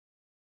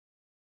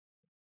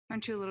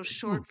Aren't you a little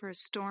short for a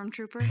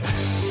stormtrooper?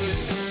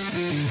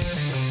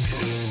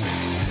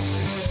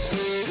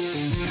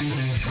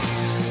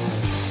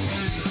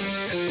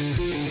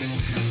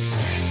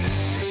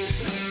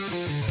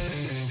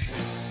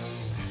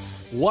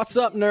 What's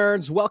up,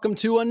 nerds? Welcome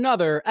to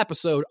another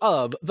episode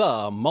of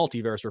the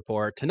Multiverse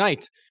Report.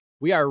 Tonight,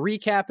 we are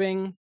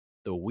recapping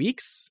the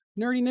week's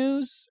nerdy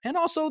news and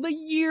also the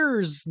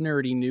year's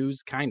nerdy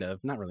news, kind of.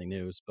 Not really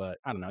news, but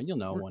I don't know. You'll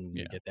know when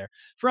you get there.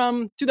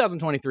 From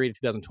 2023 to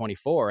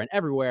 2024 and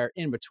everywhere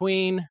in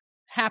between.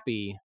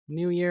 Happy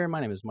New Year. My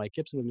name is Mike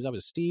Gibson. With me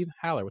is Steve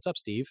Haller. What's up,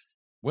 Steve?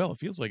 Well, it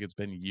feels like it's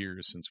been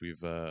years since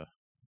we've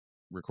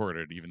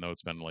recorded, even though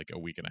it's been like a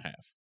week and a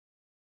half.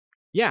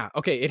 Yeah,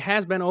 okay, it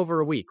has been over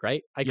a week,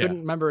 right? I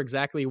couldn't remember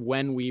exactly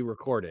when we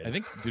recorded. I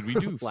think, did we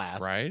do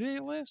Friday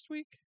last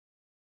week?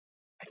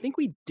 I think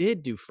we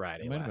did do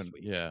Friday last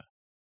week.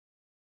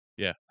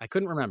 Yeah. I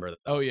couldn't remember.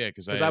 Oh, yeah,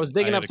 because I was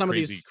digging up some of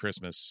these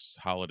Christmas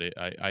holiday.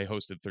 I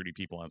hosted 30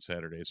 people on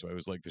Saturday, so I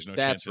was like, there's no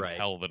chance in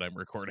hell that I'm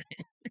recording.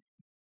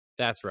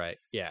 That's right,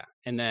 yeah.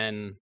 And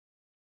then,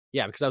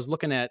 because I was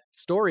looking at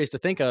stories to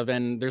think of,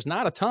 and there's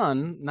not a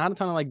ton of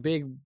like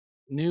big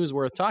news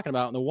worth talking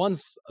about. And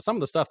some of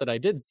the stuff that I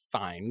did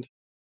find,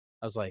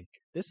 I was like,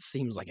 this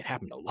seems like it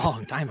happened a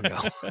long time ago.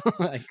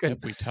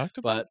 Have we talked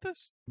about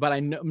this? But I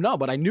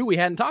knew we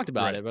hadn't talked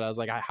about it. But I was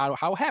like,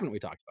 how haven't we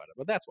talked about it?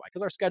 But that's why,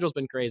 because our schedule's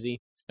been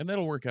crazy. And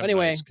that'll work out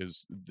nice,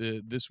 because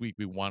this week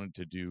we wanted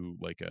to do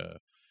like a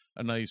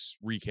nice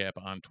recap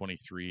on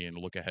 23 and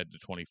look ahead to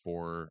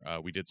 24.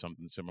 We did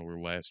something similar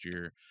last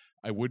year.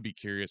 I would be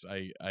curious.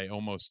 I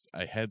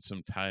had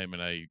some time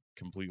and I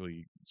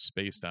completely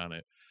spaced on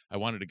it. I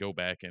wanted to go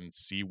back and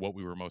see what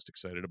we were most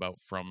excited about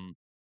from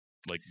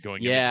like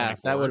going into 24.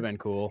 That would have been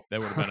cool. That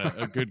would have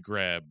been a good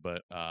grab,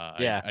 but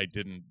I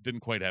didn't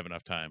quite have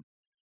enough time.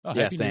 Oh,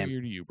 happy same. New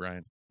Year to you,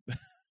 Brian.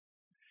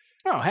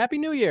 Oh, happy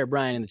New Year,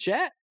 Brian, in the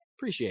chat.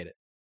 Appreciate it.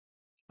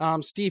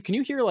 Steve, can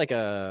you hear like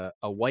a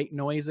white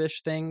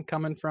noise-ish thing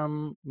coming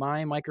from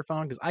my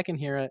microphone? Because I can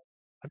hear it.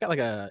 I've got like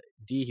a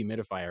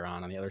dehumidifier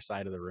on the other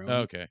side of the room.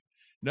 Okay.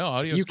 No,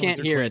 audio. If you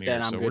can't hear it,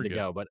 then I'm good to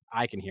go. But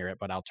I can hear it,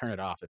 but I'll turn it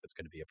off if it's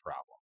going to be a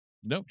problem.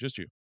 No, just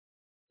you.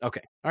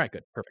 Okay. All right,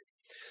 good. Perfect.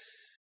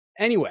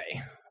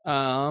 Anyway,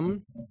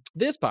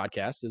 this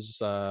podcast is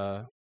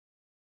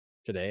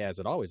today, as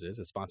it always is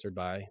sponsored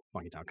by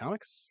Funky Town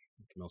Comics,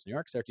 Camillus, New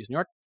York, Syracuse, New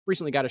York.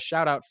 Recently got a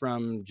shout out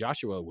from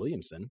Joshua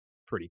Williamson.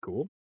 Pretty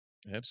cool.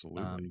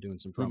 Absolutely. Doing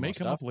some promo promo may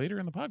stuff. Come up later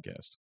in the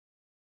podcast.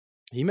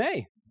 He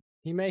may.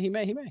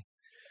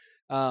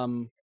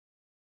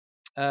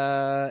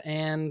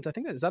 And I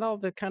think is that all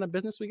the kind of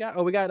business we got?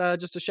 Oh, we got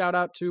just a shout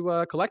out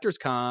to Collectors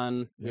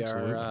Con. We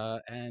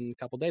are, in a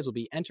couple days, we'll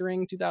be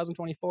entering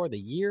 2024, the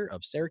year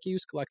of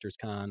Syracuse Collectors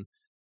Con,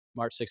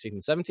 March 16th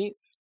and 17th,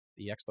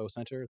 the Expo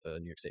Center at the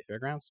New York State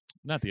Fairgrounds.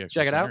 Not the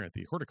Expo Center, out. At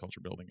the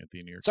Horticulture Building at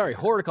the New York. Sorry,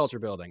 Horticulture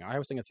Building. I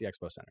always think it's the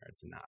Expo Center.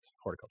 It's not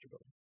Horticulture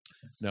Building.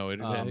 No,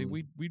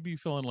 we'd be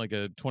filling like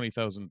a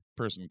 20,000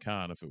 person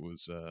con if it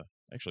was.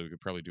 Actually, we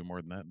could probably do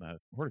more than that in that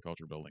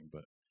Horticulture Building,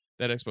 but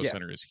that Expo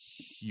Center is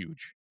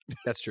huge.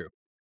 That's true.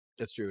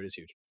 It is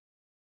huge.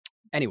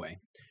 Anyway,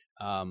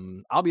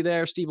 I'll be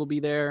there. Steve will be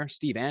there.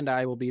 Steve and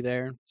I will be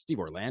there. Steve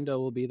Orlando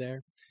will be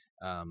there.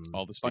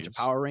 All the Steves. Bunch of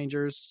Power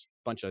Rangers,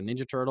 bunch of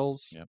Ninja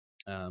Turtles. Yep.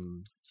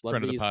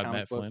 Friend of the pod,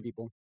 Matt Flint.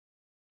 People.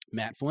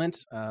 Matt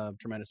Flint,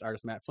 tremendous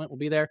artist Matt Flint will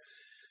be there.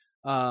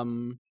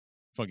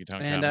 Funky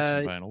Town Comics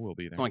and Vinyl will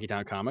be there. Funky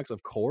Town Comics,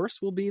 of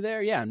course, will be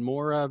there. Yeah, and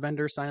more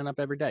vendors signing up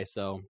every day.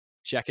 So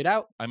check it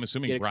out. I'm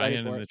assuming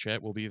Brian in the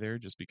chat will be there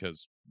just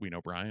because we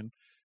know Brian.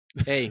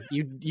 Hey,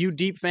 you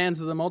deep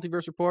fans of the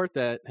Multiverse Report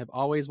that have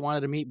always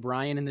wanted to meet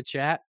Brian in the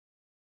chat,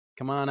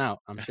 come on out.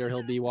 I'm sure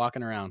he'll be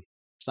walking around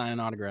signing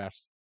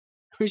autographs.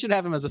 We should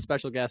have him as a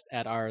special guest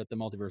at the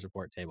Multiverse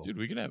Report table. Dude,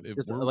 we can have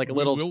just like a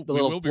little. We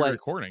will be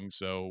recording,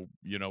 so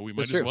we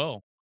might as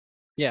well.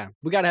 Yeah,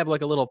 we got to have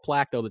like a little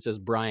plaque though that says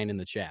Brian in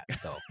the chat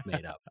though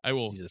made up. I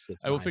will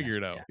figure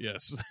it out. Yeah.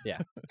 Yes. Yeah.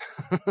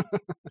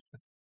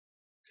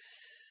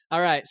 All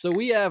right, so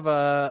we have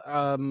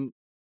a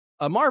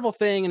Marvel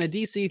thing and a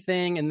DC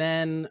thing, and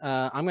then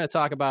I'm going to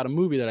talk about a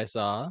movie that I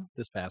saw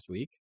this past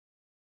week,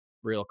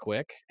 real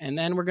quick, and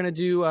then we're going to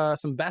do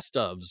some best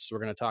ofs. We're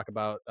going to talk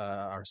about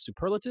our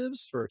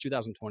superlatives for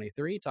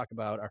 2023. Talk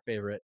about our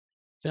favorite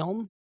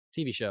film,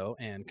 TV show,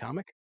 and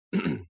comic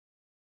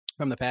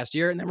from the past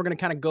year, and then we're going to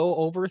kind of go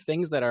over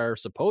things that are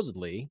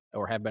supposedly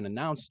or have been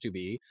announced to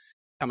be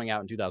coming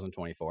out in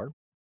 2024.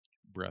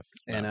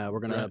 And we're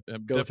going to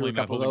go through a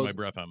couple of those. My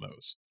breath on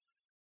those.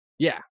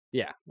 Yeah.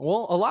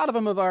 Well, a lot of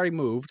them have already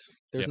moved.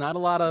 There's not a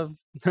lot of.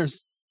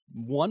 There's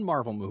one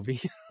Marvel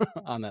movie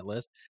on that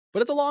list,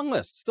 but it's a long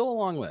list. Still a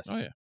long list. Oh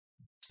yeah.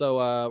 So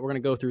we're going to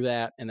go through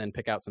that and then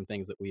pick out some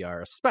things that we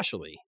are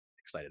especially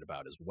excited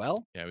about as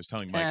well. Yeah, I was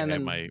telling Mike I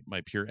have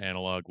my pure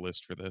analog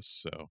list for this.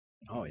 So.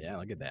 Oh yeah,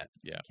 look at that.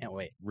 Yeah, can't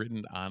wait.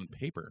 Written on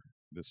paper.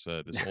 This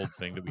old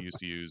thing that we used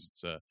to use.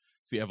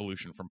 It's the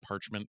evolution from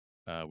parchment.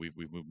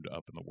 We've moved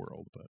up in the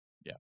world, but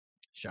yeah.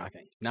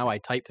 Shocking. Now I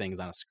type things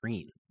on a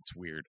screen. It's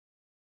weird.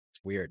 It's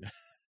weird.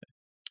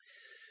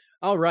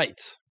 All right.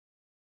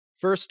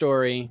 First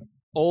story,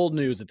 old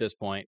news at this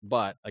point,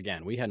 but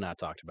again, we had not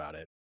talked about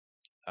it.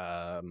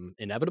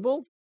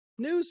 Inevitable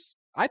news?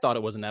 I thought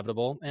it was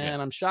inevitable,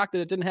 and I'm shocked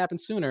that it didn't happen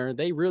sooner.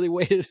 They really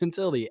waited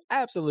until the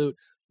absolute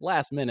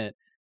last minute.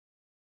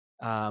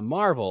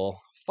 Marvel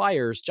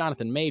fires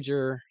Jonathan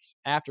Majors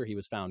after he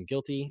was found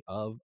guilty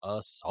of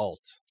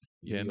assault.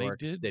 Yeah, New and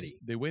York City.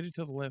 They waited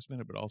till the last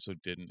minute, but also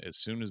didn't. As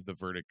soon as the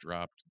verdict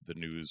dropped, the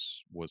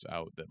news was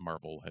out that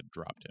Marvel had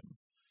dropped him.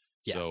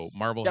 Yes. So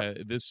Marvel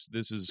had this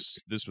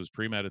was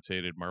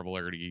premeditated. Marvel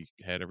already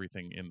had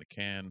everything in the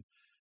can.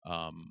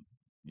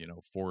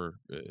 For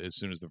as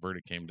soon as the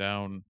verdict came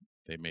down,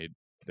 they made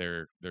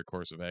their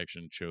course of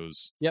action,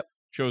 chose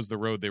the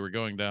road they were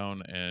going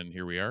down, and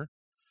here we are.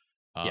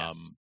 Yes.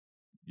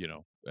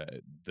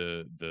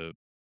 The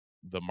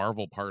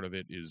Marvel part of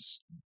it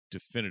is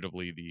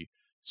definitively the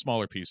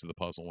smaller piece of the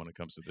puzzle when it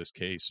comes to this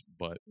case,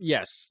 but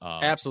yes,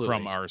 absolutely.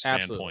 From our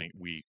standpoint,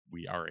 we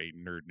are a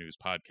nerd news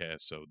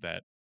podcast, so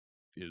that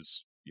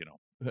is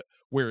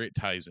where it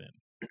ties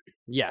in.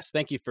 Yes,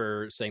 thank you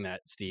for saying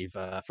that, Steve.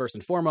 First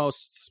and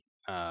foremost,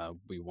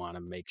 we want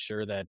to make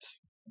sure that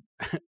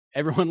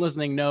everyone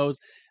listening knows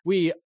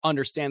we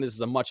understand this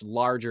is a much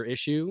larger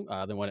issue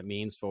than what it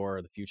means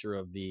for the future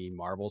of the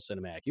Marvel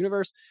Cinematic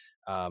Universe.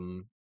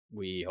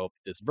 We hope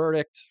this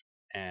verdict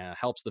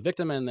helps the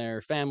victim and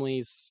their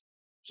families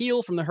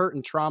heal from the hurt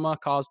and trauma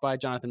caused by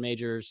Jonathan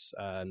Majors,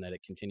 and that it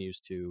continues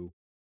to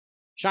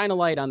shine a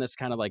light on this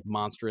kind of like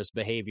monstrous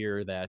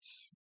behavior that,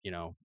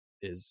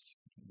 is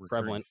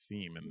prevalent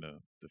theme in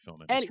the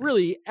film industry. And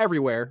really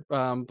everywhere,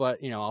 but,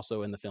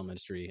 also in the film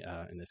industry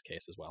in this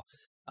case as well.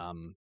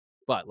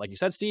 But like you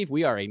said, Steve,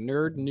 we are a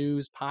nerd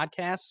news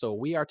podcast, so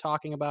we are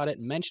talking about it,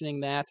 mentioning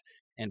that,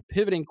 and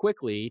pivoting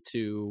quickly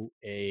to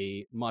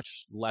a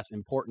much less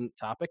important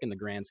topic in the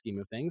grand scheme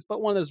of things, but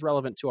one that is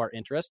relevant to our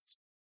interests.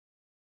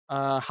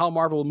 How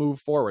Marvel will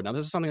move forward. Now,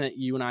 this is something that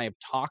you and I have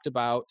talked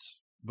about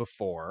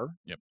before.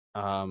 Yep.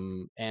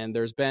 And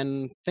there's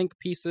been think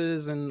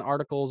pieces and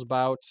articles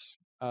about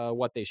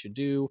what they should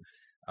do.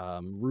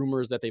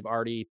 Rumors that they've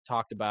already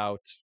talked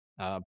about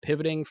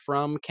pivoting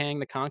from Kang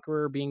the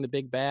Conqueror being the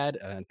big bad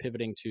and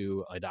pivoting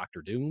to a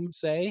Doctor Doom,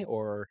 say,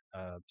 or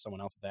someone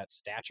else of that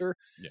stature.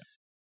 Yeah.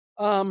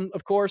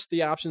 Of course,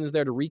 the option is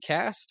there to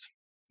recast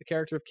the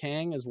character of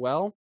Kang as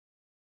well.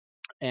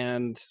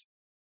 And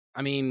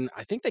I mean,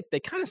 I think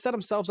they kind of set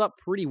themselves up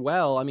pretty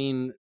well. I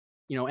mean,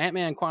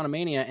 Ant-Man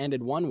Quantumania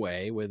ended one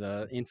way with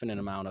an infinite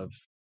amount of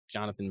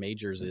Jonathan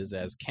Majors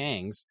as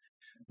Kangs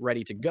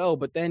ready to go.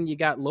 But then you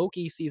got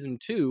Loki season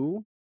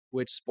 2,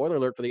 which, spoiler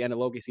alert for the end of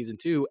Loki season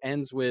 2,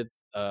 ends with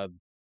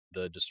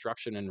the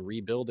destruction and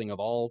rebuilding of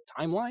all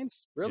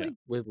timelines, really,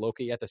 with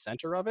Loki at the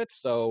center of it.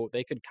 So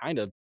they could kind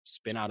of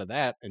spin out of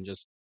that and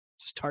just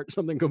start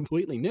something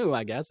completely new,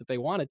 I guess, if they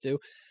wanted to.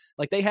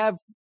 Like, they have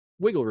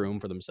wiggle room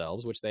for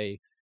themselves, which they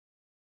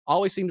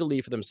always seem to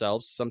leave for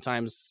themselves.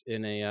 Sometimes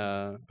in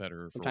a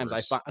better. Sometimes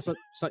I find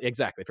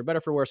exactly for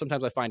better for worse.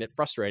 Sometimes I find it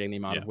frustrating the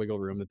amount of wiggle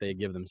room that they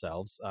give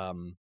themselves.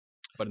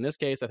 But in this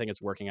case, I think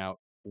it's working out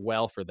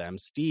well for them.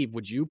 Steve,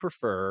 would you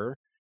prefer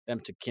them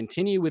to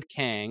continue with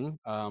Kang,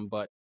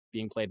 but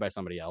being played by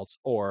somebody else,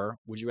 or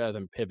would you rather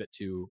them pivot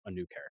to a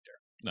new character?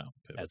 No,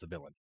 pivot. As the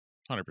villain.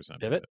 100%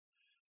 pivot.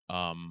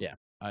 Yeah,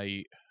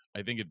 I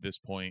think at this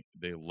point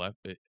they left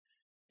it.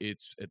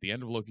 It's at the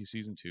end of Loki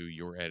season 2.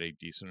 You're at a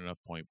decent enough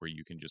point where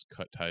you can just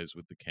cut ties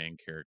with the Kang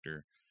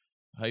character,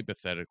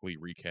 hypothetically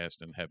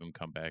recast and have him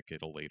come back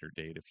at a later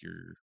date if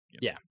you're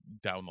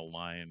down the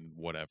line,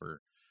 whatever.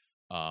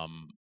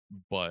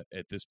 But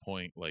at this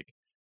point, like,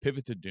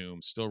 pivot to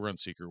Doom, still run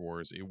Secret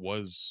Wars. It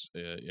was,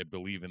 I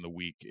believe, in the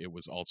week it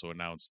was also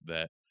announced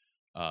that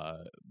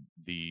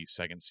the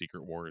second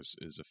Secret Wars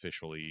is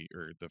officially,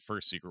 or the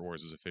first Secret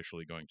Wars is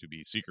officially going to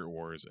be Secret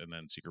Wars, and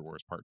then Secret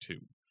Wars Part 2.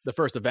 The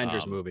first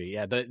Avengers movie.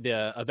 Yeah,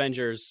 the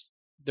Avengers,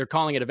 they're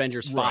calling it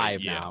Avengers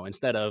 5 now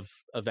instead of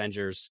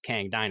Avengers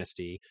Kang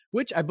Dynasty,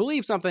 which I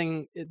believe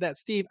something that,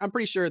 Steve, I'm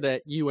pretty sure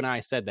that you and I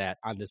said that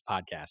on this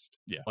podcast.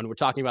 Yeah. When we're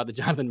talking about the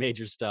Jonathan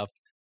Majors stuff,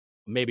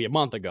 maybe a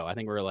month ago. I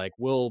think we were like,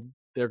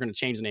 they're going to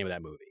change the name of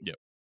that movie. Yep.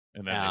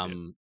 And then they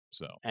did.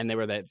 So. And they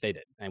did,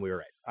 and we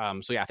were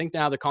right. So yeah, I think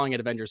now they're calling it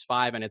Avengers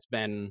 5, and it's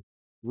been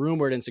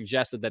rumored and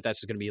suggested that that's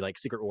just going to be like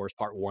Secret Wars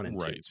Part 1 and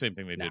 2. Right. Same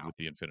thing they did with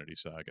the Infinity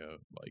Saga.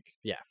 Like,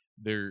 yeah,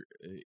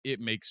 it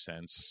makes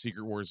sense.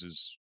 Secret Wars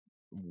is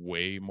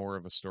way more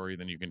of a story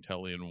than you can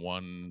tell in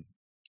one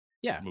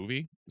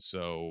movie.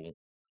 So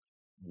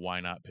why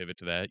not pivot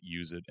to that,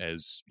 use it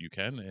as you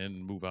can,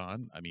 and move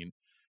on? I mean,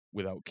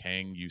 without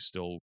Kang, you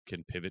still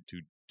can pivot to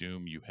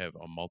Doom. You have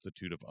a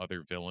multitude of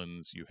other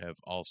villains. You have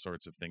all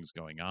sorts of things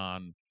going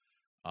on.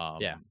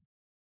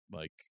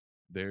 Like,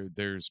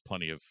 there's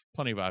plenty of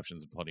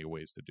options and plenty of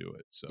ways to do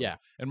it. So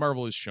and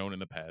Marvel has shown in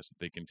the past that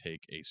they can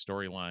take a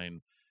storyline,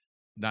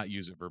 not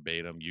use it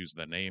verbatim, use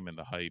the name and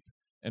the hype,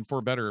 and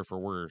for better or for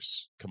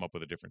worse, come up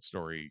with a different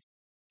story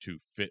to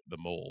fit the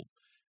mold.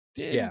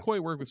 Didn't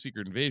quite work with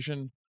Secret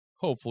Invasion.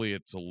 Hopefully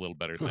it's a little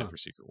better than that for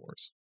Secret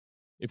Wars.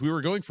 If we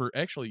were going for,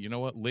 actually, you know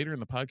what? Later in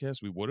the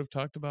podcast, we would have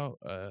talked about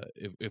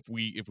if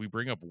we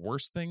bring up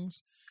worse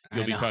things,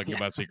 you'll be talking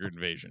about Secret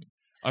Invasion.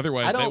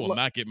 Otherwise, that will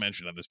not get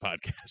mentioned on this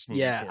podcast.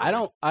 Yeah,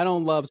 forward. I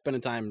don't love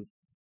spending time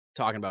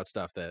talking about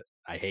stuff that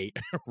I hate.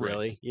 Right.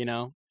 Really, you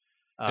know.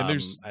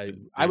 And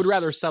I would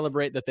rather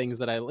celebrate the things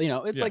that I, you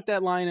know, it's like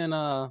that line in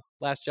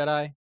Last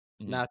Jedi,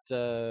 not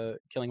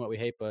killing what we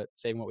hate, but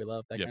saving what we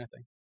love, that kind of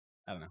thing.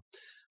 I don't know,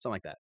 something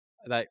like that.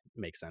 That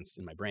makes sense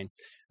in my brain.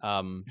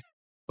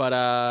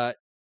 But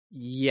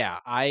yeah,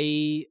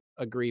 I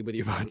agree with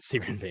you about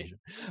Secret Invasion,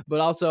 but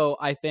also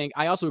I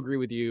also agree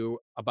with you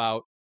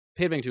about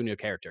pivoting to a new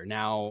character.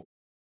 Now,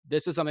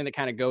 this is something that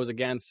kind of goes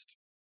against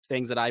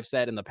things that I've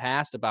said in the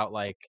past about,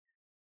 like,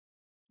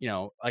 you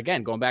know,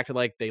 again, going back to,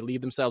 like, they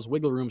leave themselves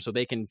wiggle room so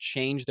they can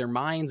change their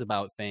minds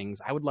about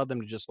things. I would love them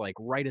to just, like,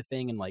 write a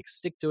thing and, like,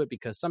 stick to it,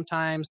 because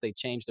sometimes they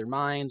change their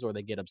minds or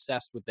they get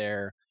obsessed with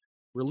their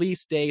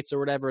release dates or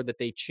whatever, that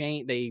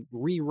they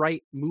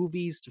rewrite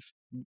movies to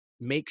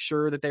make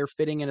sure that they're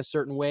fitting in a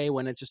certain way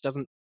when it just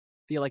doesn't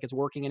feel like it's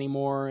working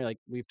anymore. Like,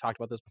 we've talked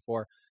about this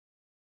before.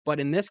 But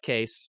in this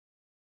case,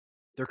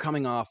 they're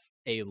coming off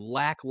a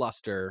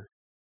lackluster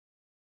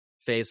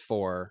Phase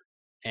 4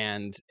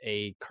 and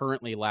a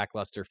currently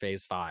lackluster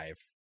Phase 5.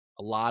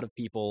 A lot of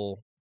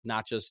people,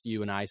 not just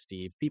you and I,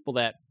 Steve, people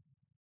that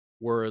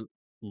were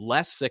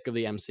less sick of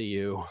the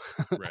MCU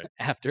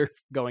after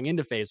going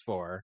into Phase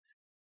 4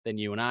 than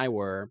you and I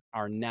were,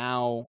 are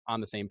now on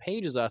the same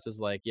page as us, is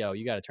like, yo,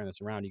 you got to turn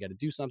this around. You got to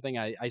do something.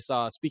 I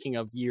saw, speaking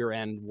of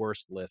year-end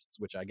worst lists,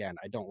 which, again,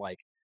 I don't like,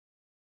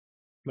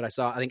 but I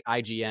think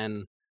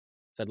IGN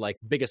said, like,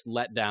 biggest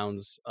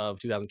letdowns of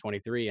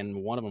 2023,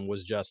 and one of them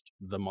was just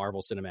the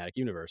Marvel Cinematic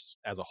Universe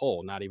as a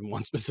whole, not even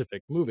one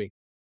specific movie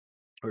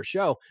or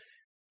show.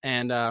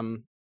 And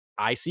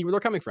I see where they're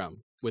coming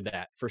from with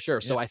that, for sure.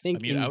 Yeah. So I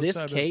think in this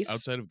case,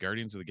 outside of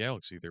Guardians of the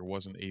Galaxy, there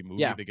wasn't a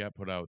movie that got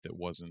put out that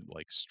wasn't,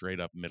 like,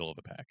 straight up middle of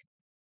the pack.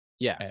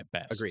 Yeah, at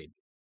best. Agreed.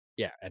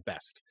 Yeah, at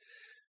best.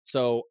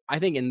 So I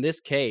think in this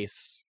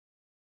case,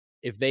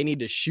 if they need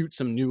to shoot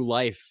some new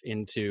life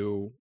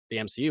into the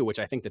MCU, which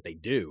I think that they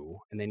do,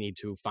 and they need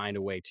to find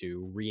a way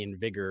to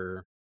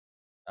reinvigorate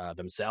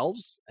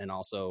themselves and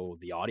also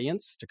the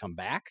audience to come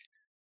back,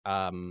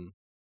 I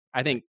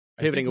think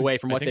pivoting away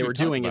from what they were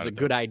doing is a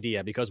good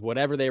idea, because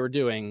whatever they were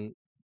doing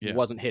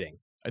wasn't hitting.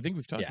 I think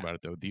we've talked about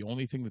it, though. The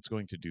only thing that's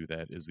going to do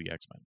that is the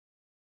X-Men.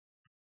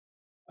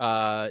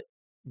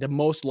 The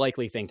most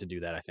likely thing to do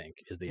that, I think,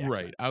 is the X-Men.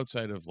 Right,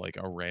 outside of, like,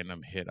 a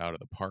random hit out of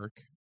the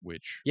park,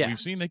 which we've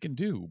seen they can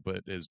do,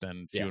 but has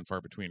been few and far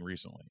between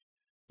recently.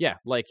 Yeah,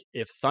 like,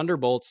 if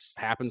Thunderbolts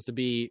happens to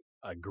be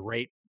a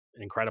great,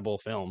 incredible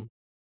film,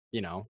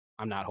 you know,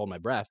 I'm not holding my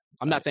breath.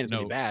 I'm not saying it's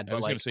going to be bad,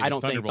 but, like, I don't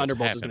think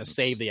Thunderbolts is going to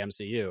save the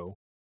MCU.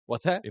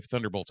 What's that? If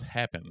Thunderbolts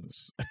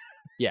happens,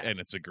 and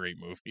it's a great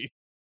movie.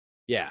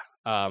 Yeah.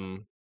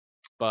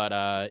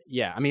 But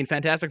yeah, I mean,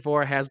 Fantastic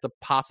Four has the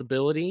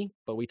possibility,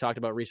 but we talked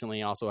about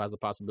recently, also has the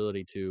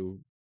possibility to,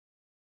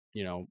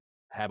 you know,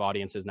 have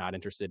audiences not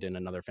interested in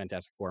another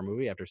Fantastic Four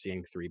movie after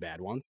seeing 3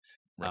 bad ones.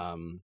 Right.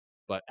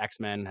 But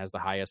X-Men has the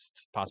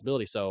highest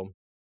possibility, so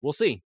we'll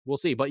see.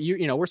 But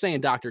you know, we're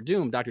saying Doctor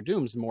Doom. Doctor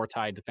Doom's more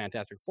tied to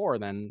Fantastic Four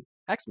than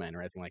X-Men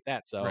or anything like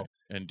that. So,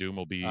 and Doom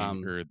will be,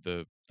 or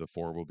the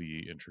Four will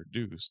be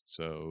introduced.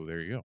 So there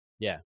you go.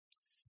 Yeah.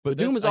 But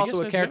Doom is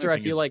also a character I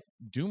feel like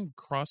Doom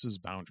crosses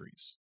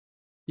boundaries.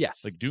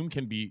 Yes. Like, Doom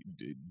can be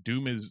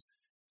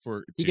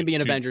he can be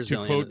an Avengers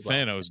villain. To quote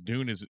Thanos,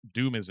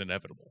 Doom is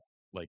inevitable.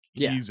 Like,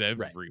 he's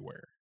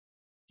everywhere.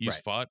 He's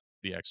fought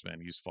the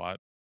X-Men, he's fought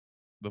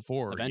the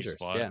Four, he's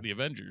fought the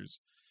Avengers.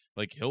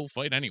 Like, he'll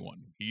fight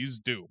anyone. He's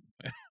Doom.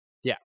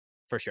 Yeah,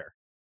 for sure.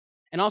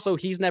 And also,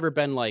 he's never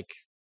been, like,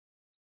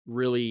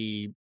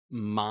 really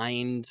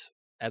mined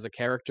as a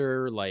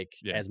character, like,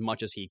 as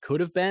much as he could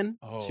have been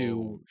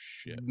to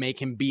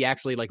make him be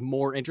actually, like,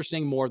 more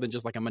interesting, more than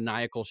just, like, a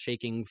maniacal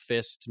shaking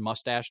fist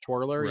mustache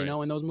twirler, you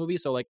know, in those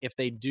movies. So, like, if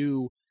they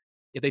do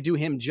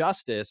him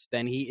justice,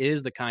 then he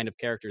is the kind of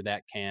character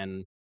that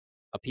can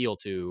appeal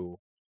to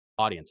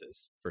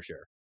audiences, for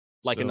sure.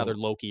 Like another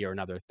Loki or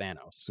another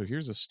Thanos. So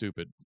here's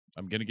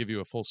I'm going to give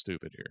you a full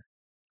stupid here.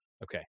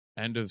 Okay.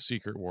 End of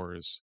Secret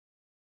Wars.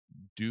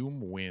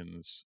 Doom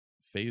wins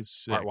Phase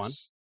 6. Part 1?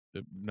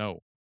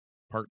 No.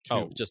 Part 2.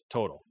 Oh, just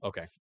total.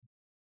 Okay.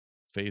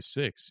 Phase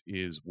 6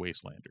 is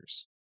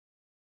Wastelanders.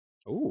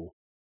 Ooh.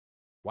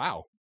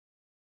 Wow.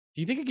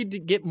 Do you think it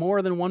could get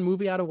more than one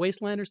movie out of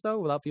Wastelanders, though,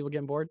 without people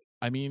getting bored?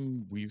 I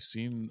mean, we've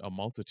seen a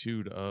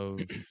multitude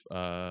of,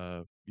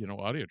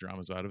 audio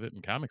dramas out of it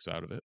and comics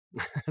out of it.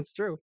 That's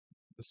true.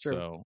 That's true.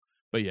 So,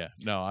 but yeah,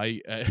 no, I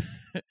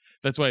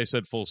that's why I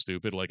said full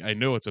stupid. Like, I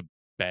know it's a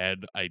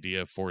bad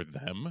idea for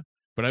them,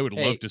 but I would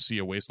love to see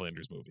a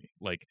Wastelanders movie.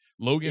 Like,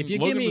 Logan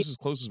was as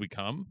close as we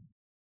come.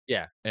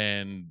 Yeah.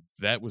 And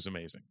that was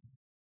amazing.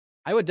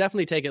 I would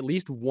definitely take at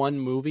least one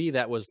movie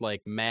that was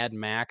like Mad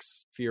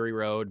Max Fury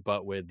Road,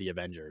 but with the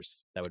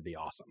Avengers. That would be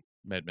awesome.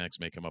 Mad Max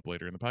may come up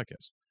later in the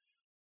podcast.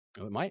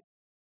 Oh, it might.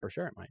 For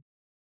sure it might.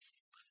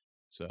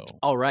 So,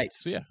 all right.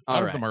 So, yeah,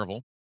 out of the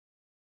Marvel.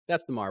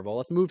 That's the Marvel.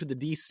 Let's move to the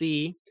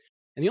DC.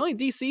 And the only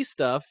DC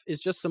stuff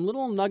is just some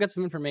little nuggets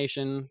of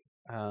information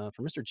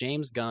from Mr.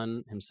 James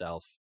Gunn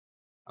himself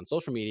on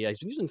social media. He's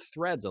been using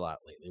Threads a lot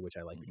lately, which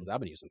I like because I've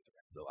been using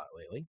Threads a lot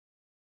lately.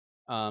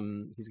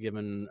 He's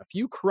given a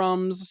few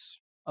crumbs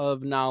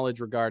of knowledge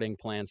regarding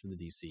plans for the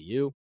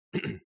DCU.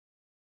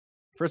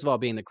 First of all,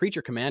 being the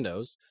Creature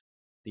Commandos,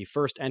 the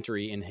first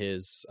entry in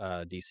his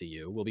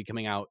DCU, will be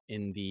coming out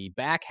in the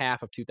back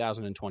half of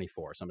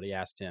 2024. Somebody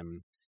asked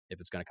him if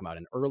it's going to come out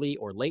in early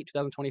or late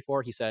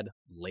 2024. He said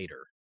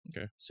later.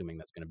 Okay. Assuming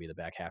that's going to be the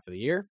back half of the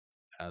year.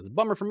 It's a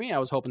bummer for me. I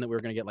was hoping that we were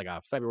going to get like a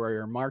February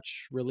or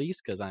March release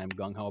because I am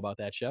gung-ho about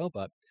that show,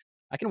 but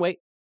I can wait.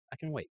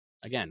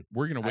 Again,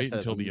 we're going to wait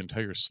until the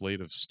entire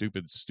slate of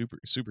stupid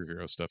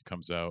superhero stuff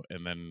comes out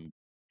and then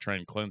try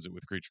and cleanse it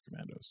with Creature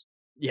Commandos.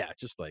 Yeah,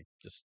 just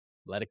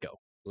let it go.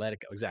 Let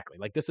it go. Exactly.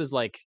 Like this is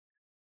like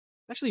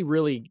actually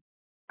really,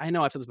 I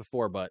know I've said this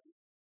before, but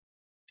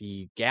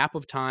the gap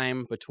of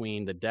time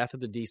between the death of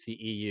the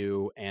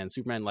DCEU and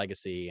Superman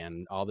Legacy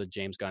and all the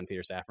James Gunn,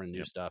 Peter Safran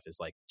new stuff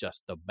is like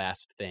just the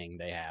best thing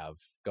they have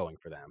going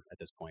for them at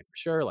this point for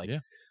sure. Like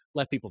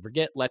let people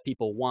forget, let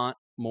people want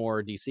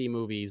more DC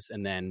movies.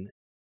 And then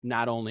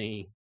not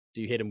only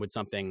do you hit them with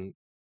something,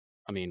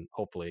 I mean,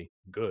 hopefully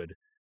good,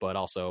 but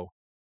also,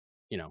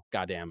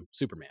 goddamn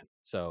Superman.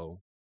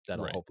 So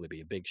that'll hopefully be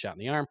a big shot in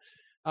the arm.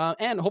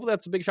 And hopefully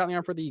that's a big shot in the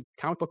arm for the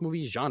comic book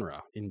movie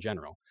genre in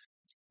general.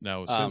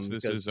 Now, since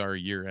this is our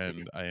year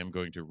end, I am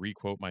going to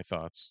requote my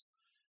thoughts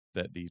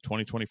that the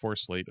 2024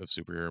 slate of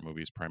superhero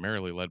movies,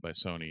 primarily led by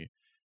Sony,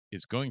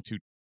 is going to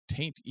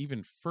taint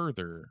even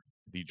further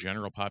the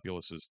general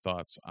populace's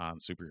thoughts on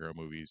superhero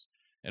movies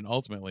and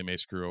ultimately may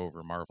screw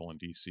over Marvel and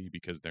DC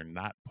because they're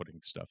not putting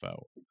stuff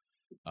out.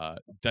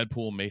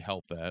 Deadpool may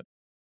help that.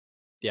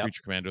 Yep.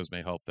 Creature Commandos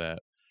may help that.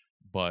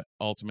 But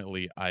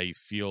ultimately, I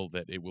feel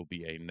that it will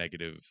be a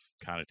negative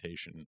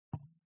connotation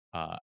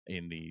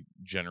in the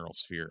general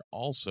sphere.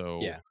 Also,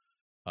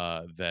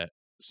 that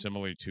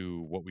similar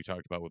to what we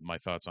talked about with my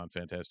thoughts on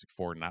Fantastic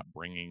Four, not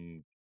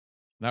bringing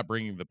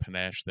the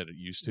panache that it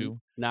used to,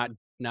 not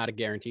a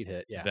guaranteed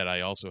hit. Yeah, that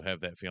I also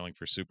have that feeling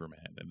for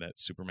Superman, and that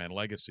Superman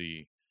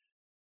Legacy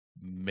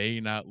may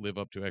not live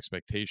up to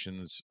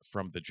expectations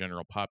from the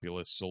general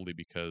populace solely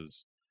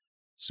because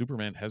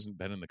Superman hasn't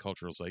been in the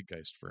cultural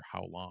zeitgeist for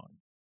how long?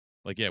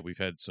 Like, yeah, we've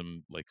had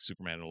some like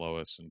Superman and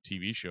Lois and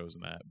TV shows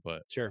and that,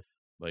 but sure,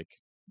 like,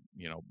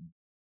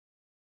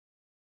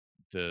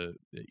 the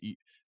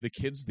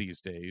kids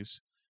these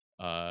days,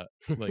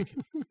 like,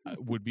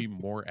 would be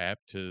more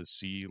apt to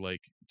see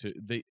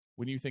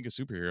when you think of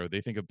superhero,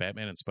 they think of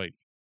Batman and Spidey.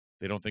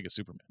 They don't think of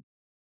Superman.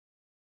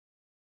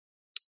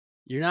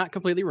 You're not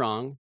completely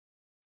wrong,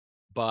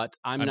 but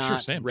I'm not sure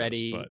Sam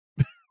ready. Does,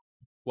 but...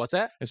 What's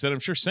that? I said I'm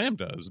sure Sam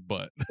does,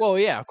 but well,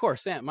 yeah, of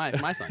course, Sam, my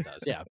son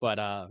does, yeah, but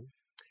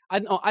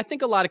I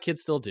think a lot of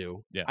kids still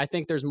do. Yeah, I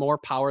think there's more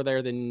power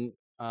there than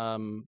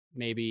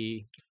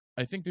maybe.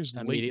 I think there's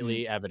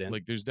immediately evident.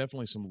 Like there's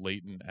definitely some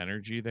latent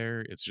energy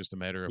there. It's just a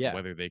matter of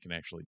whether they can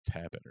actually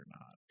tap it or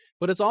not.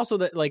 But it's also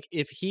that like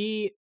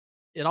it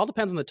all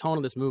depends on the tone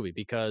of this movie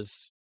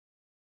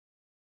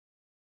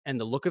and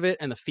the look of it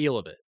and the feel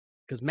of it.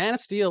 Because Man of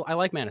Steel, I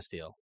like Man of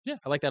Steel. Yeah,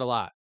 I like that a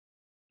lot.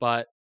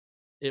 But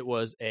it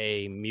was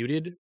a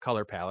muted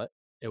color palette.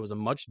 It was a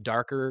much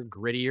darker,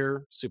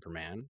 grittier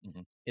Superman.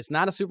 Mm-hmm. It's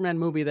not a Superman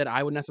movie that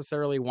I would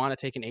necessarily want to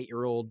take an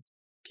 8-year-old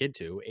kid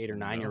to, 8 or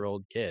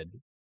 9-year-old kid,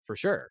 for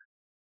sure.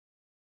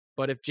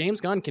 But if James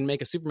Gunn can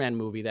make a Superman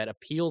movie that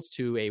appeals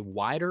to a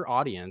wider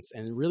audience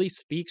and really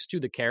speaks to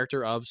the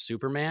character of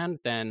Superman,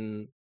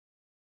 then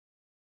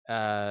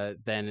they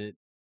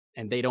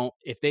need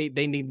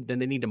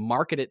to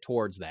market it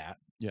towards that.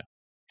 Yeah.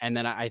 And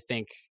then I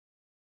think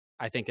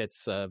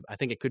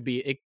it could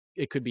be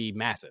it could be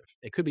massive.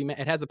 It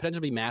has the potential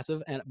to be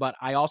massive, but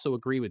I also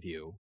agree with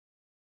you.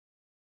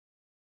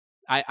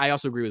 I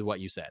also agree with what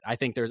you said. I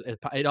think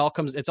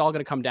it's all going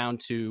to come down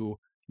to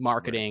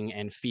marketing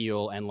and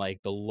feel and like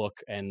the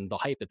look and the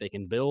hype that they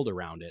can build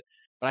around it.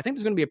 But I think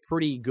there's going to be a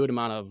pretty good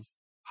amount of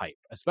hype,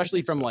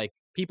 especially from like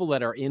people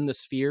that are in the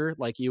sphere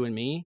like you and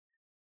me.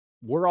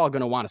 We're all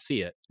going to want to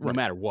see it no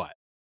matter what,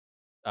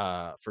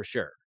 for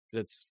sure.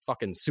 It's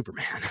fucking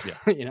Superman,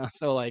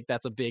 so like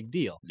that's a big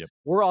deal. Yep.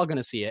 We're all going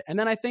to see it. And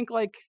then I think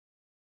I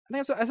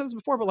said this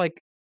before, but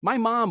like my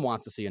mom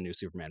wants to see a new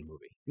Superman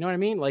movie. You know what I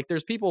mean? Like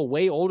there's people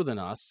way older than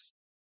us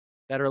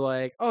that are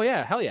like, oh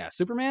yeah, hell yeah,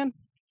 Superman.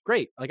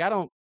 Great. Like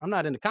I'm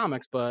not into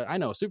comics, but I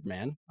know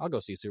Superman. I'll go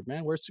see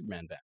Superman. Where's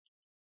Superman been?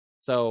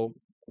 So,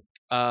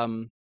 I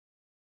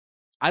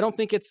don't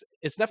think it's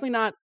definitely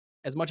not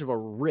as much of a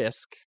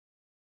risk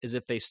as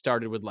if they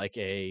started with like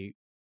a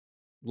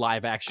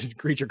live action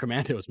Creature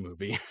Commandos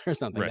movie or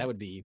something. That would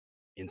be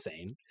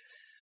insane.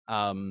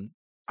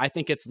 I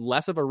think it's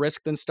less of a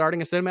risk than starting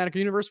a cinematic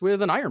universe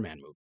with an Iron Man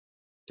movie,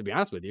 to be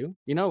honest with you.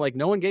 Like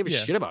no one gave a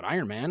shit about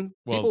Iron Man.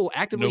 Well, people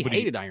actively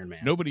hated Iron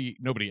Man. Nobody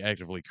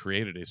actively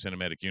created a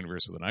cinematic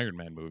universe with an Iron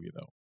Man movie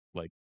though.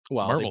 Like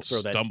Marvel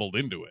stumbled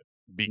into it.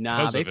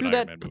 because they of threw an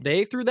Iron that. Man movie.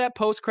 They threw that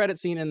post-credit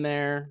scene in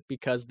there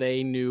because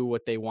they knew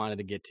what they wanted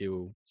to get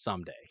to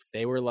someday.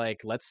 They were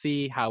like, "Let's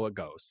see how it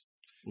goes.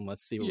 And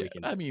let's see what we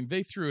can do." I mean,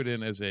 they threw it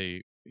in as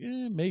a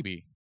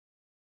maybe.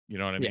 You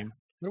know what I Yeah. mean?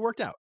 But it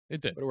worked out.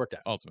 It did. But it worked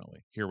out.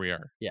 Ultimately, here we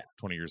are. Yeah.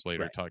 20 years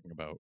later, Right. talking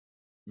about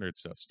nerd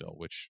stuff still,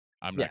 which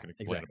I'm not going to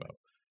complain about.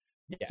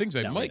 Yeah, Things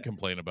I no, might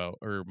complain about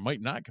or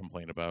might not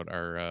complain about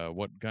are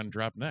what gun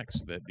dropped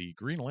next. That the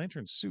Green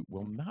Lantern suit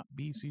will not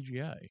be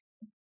CGI.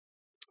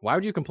 Why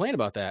would you complain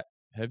about that?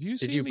 Have you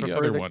Did seen you the prefer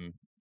other the- one?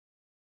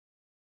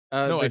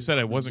 No, I said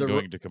I wasn't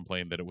going to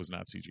complain that it was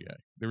not CGI.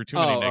 There were too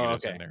many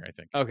negatives in there, I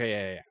think.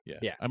 Okay,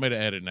 yeah. I might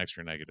have added an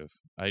extra negative.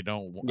 I do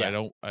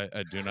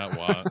not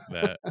want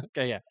that.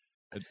 Okay, yeah.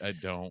 I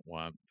don't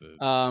want the.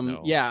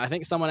 No. Yeah, I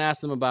think someone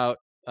asked them about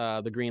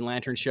the Green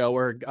Lantern show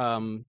where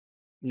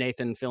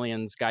Nathan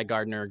Fillion's Guy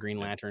Gardner Green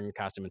Lantern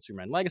costume in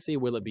Superman Legacy.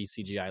 Will it be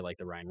CGI like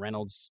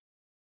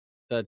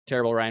the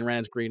terrible Ryan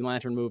Reynolds Green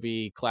Lantern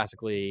movie?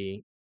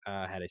 Classically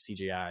had a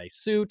CGI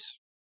suit,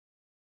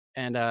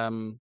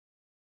 and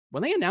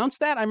when they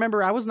announced that, I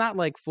remember I was not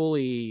like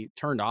fully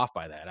turned off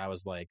by that. I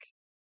was like,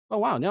 "Oh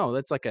wow, no,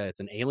 that's like it's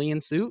an alien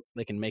suit.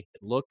 They can make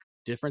it look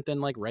different than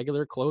like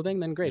regular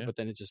clothing. Then great." Yeah. But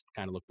then it just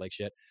kind of looked like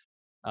shit.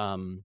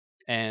 And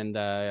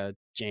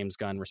James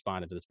Gunn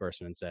responded to this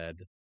person and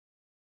said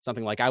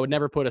something like, "I would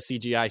never put a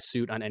CGI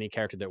suit on any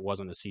character that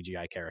wasn't a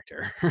CGI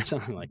character," or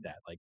something like that.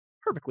 Like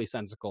perfectly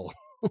sensical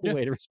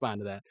way to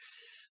respond to that.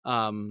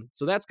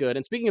 So that's good.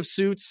 And speaking of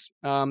suits,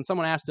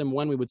 someone asked him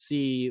when we would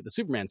see the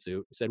Superman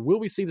suit. He said, "Will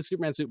we see the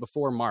Superman suit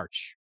before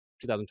March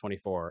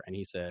 2024?" And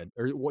he said,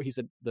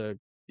 the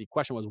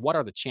question was, what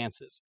are the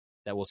chances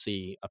that we'll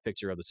see a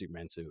picture of the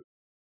Superman suit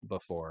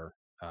before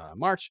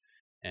March?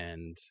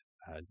 And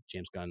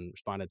James Gunn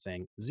responded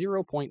saying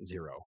 0.0.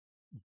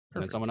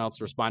 And then someone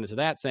else responded to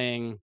that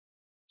saying,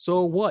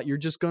 "So what? You're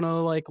just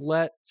gonna like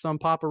let some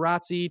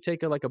paparazzi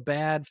take a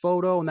bad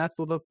photo, and that's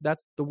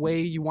the way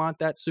you want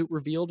that suit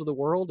revealed to the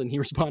world?" And he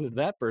responded to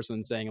that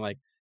person saying like,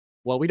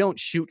 "Well, we don't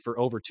shoot for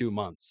over 2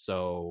 months,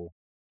 so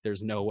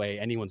there's no way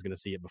anyone's gonna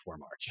see it before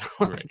March."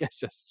 Right. I guess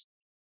just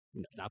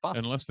not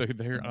possible. Unless they're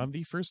there on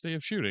the first day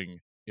of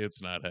shooting,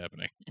 it's not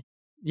happening.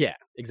 Yeah,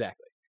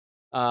 exactly.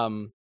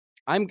 I'm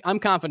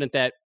confident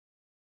that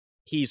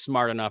he's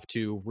smart enough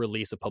to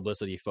release a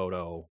publicity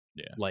photo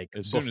like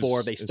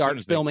before they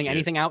start filming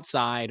anything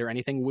outside or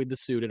anything with the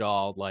suit at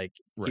all. Like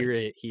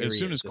here as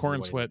soon as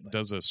Corn Sweat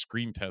does a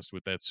screen test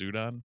with that suit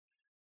on,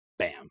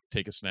 bam,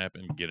 take a snap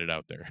and get it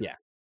out there. Yeah,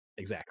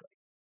 exactly.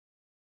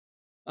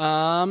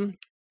 The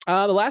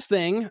last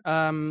thing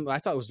I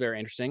thought was very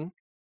interesting.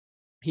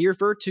 He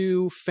referred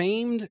to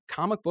famed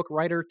comic book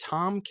writer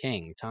Tom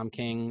King. Tom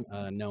King,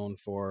 known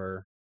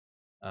for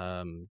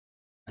an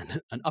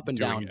up and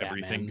down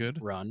everything Batman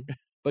good run,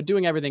 but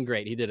doing everything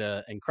great. He did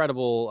an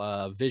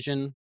incredible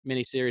Vision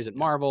miniseries at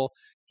Marvel.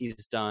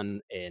 He's done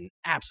an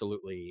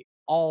absolutely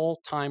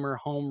all-timer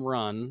home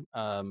run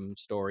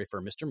story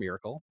for Mr.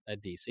 Miracle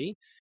at DC.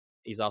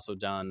 He's also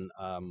done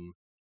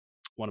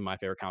one of my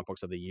favorite comic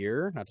books of the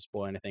year, not to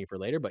spoil anything for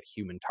later, but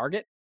Human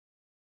Target.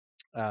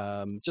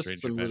 Just Strange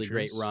some Adventures.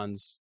 Really great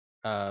runs.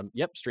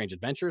 Strange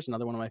Adventures,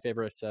 another one of my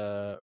favorite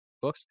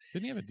books.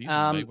 Didn't he have a decent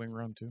Nightwing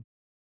run too?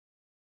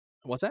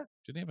 What's that?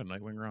 Didn't he have a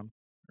Nightwing run?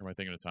 Or am I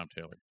thinking of Tom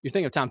Taylor? You're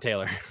thinking of Tom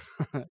Taylor.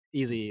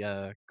 Easy,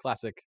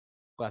 classic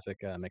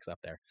mix up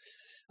there.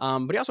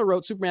 But he also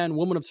wrote Superman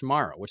Woman of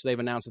Tomorrow, which they've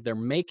announced that they're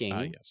making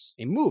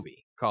a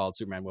movie called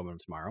Superman Woman of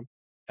Tomorrow.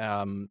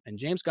 And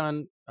James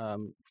Gunn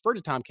referred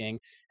to Tom King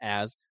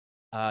as,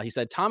 he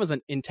said, "Tom is an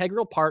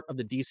integral part of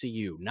the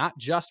DCU, not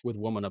just with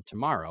Woman of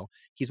Tomorrow.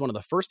 He's one of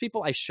the first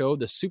people I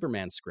showed the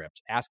Superman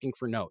script, asking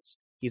for notes.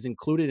 He's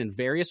included in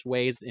various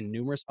ways in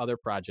numerous other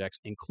projects,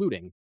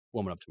 including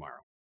Woman of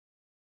Tomorrow."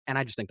 And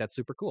I just think that's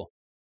super cool.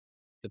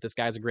 That this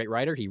guy's a great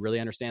writer. He really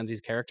understands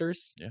these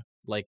characters,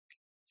 like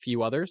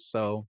few others.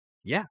 So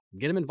yeah,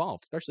 get him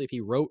involved, especially if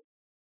he wrote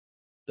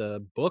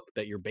the book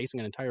that you're basing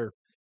an entire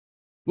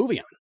movie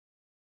on.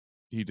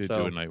 He did do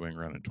a Nightwing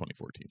run in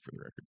 2014, for the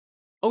record.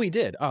 Oh, he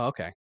did? Oh,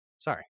 okay.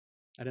 Sorry.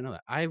 I didn't know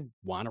that. I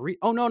want to read.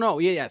 Oh, no.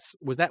 Yes.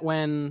 Was that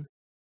when?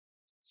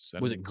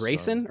 Was it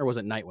Grayson or was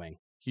it Nightwing?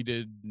 He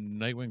did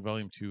Nightwing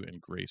Volume 2 and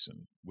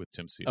Grayson with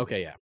Tim Seeley.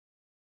 Okay, yeah.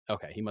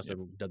 Okay, he must have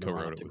done the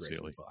run to Grayson.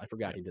 Seeley. I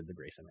forgot he did the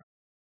Grayson run.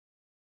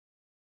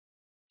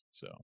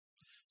 So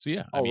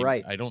yeah.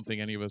 I don't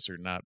think any of us are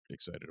not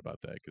excited about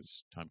that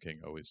because Tom King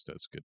always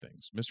does good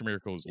things. Mr.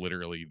 Miracle is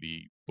literally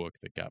the book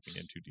that got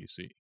me into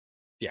DC.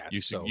 Yeah,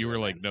 you were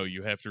like, "No,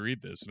 you have to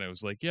read this," and I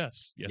was like,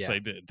 "Yes, I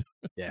did."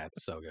 Yeah,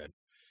 it's so good,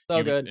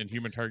 good. And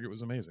Human Target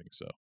was amazing.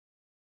 So,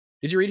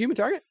 did you read Human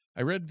Target?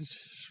 I read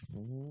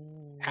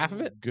half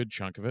of it, good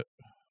chunk of it.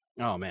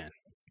 Oh man,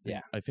 yeah.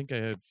 I think I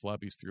had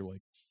floppies through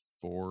like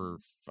 4 or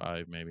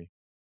 5, maybe.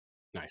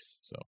 Nice.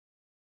 So,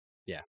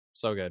 yeah,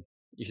 so good.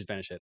 You should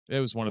finish it. It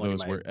was one of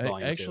those where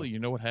actually, you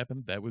know what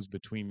happened? That was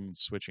between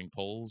switching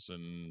polls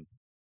and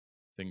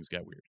things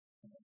got weird.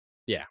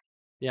 Yeah.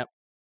 Yep.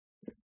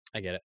 I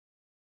get it.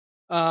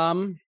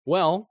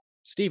 Well,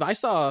 Steve, I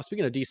saw,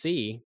 speaking of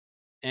DC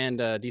and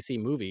DC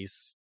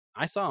movies,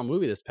 I saw a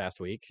movie this past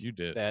week. You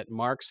did. That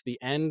marks the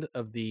end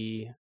of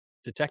the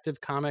Detective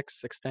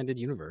Comics Extended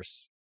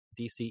Universe,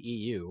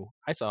 DCEU.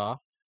 I saw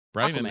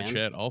Brian Aquaman. in the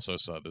chat also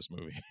saw this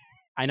movie.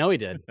 I know he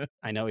did.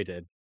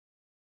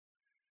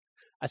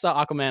 I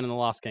saw Aquaman and the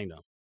Lost Kingdom.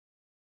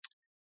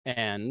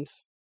 And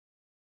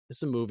this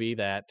is a movie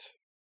that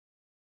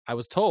I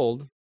was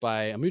told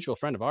by a mutual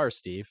friend of ours,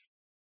 Steve,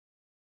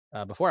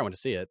 before I went to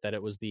see it, that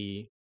it was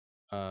the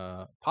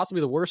possibly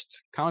the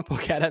worst comic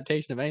book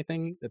adaptation of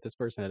anything that this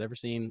person had ever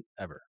seen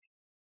ever.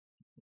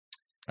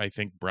 I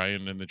think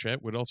Brian in the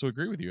chat would also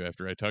agree with you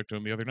after I talked to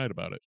him the other night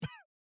about it.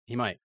 He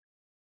might.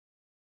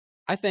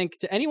 I think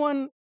to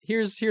anyone,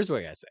 here's what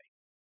I gotta say.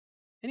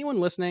 Anyone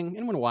listening,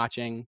 anyone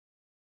watching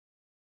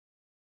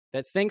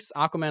that thinks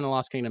Aquaman and the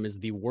Lost Kingdom is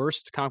the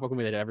worst comic book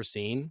movie they've ever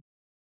seen,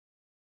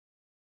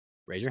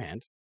 raise your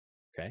hand.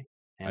 Okay.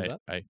 Hands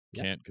up. I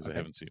can't because I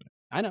haven't seen it.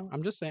 I know.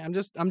 I'm just saying.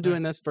 I'm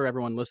doing this for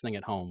everyone listening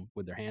at home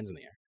with their hands in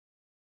the air.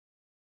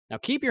 Now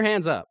keep your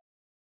hands up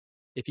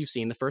if you've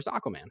seen the first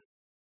Aquaman.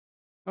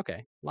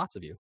 Okay, lots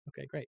of you.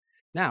 Okay, great.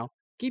 Now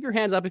keep your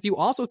hands up if you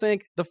also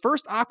think the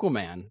first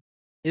Aquaman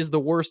is the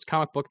worst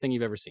comic book thing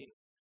you've ever seen.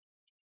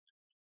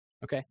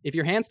 Okay, if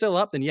your hand's still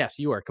up, then yes,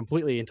 you are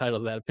completely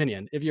entitled to that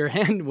opinion. If your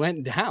hand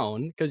went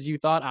down because you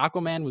thought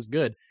Aquaman was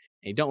good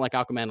and you don't like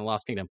Aquaman and the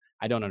Lost Kingdom,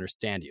 I don't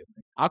understand you.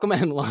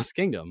 Aquaman and the Lost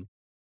Kingdom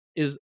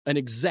is an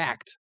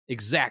exact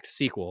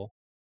sequel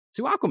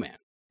to Aquaman.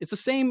 It's the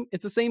same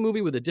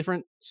movie with a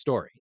different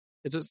story.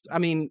 It's just, I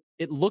mean,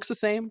 it looks the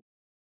same.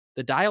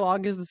 The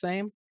dialogue is the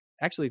same.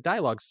 Actually,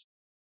 dialogue's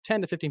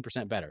 10 to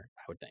 15% better,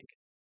 I would think.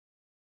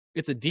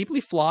 It's a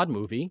deeply flawed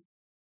movie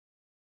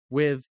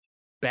with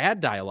bad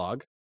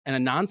dialogue and a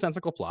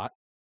nonsensical plot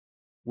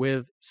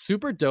with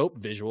super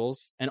dope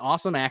visuals and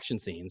awesome action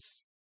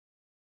scenes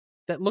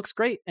that looks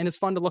great and is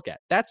fun to look at.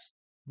 That's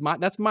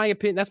my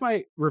opinion. That's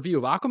my review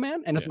of Aquaman,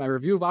 and it's my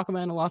review of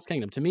Aquaman and the Lost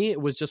Kingdom. To me,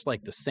 it was just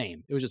like the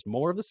same. It was just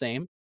more of the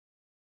same.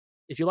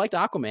 If you liked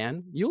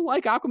Aquaman, you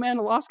like Aquaman and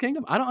the Lost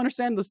Kingdom. I don't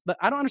understand this.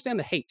 I don't understand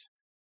the hate.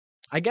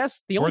 I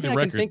guess the only thing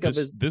I can think of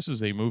is this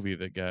is a movie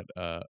that got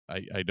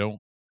I don't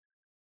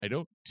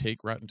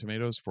take Rotten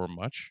Tomatoes for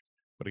much,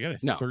 but I got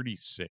a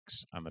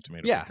 36 on the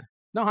tomato meter.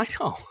 No, I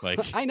know. Like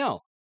I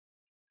know.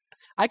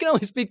 I can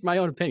only speak my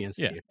own opinion,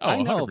 Steve. Yeah.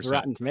 I know the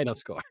Rotten Tomato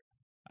score.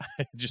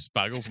 It just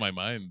boggles my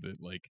mind that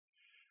like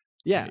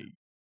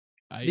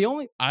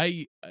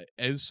I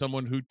as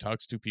someone who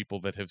talks to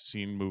people that have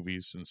seen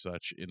movies and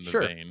such in the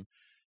vein,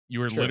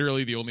 you are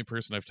literally the only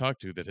person I've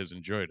talked to that has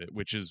enjoyed it,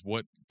 which is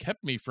what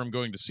kept me from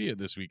going to see it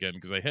this weekend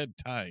because I had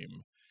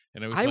time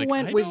and I was I don't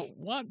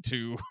want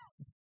to.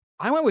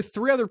 I went with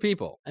 3 other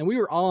people and we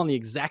were all on the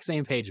exact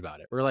same page about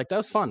it. We were like, that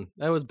was fun.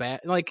 That was bad.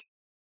 Like,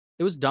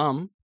 it was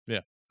dumb. Yeah.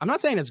 I'm not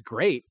saying it's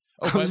great.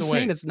 Oh, I'm just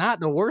saying it's not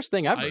the worst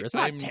thing ever. It's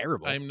not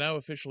terrible. I'm now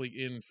officially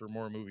in for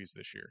more movies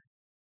this year.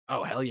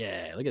 Oh, hell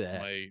yeah. Look at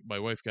that. My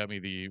wife got me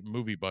the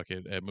movie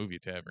bucket at Movie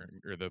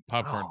Tavern, or the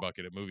popcorn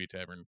bucket at Movie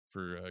Tavern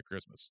for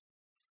Christmas.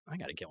 I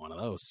got to get one of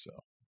those. So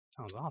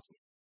sounds awesome.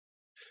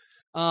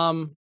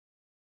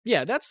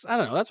 Yeah, I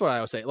don't know. That's what I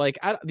would say. Like,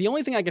 the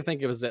only thing I can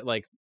think of is that,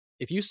 like,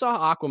 if you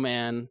saw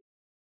Aquaman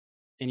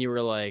and you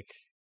were like,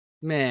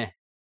 meh,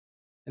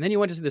 and then you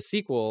went to see the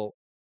sequel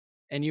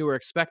and you were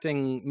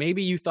expecting,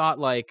 maybe you thought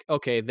like,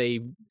 okay,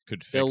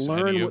 they'll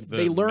learn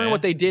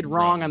what they did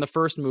wrong on the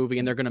first movie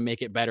and they're going to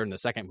make it better in the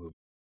second movie.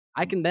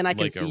 I can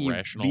see you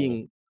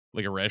being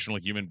like a rational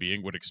human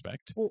being would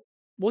expect.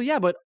 Well, yeah,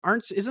 but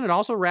isn't it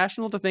also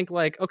rational to think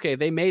like, okay,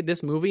 they made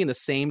this movie and the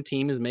same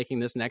team is making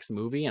this next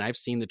movie, and I've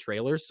seen the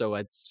trailers, so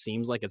it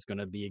seems like it's going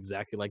to be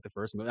exactly like the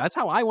first movie. That's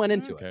how I went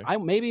into it.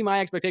 My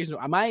expectations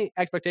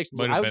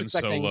might have been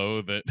so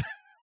low that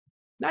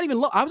not even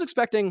low. I was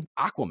expecting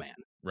Aquaman,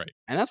 right,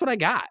 and that's what I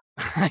got.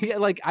 I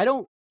think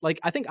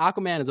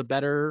Aquaman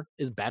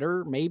is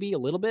better, maybe a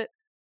little bit,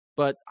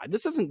 but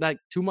this isn't that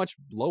too much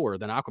lower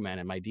than Aquaman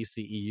in my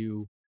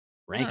DCEU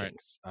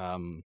rankings.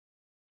 Right.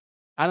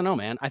 I don't know,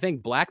 man. I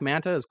think Black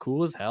Manta is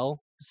cool as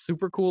hell.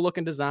 Super cool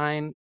looking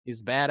design.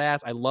 He's badass.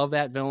 I love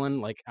that villain.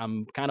 Like,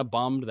 I'm kind of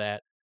bummed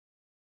that,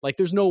 like,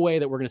 there's no way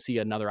that we're going to see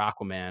another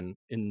Aquaman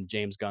in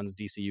James Gunn's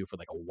DCU for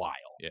like a while,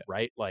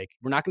 right? Like,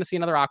 we're not going to see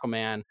another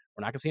Aquaman.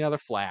 We're not going to see another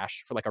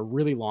Flash for like a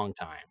really long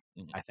time,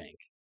 I think.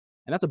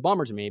 And that's a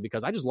bummer to me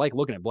because I just like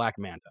looking at Black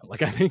Manta.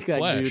 Like, I think that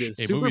Flash, dude is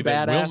a super movie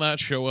badass. That will not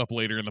show up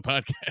later in the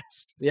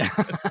podcast. Yeah.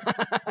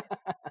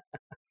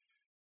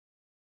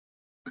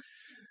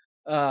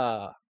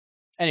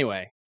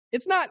 Anyway,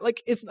 it's not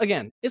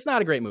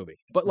a great movie.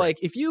 But like,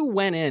 if you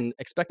went in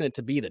expecting it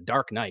to be The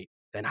Dark Knight,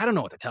 then I don't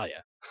know what to tell you.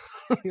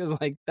 It was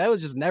like, that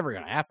was just never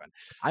going to happen.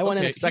 I went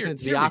in expecting it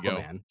to be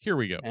Aquaman. Here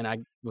we go. And I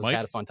Mike,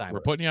 had a fun time.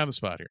 We're putting you on the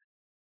spot here.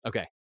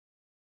 Okay.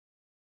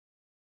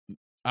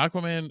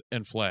 Aquaman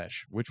and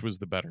Flash, which was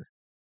the better?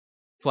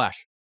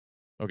 Flash.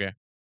 Okay.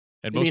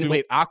 And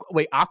wait,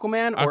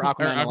 Aquaman or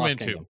Aquaman and the Lost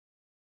 2? Kingdom?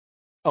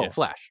 Oh, yeah.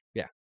 Flash.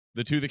 Yeah.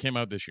 The 2 that came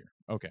out this year.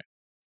 Okay.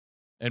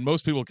 And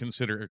most people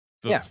consider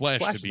the Flash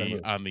to be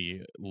on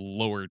the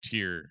lower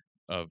tier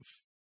of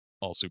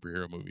all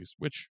superhero movies,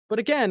 which... But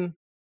again,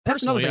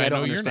 that's another thing I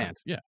don't understand.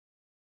 Yeah.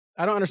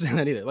 I don't understand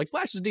that either. Like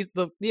Flash is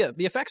decent. The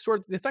effects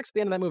at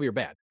the end of that movie are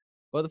bad,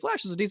 but the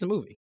Flash is a decent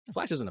movie.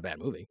 Flash isn't a bad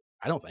movie.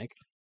 I don't think.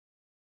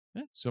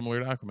 Yeah, similar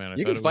to Aquaman.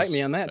 You can fight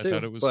me on that too. I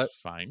thought it was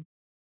fine.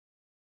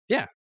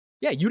 Yeah,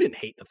 you didn't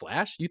hate the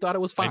Flash. You thought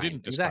it was fine. I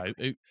didn't despise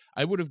it.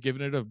 I would have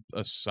given it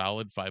a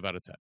solid 5 out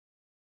of 10.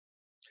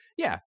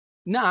 Yeah,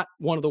 not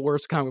one of the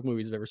worst comic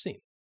movies I've ever seen.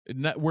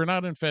 We're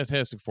not in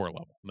Fantastic Four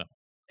level. No.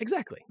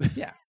 Exactly.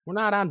 Yeah, we're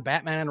not on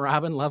Batman and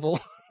Robin level.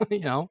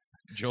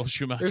 Joel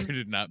Schumacher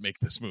did not make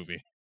this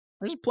movie.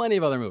 There's plenty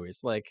of other movies.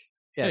 Like,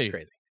 it's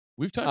crazy.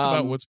 We've talked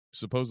about what's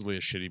supposedly a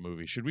shitty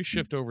movie. Should we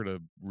shift over to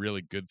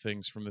really good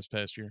things from this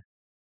past year?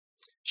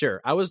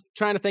 Sure. I was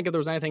trying to think if there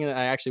was anything that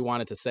I actually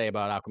wanted to say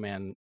about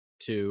Aquaman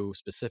 2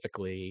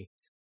 specifically.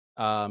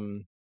 I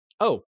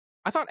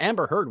thought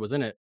Amber Heard was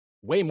in it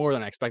way more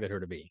than I expected her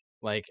to be.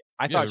 Like,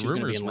 I thought she was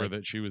going to be in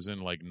that she was in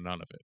like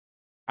none of it.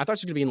 I thought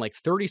she was going to be in like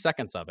 30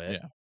 seconds of it.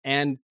 Yeah.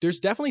 And there's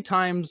definitely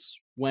times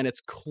when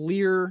it's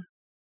clear,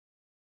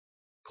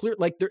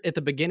 like at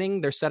the beginning,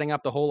 they're setting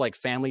up the whole like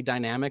family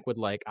dynamic with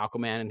like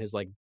Aquaman and his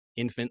like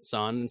infant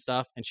son and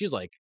stuff. And she's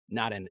like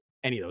not in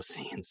any of those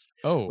scenes.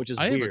 Oh, which is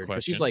I weird. have a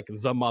question. She's like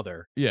the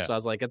mother. Yeah. So I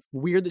was like, it's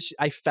weird that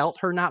I felt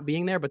her not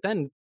being there. But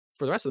then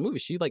for the rest of the movie,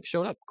 she like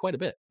showed up quite a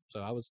bit.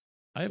 So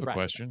I have a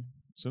question.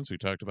 Since we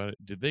talked about it,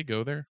 did they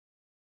go there?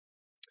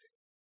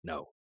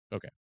 No.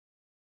 Okay.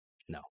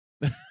 No.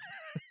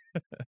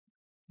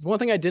 One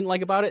thing I didn't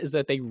like about it is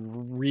that they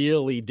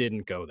really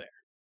didn't go there,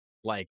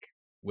 like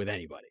with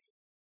anybody.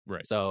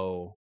 Right.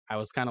 So I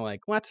was kind of like,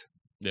 what?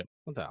 Yeah.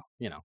 What the hell?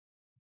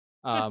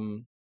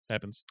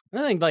 Happens. I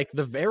think like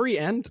the very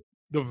end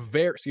of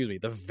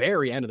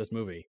this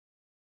movie,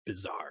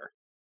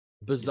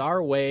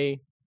 bizarre way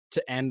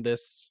to end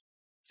this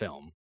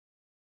film.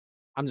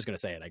 I'm just going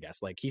to say it, I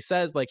guess. Like he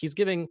says, like he's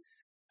giving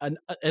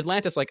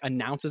Atlantis like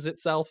announces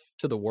itself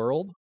to the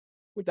world.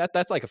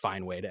 That's like a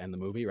fine way to end the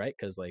movie, right?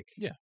 Because like,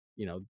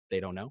 they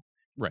don't know.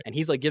 Right. And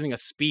he's like giving a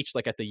speech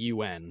like at the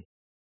UN.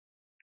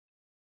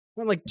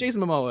 Well, like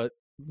Jason Momoa,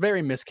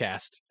 very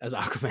miscast as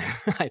Aquaman,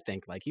 I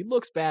think. Like he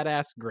looks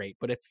badass, great.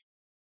 But as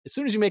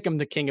soon as you make him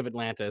the king of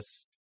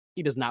Atlantis,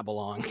 he does not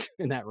belong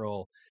in that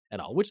role at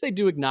all, which they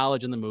do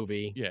acknowledge in the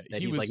movie. Yeah, that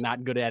he's like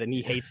not good at it and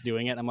he hates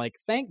doing it. I'm like,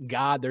 thank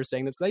God they're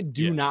saying this because I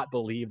do not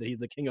believe that he's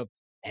the king of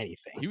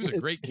anything. He was a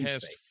great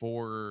cast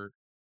for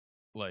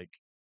like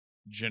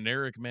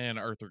generic man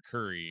Arthur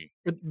Curry.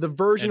 The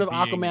version of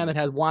Aquaman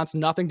that wants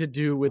nothing to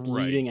do with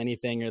leading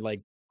anything, or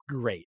like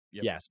great.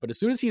 Yep. Yes. But as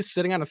soon as he's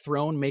sitting on a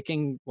throne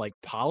making like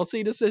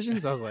policy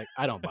decisions, I was like,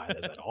 I don't buy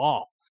this at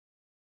all.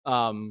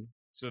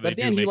 But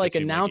then he like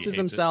announces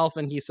himself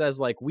and he says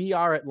like, we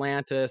are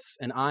Atlantis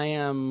and I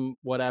am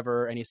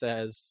whatever. And he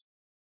says,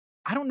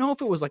 I don't know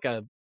if it was like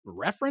a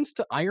reference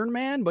to Iron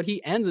Man, but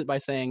he ends it by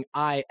saying,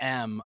 I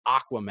am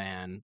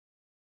Aquaman,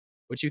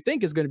 which you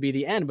think is going to be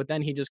the end. But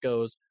then he just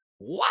goes,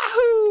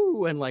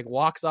 wahoo, and like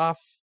walks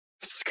off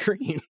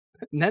screen.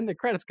 And then the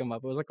credits come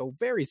up. It was like a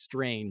very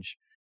strange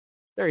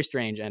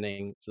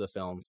ending to the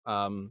film.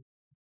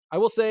 I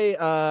will say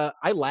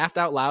I laughed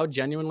out loud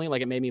genuinely.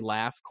 Like it made me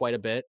laugh quite a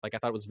bit. Like I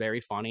thought it was very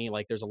funny.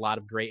 Like there's a lot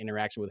of great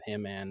interaction with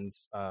him and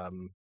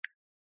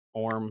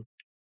Orm,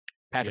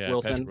 Patrick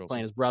Wilson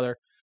playing his brother.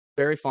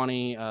 Very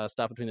funny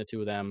stuff between the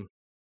two of them.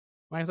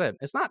 Like I said,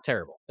 it's not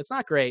terrible. It's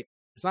not great.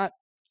 It's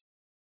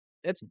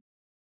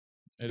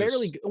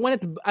barely when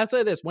it's. I'll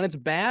say this: when it's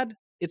bad,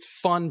 it's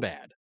fun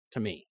bad to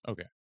me.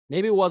 Okay.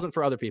 Maybe it wasn't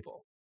for other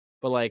people,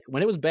 but like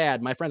when it was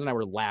bad, my friends and I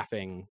were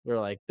laughing. We were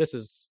like,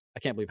 I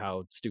can't believe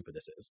how stupid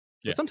this is.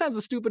 Yeah. But sometimes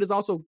the stupid is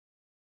also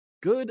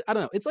good. I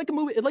don't know. It's like a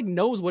movie. It like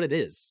knows what it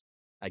is,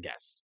 I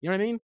guess. You know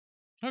what I mean?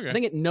 Okay. I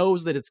think it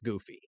knows that it's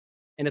goofy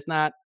and it's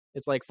not,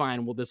 it's like,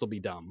 fine, well, this will be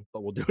dumb,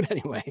 but we'll do it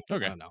anyway.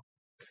 Okay. I don't know.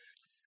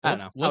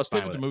 Let's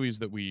pivot to movies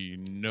that we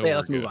know. Yeah,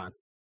 let's move on.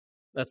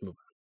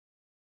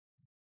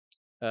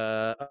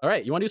 All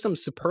right. You want to do some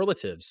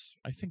superlatives?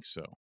 I think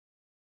so.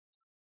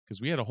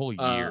 Because we had a whole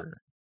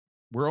year.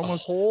 We're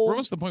almost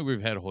at the point where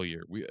we've had a whole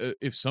year.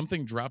 If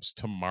something drops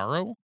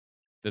tomorrow,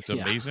 that's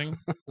amazing.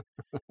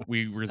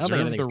 We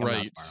reserve the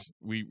right.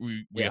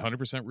 We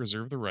 100%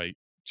 reserve the right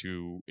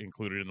to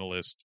include it in the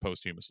list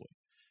posthumously.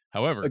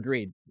 However,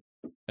 agreed.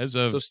 As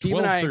of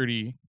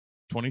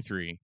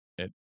 12:30:23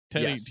 at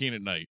 10:18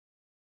 at night,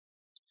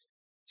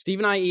 Steve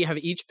and I have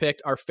each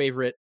picked our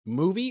favorite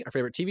movie, our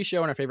favorite TV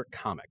show, and our favorite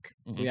comic.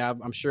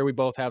 Mm-hmm. I'm sure we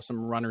both have some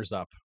runners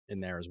up in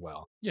there as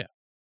well. Yeah.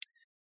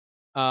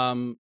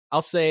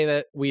 I'll say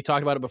that we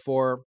talked about it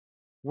before.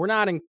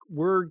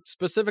 We're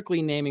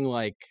specifically naming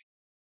like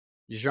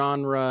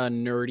genre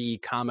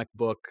nerdy comic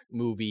book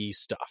movie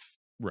stuff.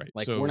 Right.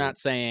 Like we're not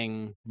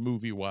saying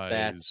movie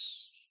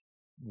wise.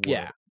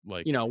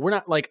 Like, we're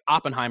not like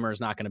Oppenheimer is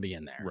not going to be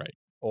in there. Right.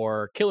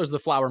 Or Killers of the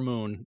Flower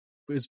Moon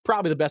is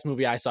probably the best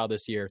movie I saw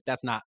this year.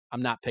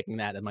 I'm not picking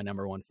that as my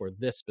number one for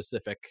this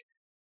specific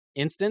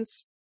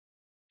instance.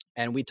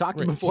 And we talked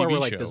before, we're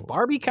like, does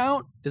Barbie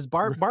count?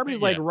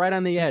 Barbie's like right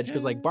on the edge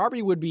because like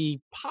Barbie would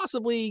be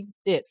possibly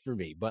it for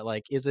me, but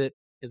like, is it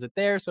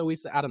there? So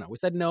I don't know. We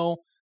said no.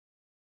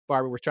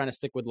 Barbie, we're trying to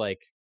stick with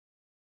like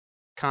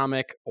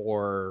comic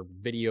or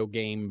video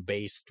game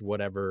based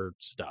whatever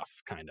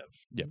stuff, kind of.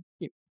 Yep.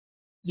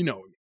 You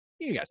know,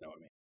 you guys know what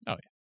I mean. Oh,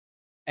 yeah.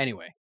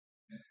 Anyway,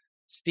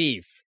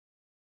 Steve,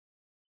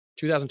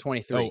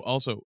 2023. Oh,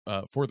 also,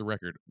 for the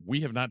record,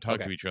 we have not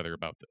talked to each other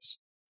about this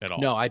at all.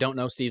 No, I don't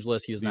know Steve's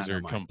list. He does not know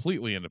mine. These are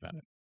completely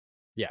independent.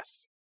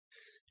 Yes.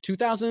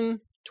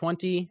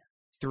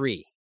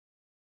 2023.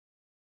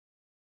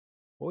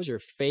 What was your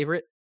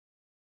favorite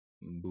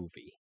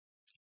movie?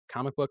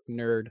 Comic book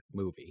nerd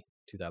movie,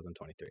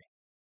 2023.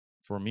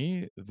 For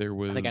me, there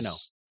was I think I know.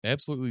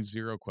 Absolutely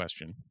zero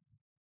question.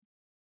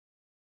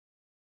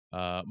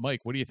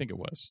 Mike, what do you think it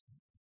was?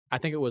 I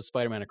think it was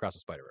Spider-Man Across the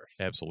Spider-Verse.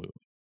 Absolutely.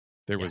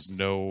 There was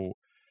no...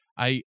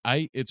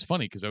 It's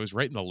funny because I was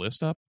writing the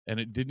list up and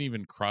it didn't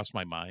even cross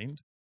my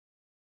mind.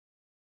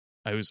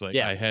 I was like,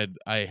 I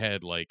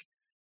had like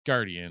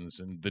Guardians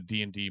and the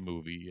D&D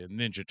movie and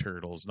Ninja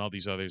Turtles and all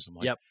these others. I'm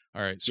like,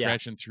 all right,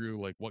 scratching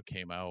through like what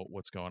came out,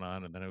 what's going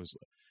on. And then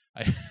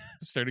I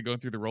started going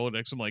through the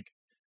Rolodex. I'm like,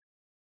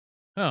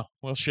 oh,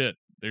 well, shit.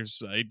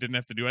 I didn't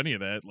have to do any of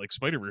that. Like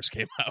Spider-Verse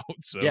came out.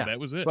 So that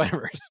was it.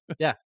 Spider-Verse.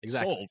 Yeah,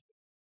 exactly. Sold.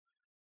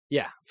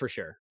 Yeah, for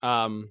sure.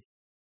 That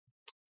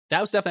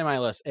was definitely my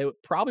list. It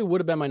probably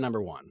would have been my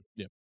number one.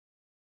 Yep.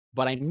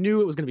 But I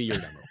knew it was going to be your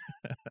number one.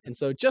 And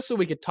so just so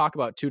we could talk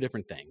about two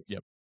different things.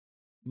 Yep.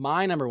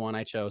 My number one,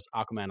 I chose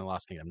Aquaman and the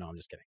Lost Kingdom. No, I'm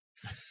just kidding.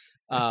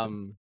 I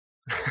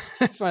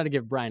just wanted to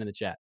give Brian in the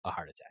chat a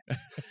heart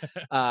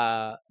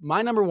attack.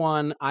 My number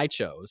one, I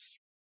chose.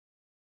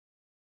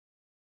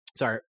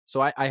 Sorry.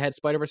 So I had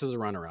Spider-Verse as a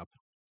runner-up.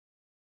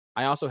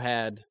 I also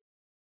had...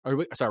 we're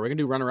going to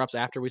do runner-ups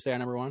after we say our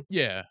number one?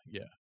 Yeah.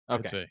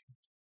 Okay.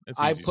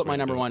 I put my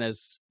number one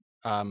as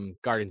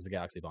Guardians of the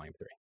Galaxy Volume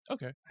 3.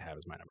 Okay. I have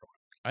as my number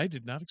one. I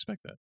did not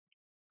expect that.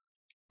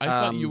 I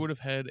thought you would have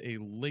had a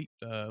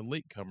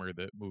latecomer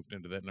that moved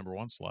into that number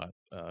one slot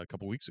a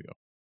couple weeks ago.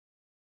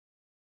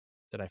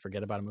 Did I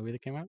forget about a movie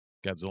that came out?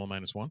 Godzilla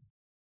 -1?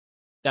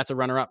 That's a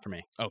runner-up for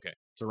me. Okay.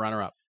 It's a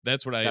runner-up.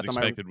 That's what I had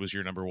expected was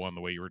your number one, the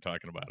way you were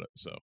talking about it.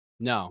 So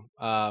no.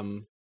 I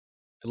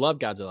love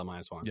Godzilla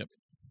 -1.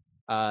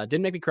 Yep.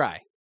 Didn't make me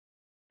cry.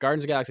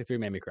 Guardians of the Galaxy 3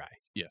 made me cry.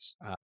 Yes.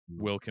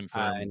 Will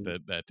confirm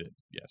that did.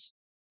 Yes.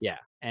 Yeah.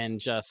 And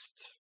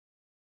just...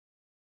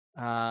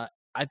 I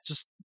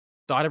just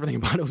thought everything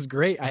about it was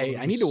great.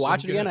 I need to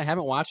watch it again. I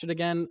haven't watched it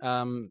again.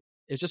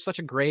 It's just such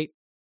a great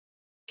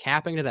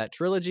capping to that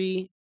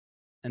trilogy,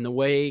 and the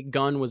way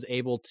Gunn was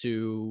able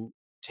to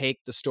take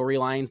the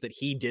storylines that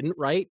he didn't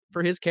write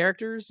for his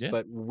characters,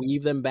 but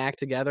weave them back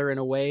together in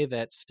a way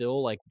that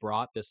still like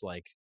brought this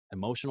like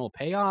emotional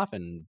payoff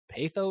and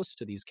pathos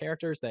to these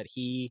characters that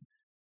he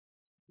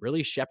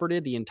really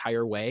shepherded the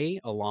entire way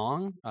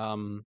along.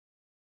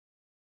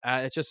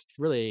 It just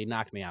really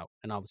knocked me out,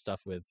 and all the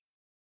stuff with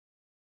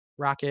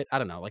Rocket. I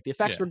don't know, like the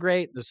effects were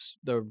great.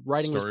 The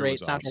writing was great.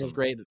 Soundtrack was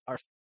great.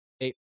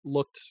 It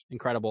looked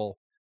incredible.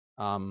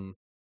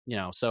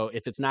 So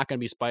if it's not going to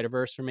be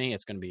Spider-Verse for me,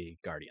 it's going to be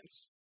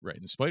Guardians. Right.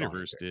 And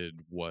Spider-Verse did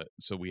what?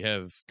 So we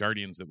have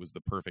Guardians that was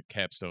the perfect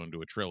capstone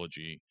to a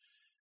trilogy,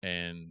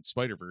 and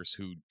Spider-Verse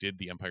who did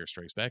the Empire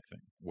Strikes Back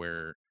thing,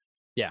 where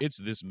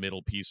it's this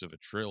middle piece of a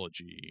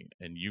trilogy,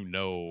 and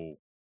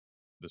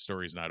the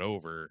story's not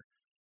over.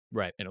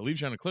 Right. And it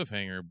leaves you on a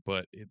cliffhanger,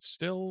 but it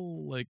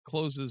still like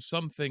closes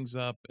some things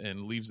up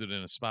and leaves it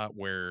in a spot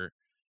where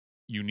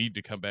you need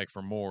to come back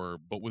for more,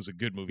 but was a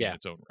good movie in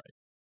its own right.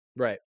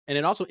 Right. And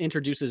it also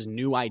introduces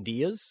new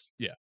ideas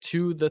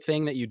to the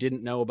thing that you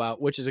didn't know about,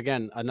 which is,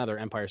 again, another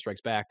Empire Strikes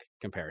Back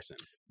comparison.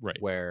 Right.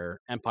 Where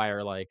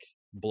Empire like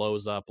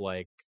blows up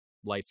like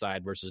light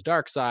side versus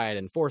dark side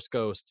and force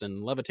ghosts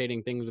and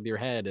levitating things with your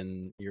head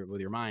and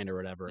with your mind or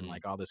whatever. And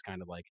like all this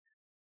kind of like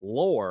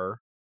lore,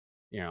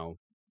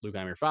 Luke,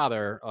 I'm your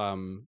father.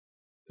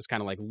 This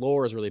kind of like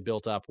lore is really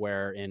built up,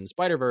 where in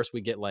Spider-Verse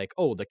we get like,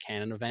 the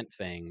canon event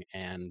thing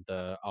and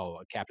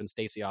Captain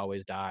Stacy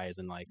always dies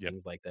and like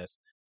things like this.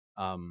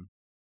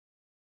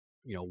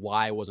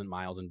 Why wasn't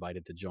Miles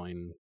invited to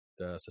join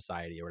the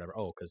society or whatever?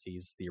 Because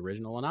he's the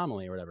original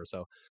anomaly or whatever.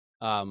 So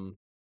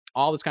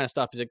all this kind of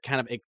stuff,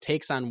 it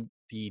takes on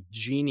the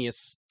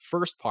genius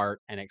first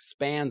part and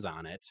expands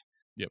on it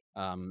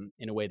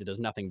in a way that does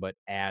nothing but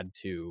add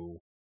to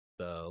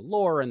the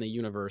lore and the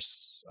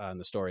universe and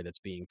the story that's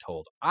being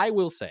told. I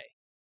will say,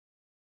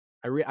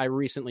 I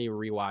recently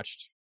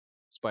rewatched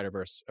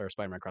Spider-Verse or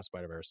Spider-Man Across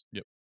Spider-Verse.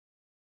 Yep.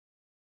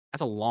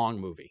 That's a long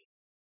movie.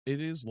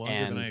 It is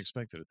longer than I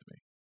expected it to be.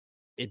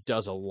 It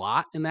does a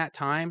lot in that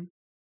time.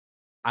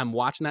 I'm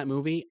watching that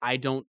movie. I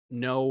don't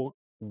know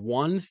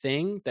one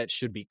thing that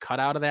should be cut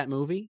out of that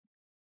movie.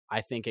 I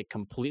think it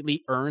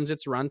completely earns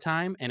its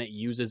runtime, and it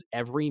uses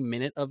every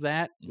minute of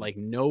that. Like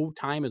no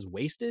time is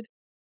wasted.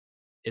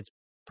 It's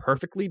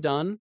perfectly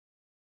done.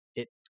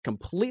 It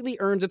completely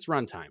earns its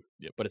runtime,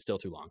 but it's still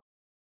too long.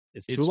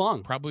 It's too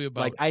long. Probably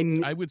about,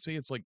 I would say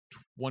it's like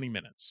 20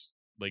 minutes.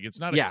 Like it's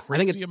not a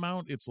crazy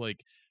amount. It's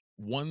like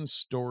one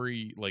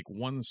story, like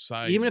one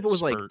side. Even if it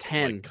was like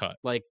 10,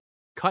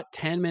 cut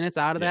 10 minutes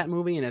out of that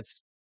movie, and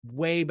it's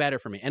way better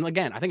for me. And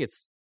again, I think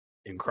it's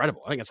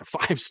incredible. I think it's a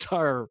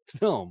 5-star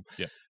film.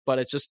 Yeah. But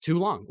it's just too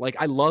long. Like,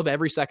 I love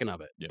every second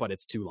of it, Yeah. but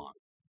it's too long.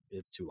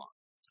 It's too long.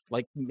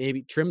 Like,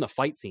 maybe trim the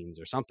fight scenes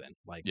or something.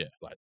 Like, Yeah.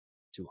 but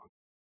too long.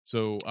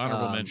 So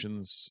honorable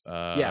mentions.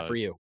 Yeah, for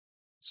you.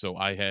 So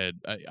I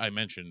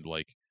mentioned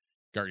like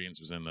Guardians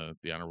was in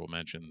the honorable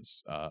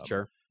mentions.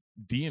 Sure.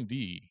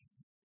 D&D,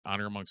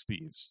 Honor Amongst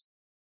Thieves,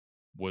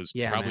 was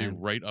Yeah, probably man.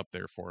 right up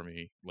there for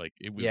me. Like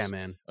it was Yeah,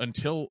 man.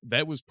 until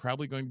that was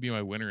probably going to be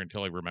my winner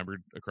until I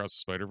remembered Across the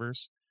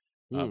Spider-Verse.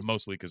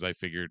 Mostly because I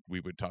figured we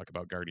would talk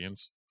about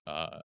Guardians.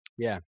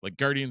 Yeah. Like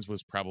Guardians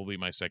was probably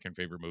my second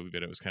favorite movie,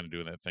 but it was kind of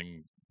doing that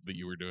thing that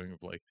you were doing of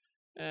like,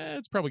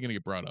 it's probably going to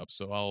get brought up,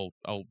 so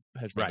I'll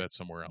hedge my bet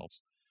somewhere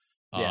else.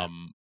 Yeah.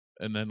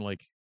 And then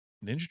like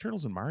Ninja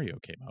Turtles and Mario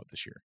came out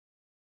this year.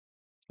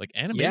 Like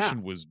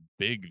animation was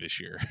big this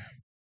year.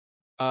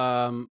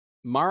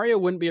 Mario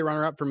wouldn't be a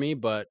runner-up for me,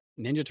 but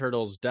Ninja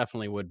Turtles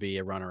definitely would be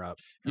a runner-up.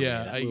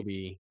 Yeah, that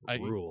movie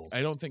rules.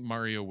 I don't think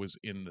Mario was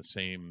in the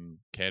same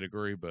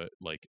category, but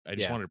like I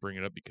just wanted to bring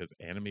it up because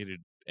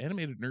animated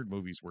nerd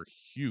movies were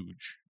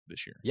huge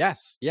this year.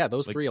 Yes, yeah,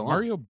 those like, three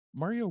alone.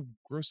 Mario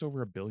grossed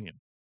over $1 billion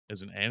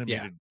as an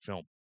animated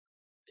film.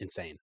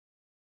 Insane.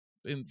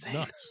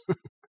 Nuts.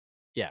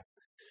 Yeah.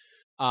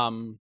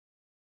 So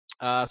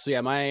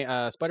yeah,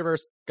 my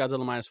Spider-Verse,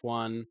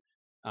 Godzilla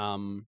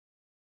 -1.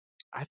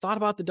 I thought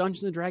about the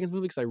Dungeons and Dragons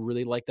movie because I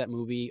really like that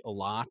movie a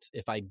lot.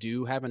 If I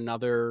do have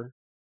another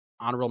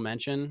honorable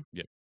mention,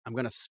 I'm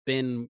gonna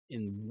spin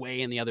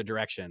way in the other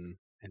direction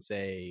and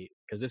say,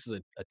 because this is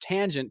a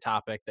tangent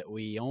topic that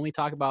we only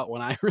talk about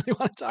when I really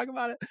want to talk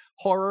about it.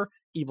 Horror,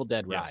 Evil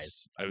Dead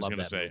Rise. I was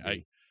gonna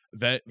say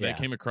that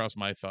came across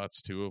my thoughts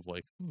too of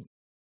like,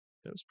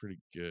 that was pretty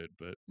good,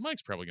 but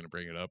Mike's probably gonna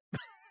bring it up.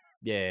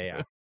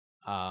 Yeah.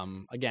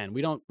 Again,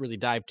 we don't really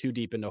dive too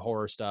deep into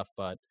horror stuff,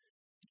 but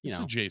it's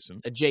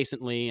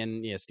adjacently,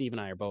 and Steve and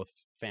I are both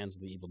fans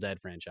of the Evil Dead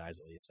franchise,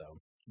 at least.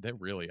 So that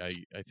really, I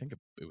think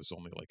it was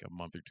only like a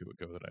month or two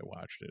ago that I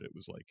watched it. It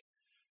was like,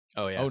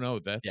 oh no,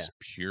 that's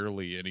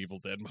purely an Evil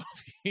Dead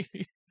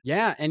movie.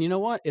 Yeah, and you know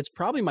what? It's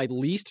probably my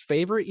least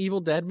favorite Evil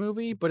Dead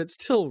movie, but it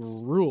still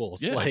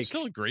rules. Yeah, it's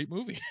still a great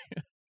movie.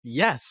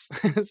 Yes,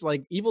 it's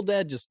like Evil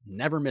Dead just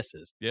never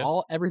misses.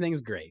 Yeah,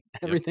 everything's great.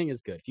 Everything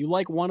is good. If you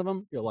like one of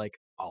them, you'll like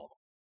all of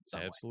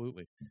them.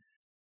 Absolutely.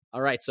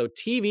 All right, so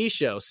TV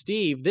show.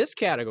 Steve, this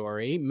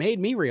category made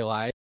me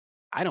realize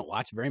I don't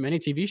watch very many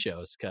TV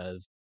shows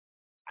because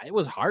it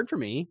was hard for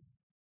me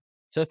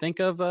to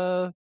think of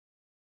the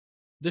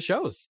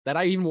shows that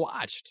I even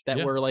watched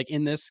that were like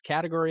in this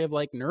category of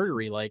like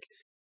nerdery. Like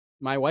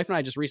my wife and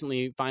I just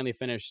recently finally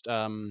finished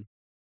the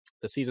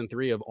season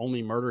 3 of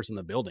Only Murders in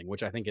the Building,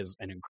 which I think is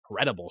an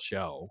incredible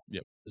show.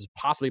 Yep. This is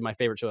possibly my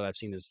favorite show that I've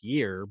seen this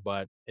year,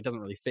 but it doesn't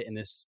really fit in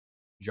this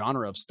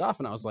genre of stuff.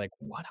 And I was like,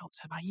 what else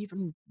have I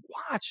even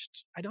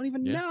watched? I don't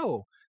even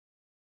know.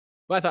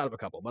 But I thought of a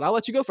couple, but I'll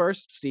let you go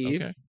first, Steve,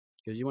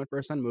 because you went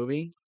first on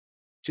movie.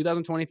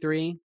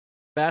 2023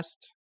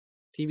 best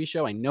TV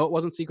show. I know it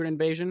wasn't Secret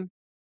Invasion,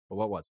 but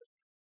what was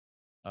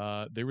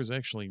it? There was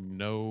actually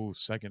no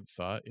second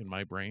thought in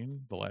my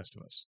brain. The Last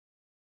of Us.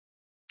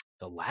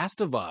 The Last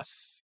of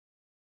Us.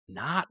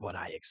 Not what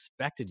I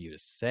expected you to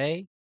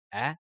say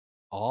at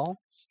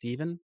all,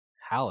 Stephen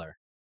Haller.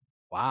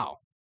 Wow.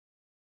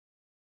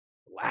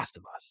 Last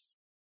of Us.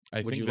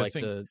 I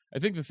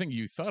think the thing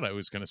you thought I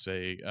was going to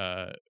say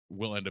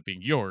will end up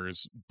being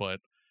yours, but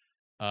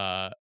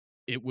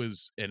it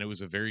was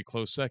a very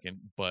close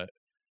second. But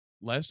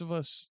Last of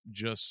Us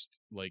just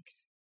like,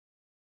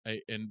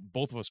 and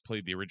both of us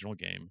played the original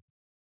game.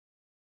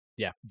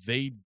 Yeah,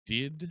 they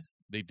did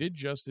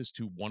justice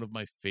to one of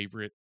my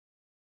favorite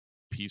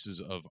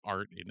pieces of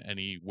art in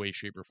any way,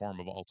 shape, or form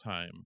of all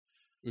time.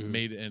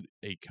 Made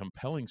a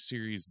compelling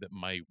series that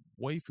my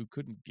wife, who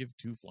couldn't give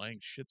two flying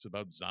shits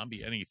about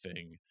zombie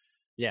anything,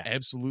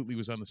 absolutely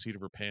was on the seat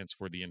of her pants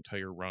for the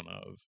entire run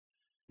of.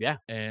 Yeah.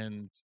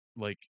 And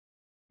like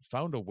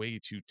found a way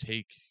to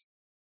take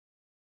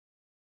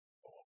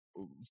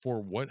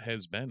for what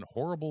has been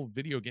horrible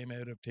video game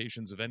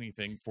adaptations of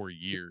anything for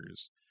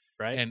years.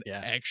 Right. And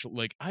actually,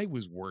 like, I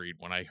was worried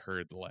when I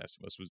heard The Last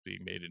of Us was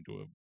being made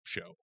into a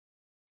show.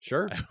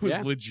 Sure. I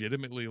was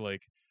legitimately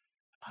like,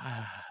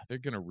 they're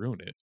going to ruin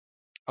it.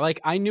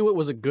 Like, I knew it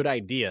was a good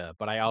idea,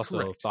 but I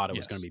also thought it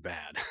was going to be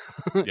bad.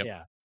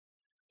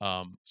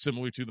 Yeah.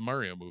 Similar to the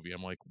Mario movie.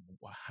 I'm like,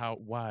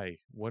 why?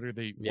 What are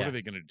they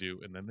going to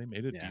do? And then they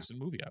made a decent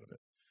movie out of it.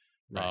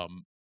 Right.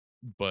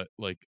 But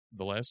like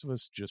The Last of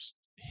Us just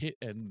hit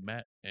and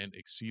met and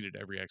exceeded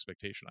every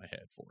expectation I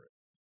had for it.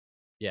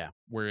 Yeah.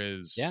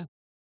 Whereas,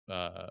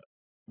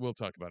 we'll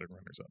talk about it in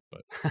runners up,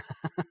 but.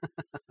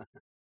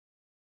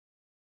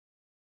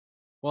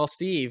 Well,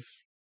 Steve,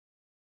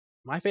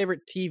 my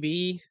favorite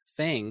TV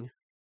thing,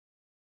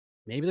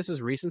 maybe this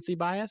is recency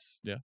bias.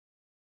 Yeah.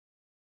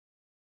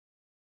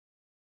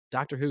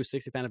 Doctor Who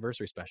 60th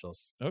anniversary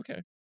specials.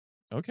 Okay.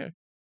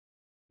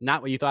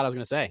 Not what you thought I was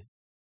going to say.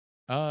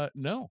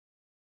 No.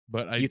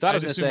 But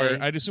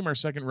I'd assume our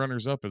second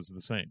runners up is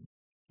the same.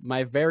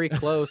 My very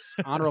close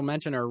honorable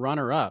mention or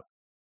runner up,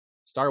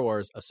 Star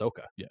Wars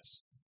Ahsoka.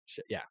 Yes.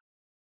 Yeah.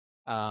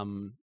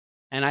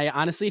 And I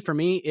honestly, for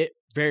me, it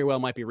very well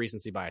might be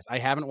recency bias. I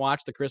haven't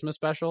watched the Christmas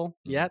special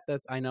yet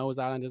that I know is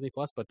out on Disney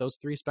Plus, but those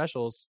 3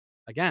 specials,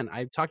 again,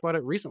 I talked about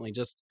it recently,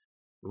 just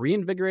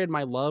reinvigorated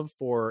my love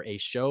for a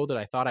show that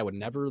I thought I would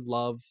never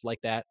love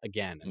like that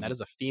again. And that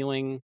is a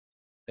feeling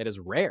that is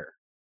rare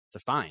to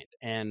find.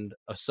 And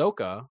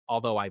Ahsoka,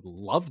 although I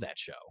love that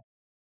show,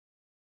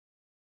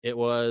 it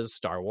was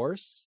Star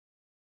Wars.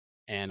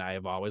 And I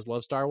have always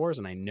loved Star Wars,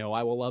 and I know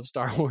I will love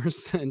Star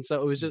Wars. And so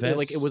it was just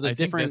like, it was a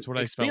different that's what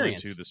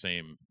experience. I fell into the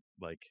same,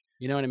 like,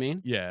 you know what I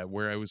mean? Yeah,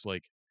 where I was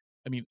like,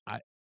 I mean,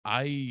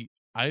 I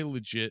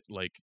legit,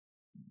 like,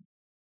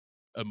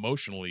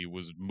 emotionally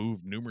was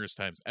moved numerous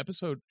times.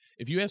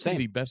 If you ask me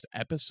the best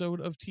episode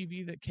of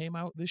TV that came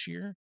out this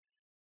year,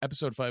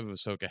 episode 5 of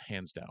Ahsoka,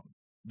 hands down.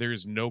 There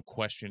is no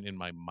question in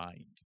my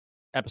mind.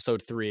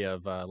 Episode 3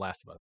 of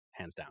Last of Us,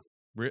 hands down.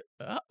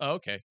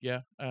 Okay,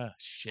 yeah.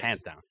 Shit.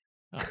 Hands down.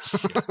 Oh,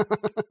 shit.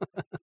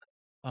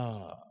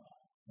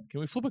 Can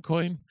we flip a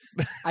coin?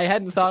 I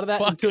hadn't thought of that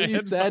until you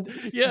said.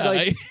 Yeah,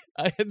 like,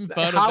 I hadn't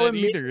thought of that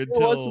either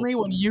until. It was for me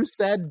when you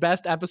said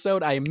best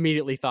episode. I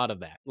immediately thought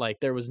of that. Like,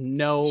 there was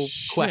no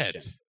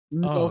question.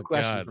 No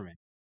question for me.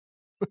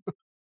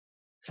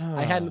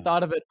 I hadn't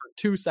thought of it for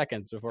 2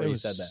 seconds before you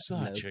said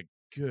that. Such a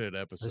good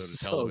episode of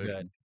so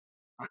television.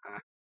 Good.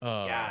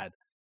 God.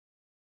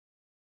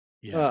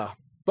 Yeah.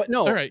 But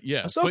no, all right,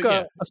 yeah.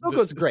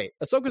 Ahsoka's great.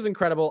 Ahsoka's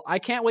incredible. I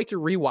can't wait to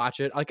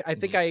rewatch it. Like, I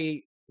think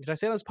did I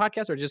say on this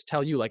podcast or just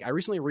tell you? Like, I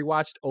recently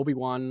rewatched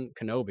Obi-Wan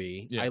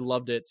Kenobi. Yeah. I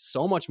loved it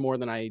so much more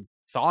than I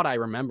thought I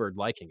remembered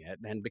liking it,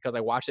 and because I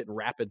watched it in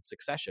rapid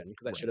succession,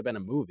 because that should have been a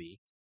movie.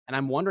 And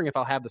I'm wondering if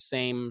I'll have the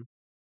same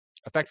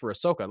effect for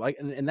Ahsoka. Like,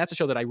 and that's a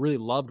show that I really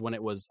loved when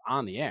it was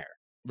on the air,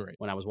 right?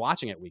 When I was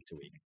watching it week to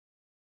week.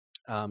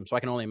 So I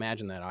can only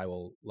imagine that I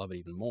will love it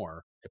even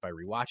more if I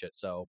rewatch it.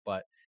 So,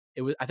 but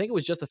I think it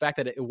was just the fact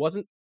that it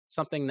wasn't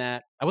something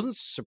that I wasn't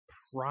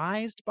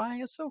surprised by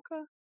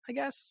Ahsoka, I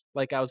guess.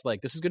 Like, I was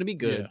like, this is going to be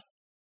good.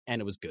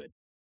 And it was good.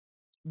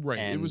 Right.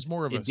 And it was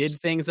more of it did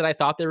things that I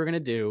thought they were going to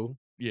do.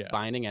 Yeah.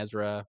 Finding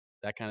Ezra,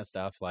 that kind of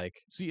stuff.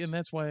 Like, see, and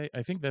that's why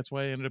I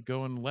ended up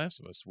going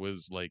Last of Us,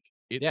 was like,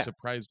 it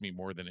surprised me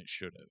more than it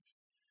should have.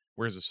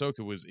 Whereas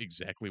Ahsoka was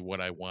exactly what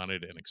I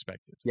wanted and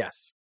expected.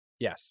 Yes.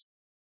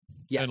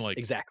 And like,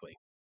 exactly.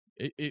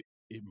 It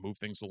moved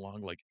things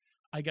along. Like,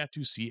 I got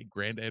to see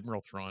Grand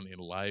Admiral Thrawn in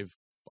live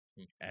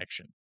fucking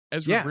action.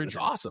 Ezra Bridger. It's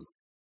awesome.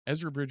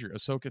 Ezra Bridger,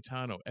 Ahsoka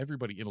Tano,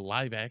 everybody in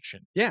live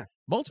action. Yeah.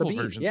 Multiple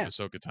versions of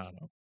Ahsoka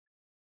Tano.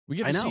 We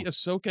get to see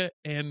Ahsoka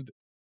and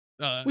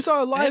we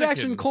saw a live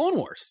action Clone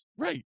Wars.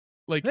 Right.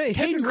 Like, hey,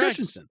 Hayden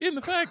Christensen in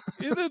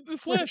the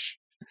flesh.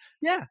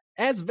 Yeah.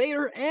 As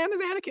Vader and as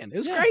Anakin. It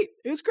was great.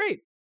 It was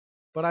great.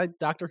 But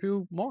Doctor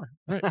Who more.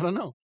 Right. I don't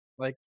know.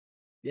 Like,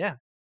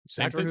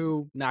 Doctor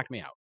Who knocked me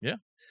out. Yeah.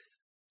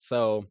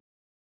 So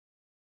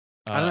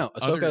I don't know.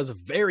 Ahsoka is a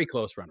very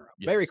close runner-up.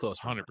 Yes, very close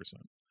 100%.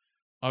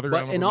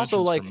 And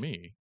also, like, from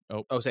me.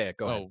 Say it.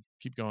 Go ahead.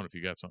 Keep going if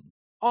you got something.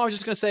 I was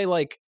just gonna say,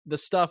 like, the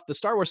Star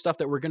Wars stuff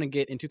that we're gonna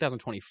get in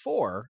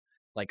 2024,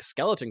 like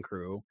Skeleton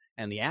Crew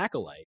and the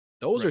Acolyte.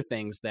 Those are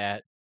things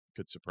that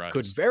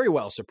could very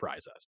well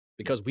surprise us,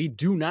 because we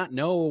do not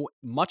know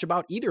much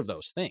about either of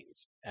those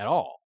things at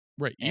all.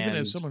 Right. Even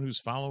as someone who's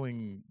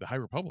following the High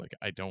Republic,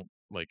 I don't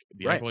like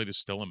the Acolyte is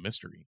still a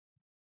mystery.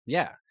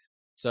 Yeah.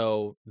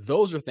 So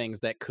those are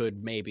things that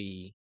could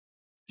maybe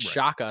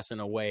shock us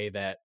in a way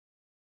that,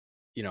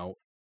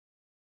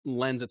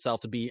 lends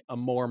itself to be a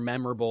more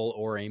memorable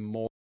or a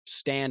more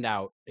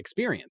standout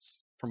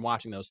experience from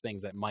watching those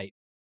things that might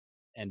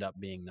end up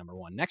being number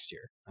one next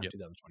year on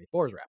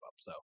 2024's wrap up.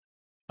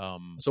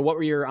 So what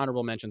were your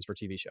honorable mentions for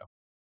TV show?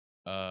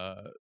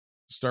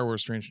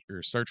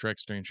 Star Trek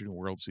Strange New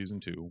World Season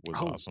 2 was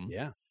awesome.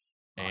 Yeah.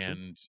 Awesome.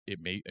 And it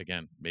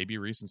may be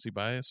recency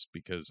bias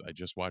because I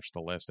just watched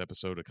the last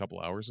episode a couple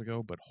hours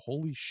ago, but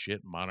holy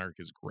shit, Monarch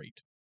is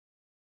great.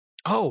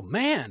 Oh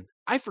man,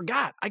 I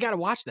forgot. I got to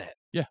watch that.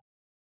 Yeah.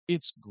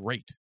 It's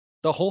great.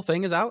 The whole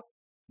thing is out?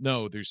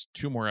 No, there's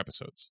 2 more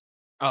episodes.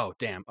 Oh,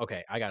 damn.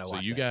 Okay, I got to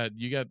watch that.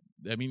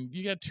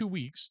 You got 2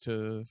 weeks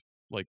to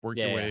like work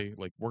your way,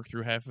 like work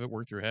through half of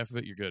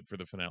it, you're good for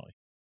the finale.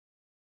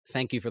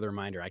 Thank you for the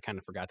reminder. I kind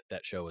of forgot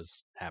that show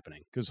was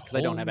happening because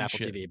I don't have Apple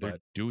TV, but they're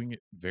doing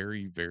it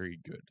very, very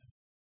good.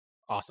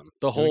 Awesome.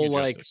 The whole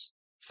like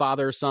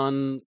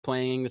father-son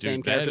playing the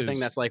same character thing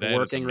that's like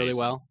working really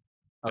well.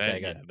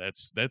 Okay, good. Yeah,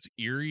 that's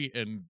eerie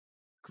and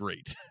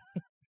great.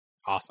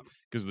 Awesome.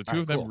 Because the two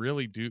of them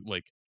really do,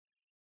 like,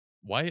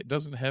 Wyatt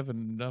doesn't have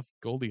enough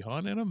Goldie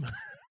Hawn in him.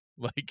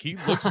 Like, he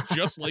looks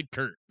just like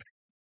Kurt.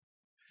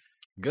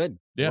 Good.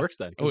 Yeah. It works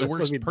then. It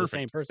works perfect. The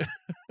same person.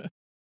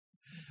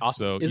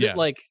 Awesome.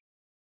 So,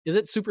 is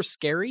it super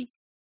scary?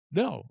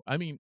 No. I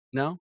mean,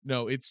 no,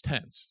 it's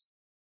tense.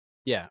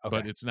 Yeah. Okay.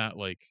 But it's not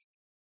like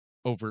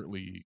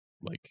overtly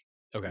like,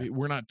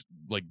 we're not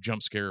like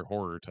jump scare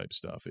horror type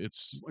stuff. I'm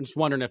just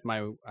wondering if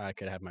I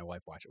could have my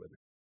wife watch it with me.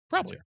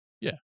 Probably.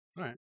 Yeah.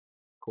 All right.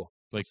 Cool.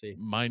 Like,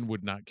 mine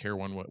would not care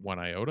one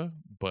iota,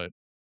 but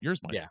yours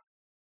might. Yeah.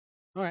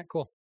 All right,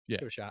 cool. Yeah.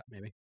 Give it a shot,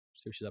 maybe.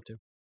 See what she's up to.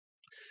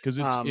 Because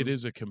it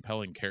is a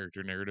compelling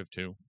character narrative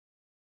too.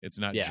 It's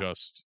not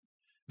just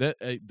that.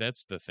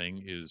 That's the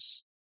thing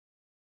is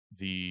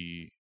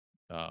the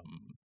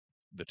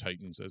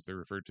Titans, as they're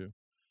referred to.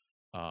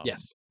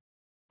 Yes,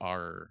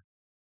 are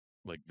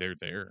like they're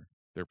there,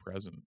 they're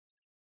present,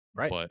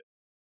 right? But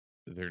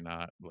they're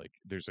not like.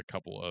 There's a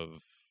couple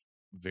of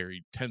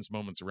very tense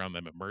moments around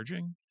them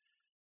emerging,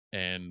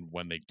 and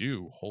when they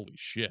do, holy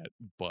shit!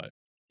 But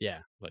yeah,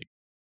 like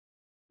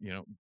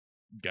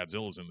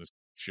Godzilla's in this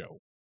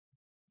show.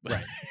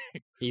 Right.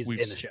 He's in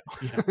the show.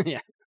 Yeah. Yeah.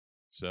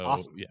 So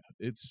awesome. Yeah,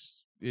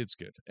 it's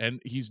good.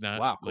 And he's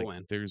not cool,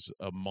 man. There's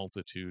a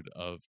multitude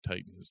of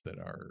Titans that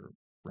are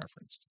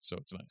referenced. So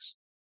it's nice.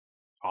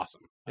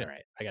 Awesome. Yeah. All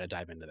right. I gotta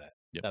dive into that.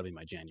 Yep. That'll be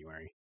my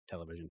January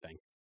television thing.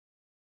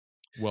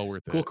 Well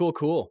worth it.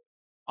 Cool.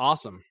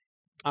 Awesome.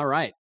 All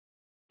right.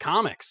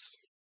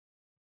 Comics.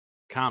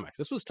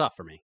 This was tough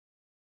for me.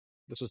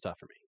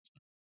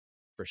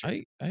 For sure.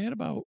 I had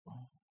about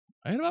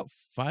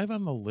 5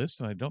 on the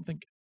list, and I don't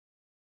think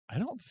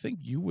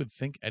you would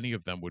think any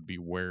of them would be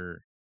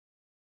where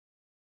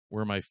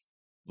my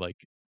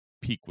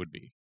peak would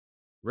be.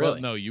 Really?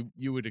 Well, no,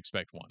 you would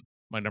expect one.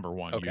 My number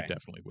one, Okay. You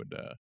definitely would.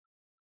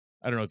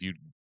 I don't know if you'd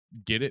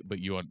get it, but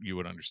you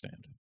would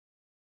understand.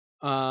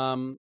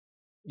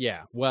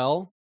 Yeah.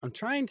 Well, I'm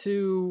trying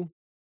to.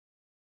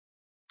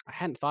 I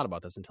hadn't thought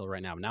about this until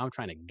right now. Now I'm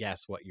trying to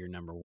guess what your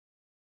number one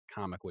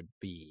comic would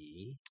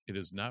be. It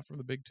is not from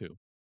the big two.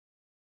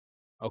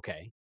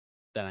 Okay,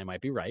 then I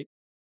might be right.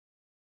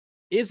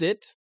 Is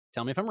it?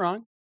 Tell me if I'm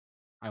wrong.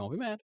 I won't be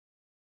mad.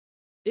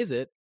 Is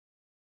it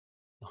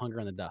The Hunger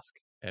in the Dusk?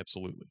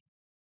 Absolutely.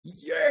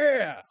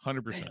 Yeah,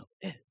 100%.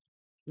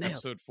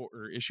 Episode 4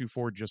 or issue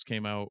 4 just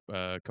came out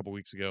a couple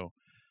weeks ago.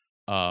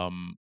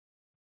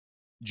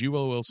 G.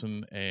 Willow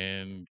Wilson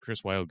and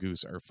Chris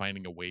Wildgoose are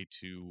finding a way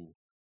to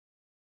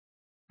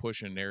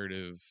push a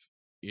narrative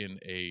in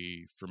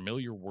a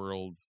familiar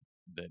world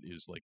that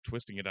is like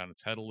twisting it on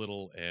its head a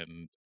little,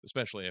 and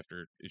especially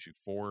after issue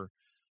 4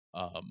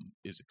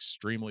 is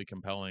extremely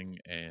compelling.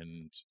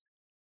 And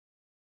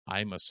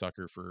I'm a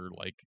sucker for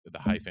like the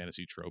high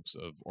fantasy tropes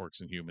of orcs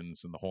and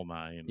humans and the whole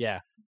nine. Yeah.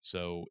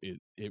 So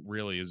it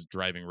really is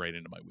driving right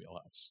into my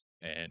wheelhouse.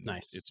 And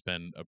nice. It's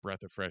been a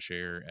breath of fresh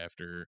air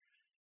after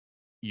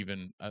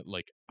even I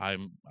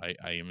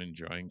am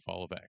enjoying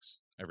Fall of X.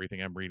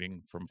 Everything I'm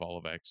reading from Fall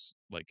of X,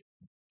 like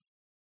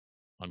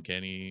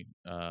Uncanny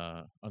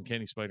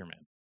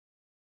Spider-Man,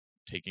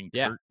 taking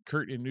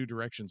Kurt in new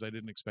directions I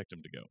didn't expect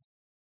him to go.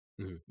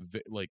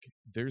 Mm-hmm.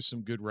 There's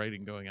some good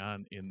writing going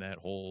on in that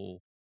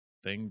whole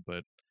thing,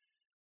 but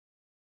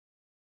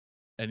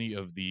any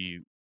of the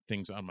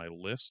things on my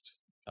list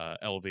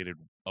elevated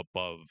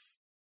above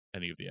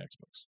any of the X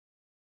books.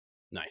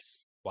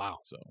 Nice. Wow.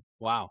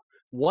 Wow.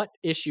 What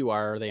issue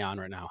are they on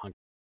right now?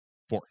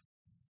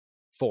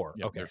 4.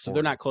 Yep, okay. So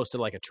they're not close to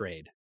like a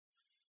trade.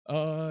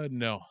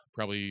 No,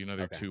 probably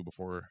another 2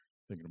 before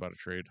thinking about a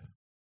trade.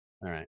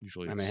 All right.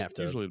 Usually I may have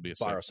to it'll be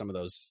borrow some of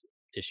those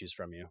issues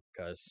from you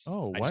because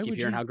I just keep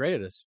hearing how great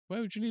it is. Why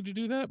would you need to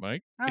do that,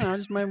 Mike? I don't know. I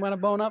just might want to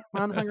bone up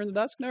on Hunger in the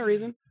Dusk. No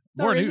reason.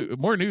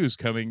 More news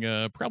coming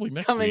probably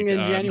next week. Coming in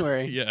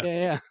January.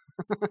 Yeah.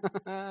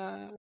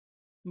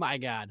 My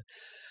God.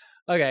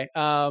 Okay.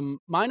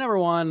 My number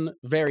one,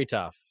 very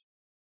tough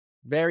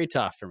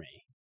for me.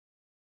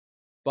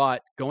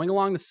 But going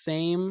along the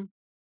same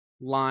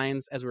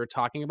lines as we were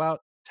talking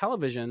about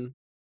television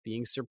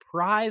being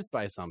surprised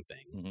by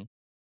something. Mm-hmm.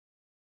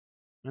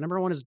 My number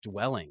one is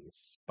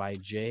Dwellings by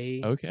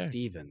Jay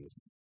Stevens.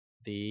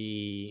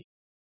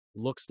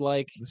 Looks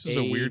like this is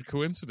a weird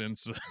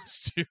coincidence.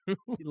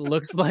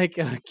 Looks like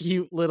a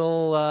cute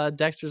little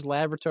Dexter's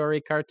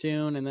Laboratory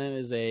cartoon, and then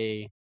is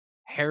a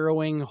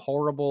harrowing,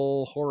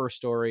 horrible horror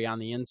story on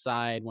the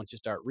inside once you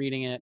start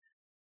reading it.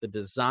 The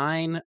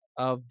design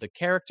of the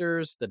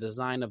characters, the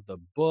design of the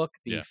book,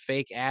 the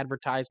fake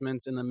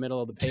advertisements in the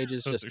middle of the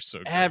pages, just so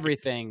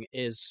everything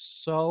is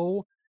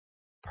so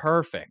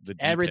perfect.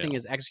 Everything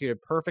is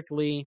executed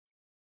perfectly.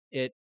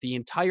 The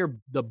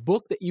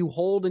book that you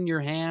hold in your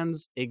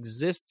hands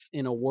exists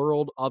in a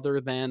world other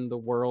than the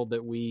world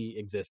that we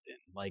exist in.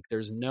 Like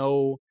there's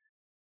no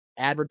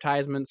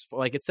advertisements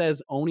like it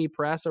says Oni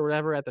Press or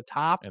whatever at the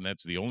top, and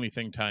that's the only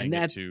thing tying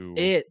it to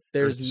it.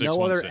 There's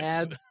no other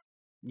ads.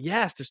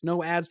 Yes, there's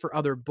no ads for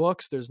other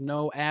books. There's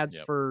no ads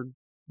for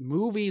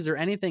movies or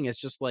anything. It's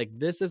just like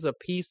this is a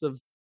piece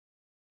of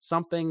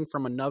something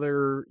from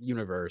another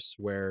universe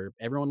where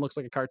everyone looks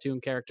like a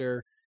cartoon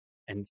character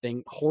and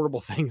horrible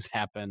things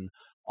happen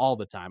all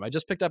the time. I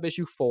just picked up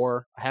issue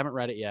 4. I haven't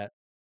read it yet.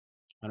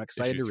 I'm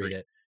excited to read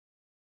it.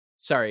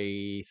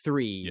 Sorry,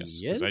 3.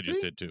 Yes, because I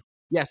just did too.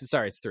 Yes,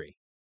 sorry, it's 3.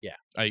 Yeah.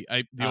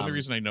 The only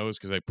reason I know is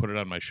because I put it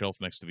on my shelf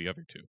next to the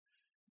other 2.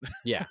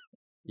 Yeah.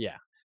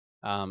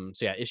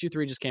 So yeah, issue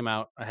 3 just came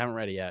out. I haven't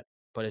read it yet,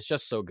 but it's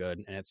just so good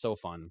and it's so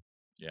fun.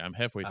 Yeah, I'm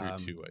halfway through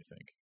 2, I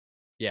think.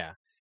 Yeah.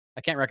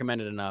 I can't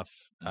recommend it enough.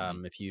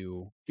 If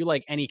you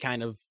like any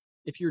kind of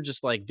if you're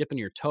just like dipping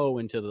your toe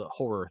into the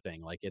horror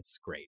thing, like it's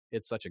great.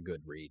 It's such a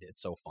good read.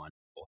 It's so fun.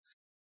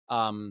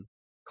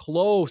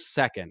 Close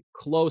second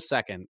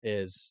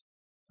is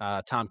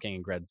Tom King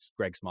and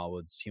Greg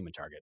Smallwood's Human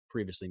Target,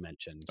 previously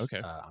mentioned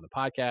on the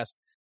podcast.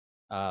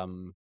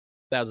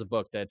 That was a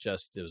book that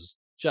it was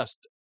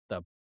just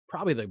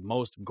probably the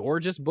most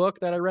gorgeous book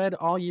that I read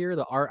all year.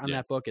 The art on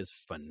that book is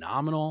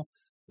phenomenal.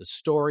 The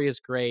story is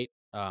great.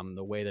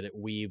 The way that it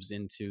weaves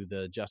into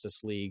the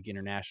Justice League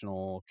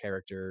International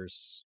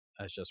characters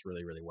is just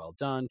really, really well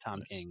done.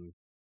 Tom King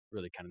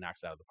really kind of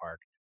knocks it out of the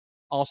park.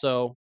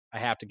 Also, I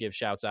have to give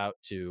shouts out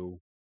to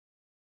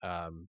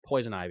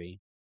Poison Ivy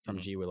from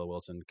G. Willow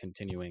Wilson,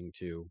 continuing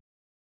to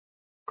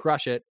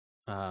crush it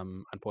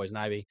on Poison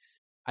Ivy.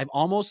 I've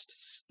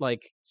almost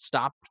like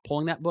stopped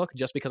pulling that book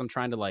just because I'm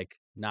trying to like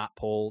not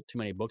pull too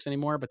many books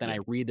anymore. But then I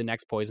read the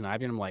next Poison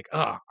Ivy and I'm like,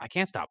 oh, I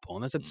can't stop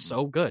pulling this. It's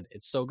so good.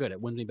 It's so good. It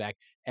wins me back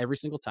every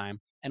single time.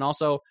 And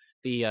also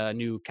the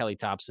new Kelly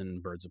Thompson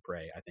Birds of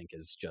Prey, I think,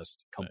 is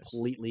just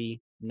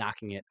completely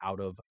knocking it out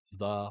of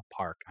the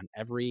park on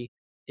every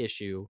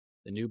issue.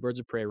 The new Birds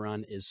of Prey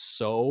run is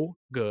so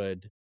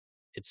good.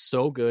 It's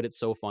so good. It's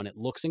so fun. It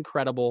looks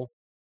incredible.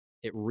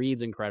 It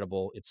reads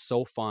incredible. It's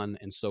so fun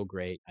and so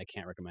great. I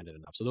can't recommend it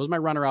enough. So those are my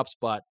runner-ups,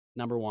 but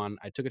number one,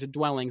 I took it to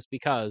Dwellings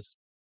because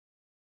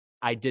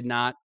I did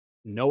not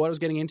know what I was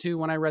getting into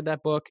when I read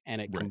that book, and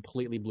it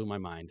completely blew my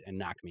mind and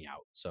knocked me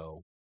out.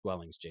 So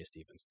Dwellings, Jay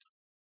Stevens.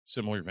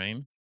 Similar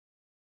vein?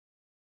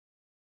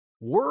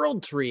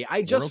 World Tree.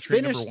 I just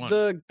finished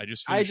the... I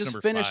just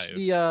finished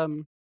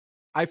the...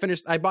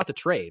 I bought the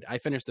trade. I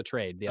finished the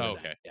trade the other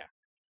day. Yeah.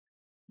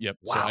 Yep.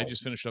 Wow. So I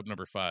just finished up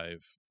number 5.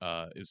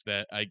 Is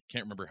that I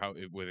can't remember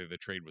whether the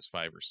trade was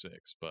 5 or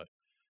 6, but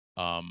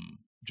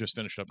just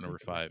finished up number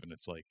 5, and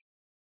it's like,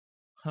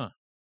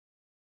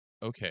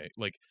 okay.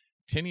 Like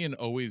Tinian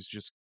always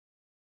just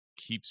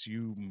keeps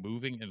you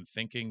moving and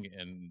thinking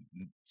and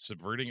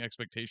subverting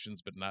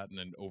expectations, but not in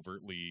an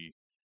overtly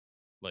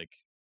like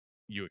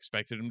you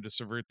expected him to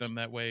subvert them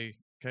that way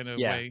kind of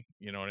way.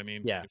 You know what I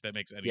mean? Yeah. If that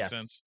makes any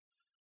sense.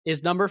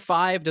 Is number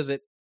 5? Does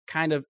it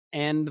kind of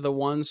end the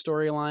one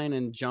storyline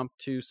and jump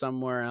to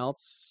somewhere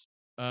else?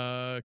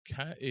 Or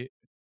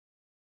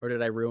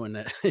did I ruin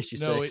it? Issue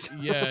 6?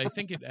 I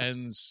think it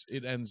ends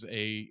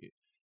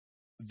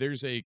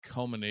there's a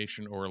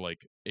culmination or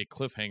like a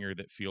cliffhanger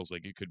that feels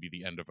like it could be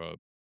the end of a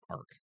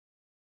arc.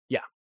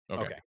 Yeah.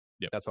 Okay.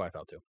 Yep. That's how I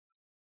felt too.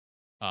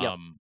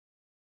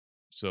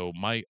 So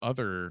my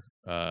other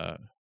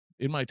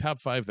in my top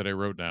 5 that I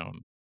wrote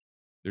down,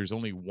 there's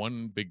only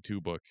one Big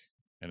 2 book.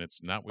 And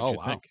it's not what you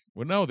think.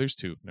 Well, no, there's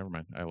 2. Never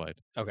mind. I lied.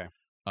 Okay.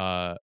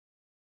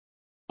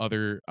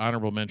 Other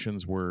honorable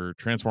mentions were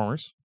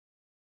Transformers.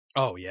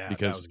 Oh, yeah. Because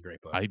that was a great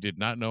book. I did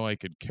not know I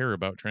could care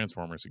about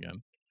Transformers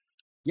again.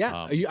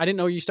 Yeah. I didn't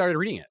know you started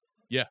reading it.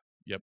 Yeah.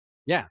 Yep.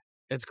 Yeah.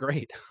 It's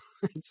great.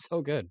 It's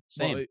so good.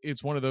 Same. Well,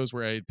 it's one of those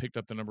where I had picked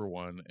up the number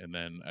 1, and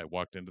then I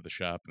walked into the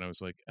shop, and I was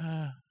like,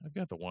 I've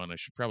got the 1. I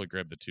should probably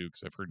grab the 2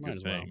 because I've heard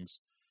good things.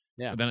 Well.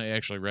 Yeah. And then I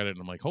actually read it, and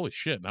I'm like, holy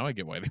shit, now I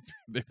get why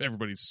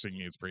everybody's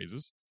singing its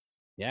praises.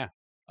 Yeah.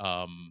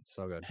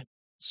 So good.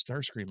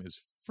 Starscream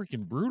is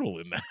freaking brutal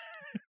in that.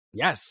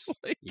 Yes.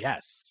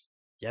 Yes,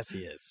 he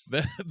is.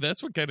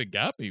 That's what kind of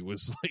got me,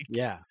 was like...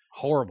 Yeah.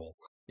 Horrible.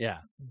 Yeah.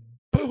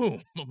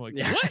 Boom. I'm like,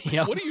 what?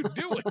 Yep. What are you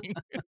doing?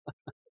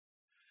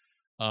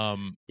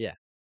 Yeah.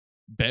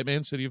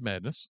 Batman City of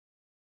Madness.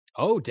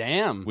 Oh,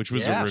 damn. Which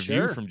was a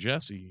review from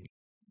Jesse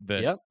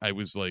that I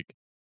was like,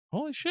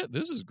 holy shit,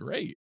 this is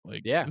great.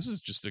 Like, this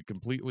is just a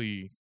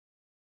completely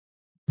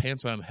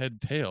pants on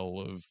head tale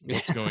of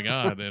what's going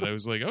on. And I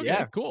was like,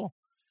 okay, cool.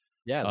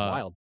 Yeah, it's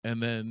wild.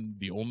 And then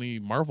the only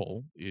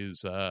Marvel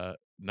is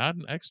not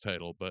an X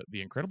title, but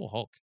The Incredible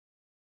Hulk.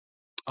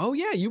 Oh,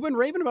 yeah. You've been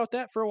raving about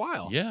that for a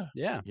while. Yeah.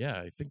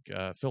 I think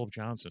Philip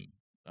Johnson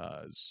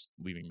is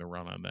leading the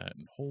run on that.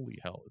 And holy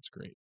hell, it's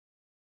great.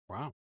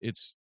 Wow.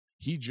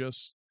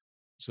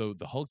 So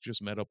the Hulk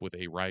just met up with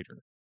a rider.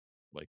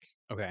 Like,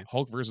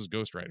 Hulk versus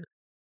Ghost Rider.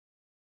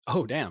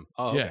 Oh, damn.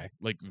 Oh, yeah. Okay.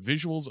 Like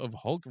visuals of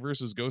Hulk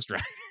versus Ghost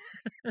Rider.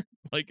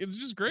 Like, it's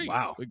just great.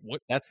 Wow. Like,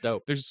 what? That's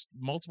dope. There's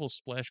multiple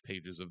splash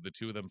pages of the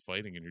two of them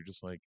fighting, and you're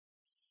just like,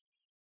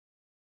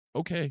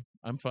 okay,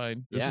 I'm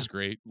fine. This is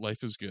great.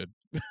 Life is good.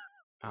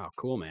 Oh,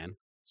 cool, man.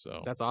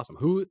 So that's awesome.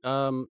 Who,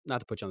 not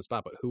to put you on the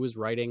spot, but who is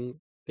writing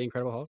The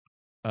Incredible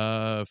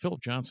Hulk?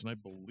 Philip Johnson, I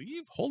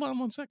believe. Hold on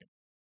one second.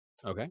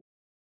 Okay.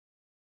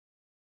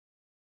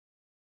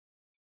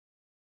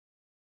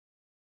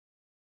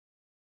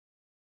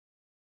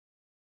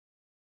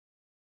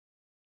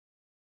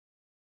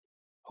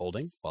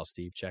 Holding while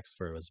Steve checks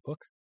for his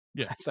book.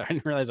 Yeah. Sorry, I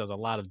didn't realize there was a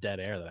lot of dead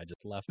air that I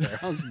just left there.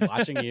 I was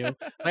watching you.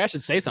 Like, I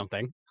should say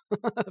something.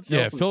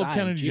 Philip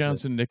Kennedy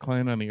Johnson, Nick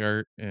Klein on the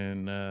art,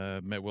 and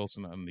Matt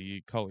Wilson on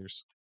the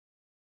colors.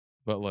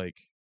 But like,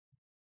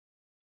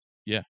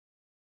 yeah,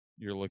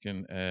 you're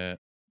looking at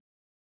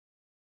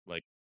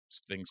like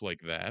things like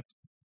that.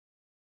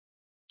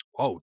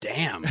 Oh,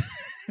 damn.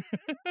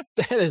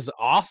 That is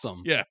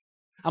awesome. Yeah.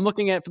 I'm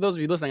looking at, for those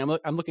of you listening,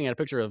 I'm looking at a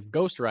picture of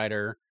Ghost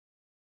Rider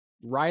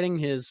riding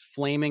his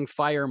flaming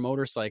fire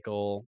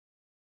motorcycle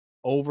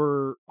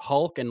over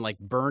Hulk and like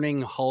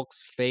burning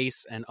Hulk's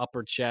face and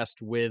upper chest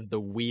with the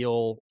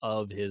wheel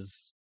of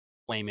his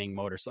flaming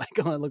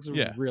motorcycle. It looks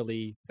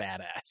really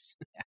badass.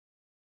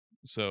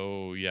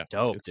 So yeah,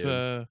 dope.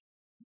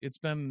 It's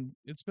been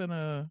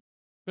a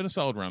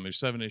solid run. There's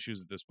 7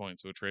 issues at this point,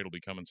 so a trade will be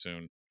coming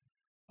soon.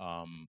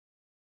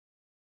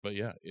 But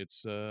yeah,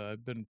 it's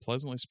I've been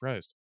pleasantly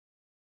surprised.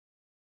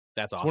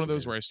 That's awesome. It's one of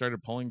those where I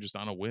started pulling just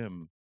on a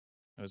whim.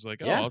 I was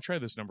like, I'll try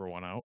this number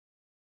 1 out.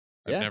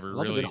 I've never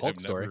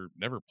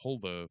never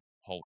pulled a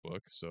Hulk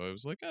book, so I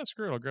was like,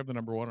 screw it, I'll grab the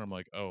number 1. And I'm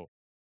like, oh,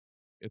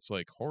 it's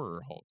like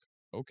horror Hulk.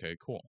 Okay,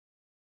 cool.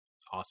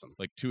 Awesome.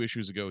 Like 2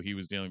 issues ago, he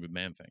was dealing with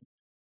Man-Thing.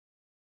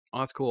 Oh,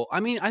 that's cool. I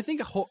mean, I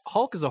think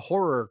Hulk is a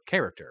horror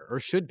character,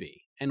 or should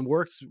be, and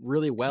works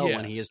really well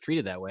when he is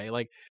treated that way.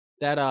 Like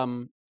that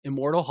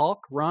Immortal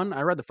Hulk run,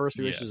 I read the first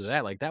few issues of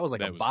that. Like that was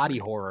like a body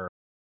horror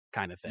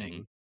kind of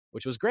thing,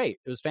 which was great.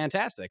 It was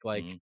fantastic.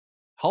 Like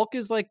Hulk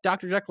is like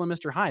Dr. Jekyll and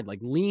Mr. Hyde. Like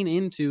lean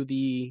into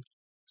the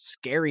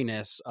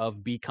scariness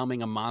of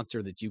becoming a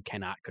monster that you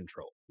cannot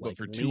control. But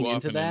for too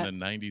often in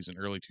the 90s and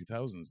early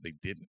 2000s, they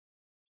didn't.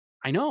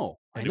 I know.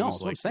 And I know. It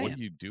was like, what I'm saying. What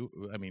do you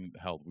do? I mean,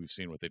 hell, we've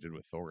seen what they did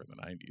with Thor in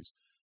the 90s,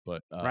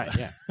 but right,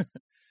 yeah.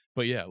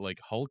 But yeah, like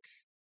Hulk,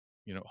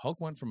 Hulk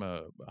went from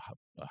a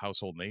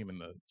household name in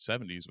the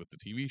 70s with the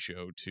TV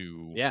show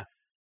to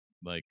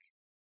like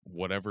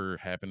whatever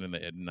happened in the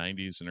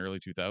 90s and early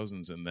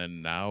 2000s, and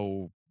then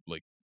now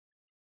like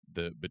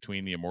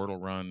between the Immortal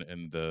run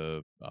and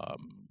the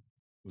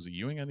was it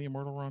Ewing on the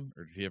Immortal run,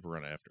 or did he have a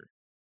run after?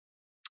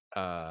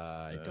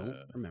 I don't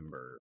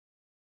remember.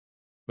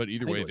 But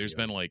either way, there's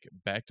been like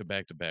back to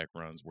back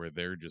runs where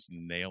they're just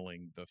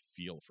nailing the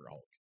feel for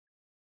Hulk.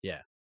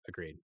 Yeah,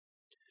 agreed.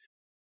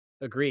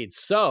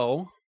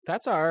 So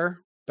that's our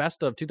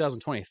best of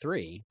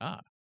 2023.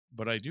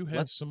 But I do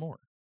have some more.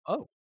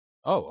 Oh,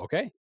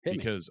 okay.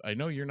 Because I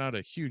know you're not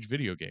a huge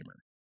video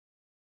gamer.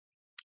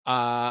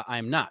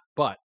 I'm not,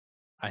 but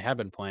I have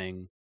been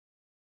playing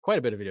quite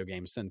a bit of video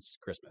games since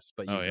Christmas.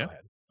 But you go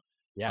ahead.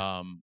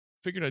 Yeah.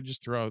 Figured I'd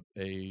just throw out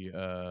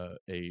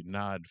a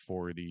nod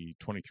for the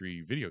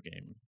 23 video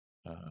game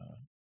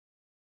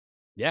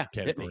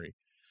category.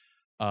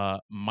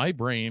 My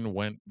brain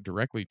went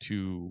directly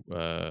to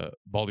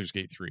Baldur's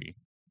Gate 3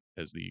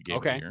 as the game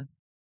of the year.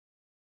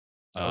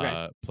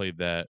 Played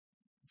that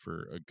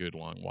for a good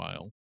long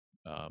while.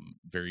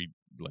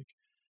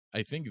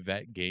 I think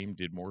that game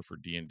did more for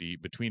D&D.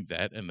 Between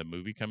that and the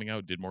movie coming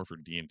out, did more for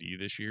D&D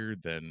this year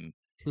than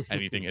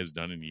anything has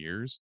done in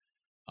years.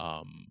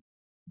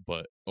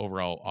 But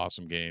overall,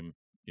 awesome game,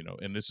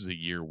 and this is a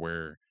year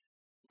where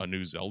a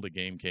new Zelda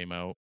game came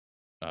out.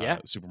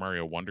 Super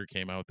Mario Wonder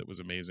came out. That was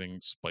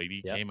amazing.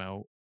 Spidey came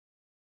out.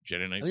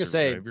 Jedi Knight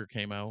Survivor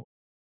came out.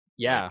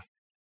 Yeah.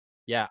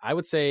 I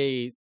would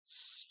say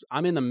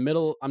I'm in the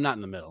middle. I'm not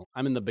in the middle.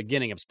 I'm in the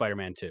beginning of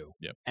Spider-Man 2.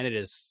 Yep. And it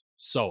is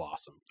so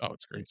awesome. Oh,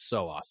 it's great. It's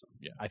so awesome.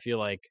 Yeah. I feel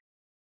like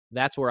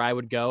that's where I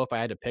would go if I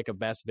had to pick a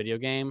best video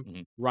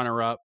game.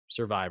 Runner-up,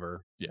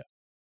 Survivor. Yeah.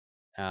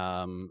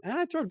 And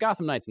I throw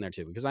Gotham Knights in there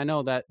too, because I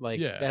know that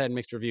that had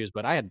mixed reviews,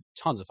 but I had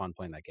tons of fun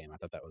playing that game. I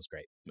thought that was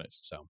great.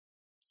 Nice. So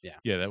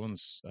yeah, that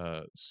one's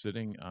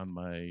sitting on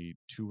my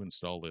to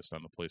install list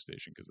on the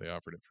PlayStation because they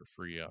offered it for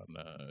free on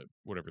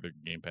whatever the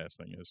Game Pass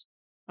thing is.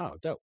 Oh,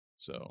 dope.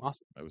 So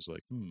awesome. I was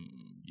like,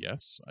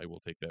 yes, I will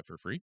take that for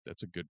free.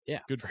 That's a good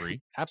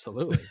free.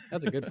 Absolutely.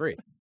 That's a good free.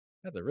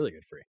 That's a really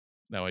good free.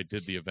 Now I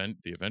did the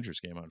Avengers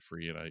game on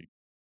free, and I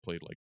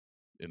played like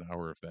an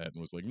hour of that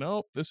and was like,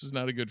 nope, this is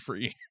not a good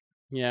free.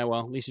 Yeah, well,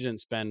 at least you didn't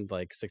spend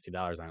like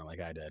 $60 on it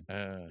like I did.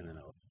 And then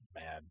it was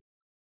bad.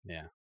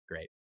 Yeah,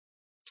 great.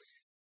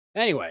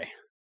 Anyway,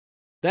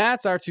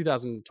 that's our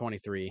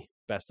 2023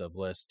 best of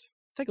list.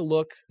 Let's take a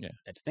look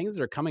at things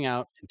that are coming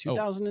out in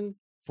 2024.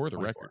 For the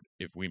record,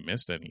 if we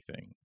missed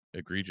anything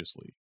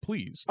egregiously,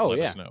 please let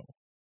us know.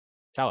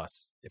 Tell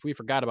us. If we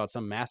forgot about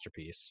some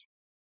masterpiece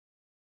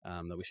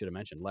that we should have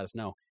mentioned, let us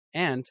know.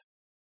 And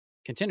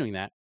continuing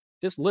that,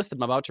 this list that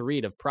I'm about to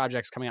read of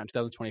projects coming out in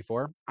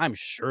 2024, I'm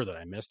sure that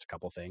I missed a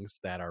couple things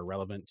that are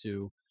relevant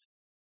to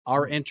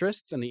our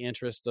interests and the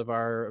interests of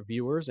our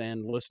viewers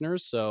and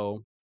listeners.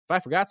 So if I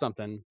forgot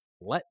something,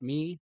 let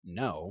me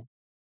know.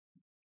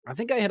 I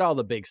think I hit all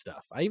the big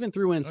stuff. I even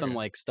threw in some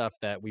like stuff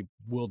that we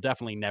will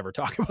definitely never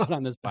talk about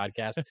on this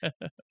podcast.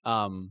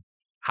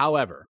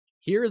 However,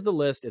 here's the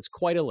list. It's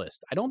quite a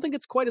list. I don't think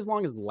it's quite as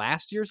long as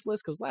last year's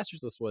list because last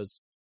year's list was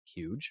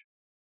huge.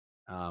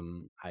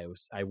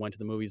 I went to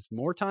the movies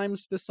more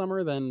times this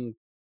summer than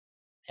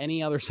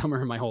any other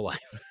summer in my whole life.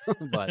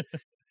 But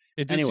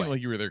it did seem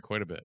like you were there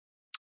quite a bit.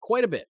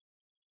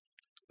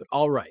 But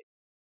all right.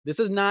 This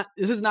is not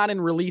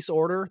in release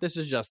order. This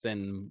is just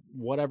in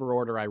whatever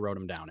order I wrote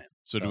them down in.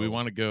 So do we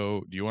want to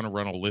go? Do you want to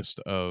run a list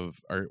of?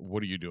 Or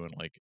what are you doing?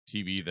 Like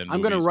TV? Then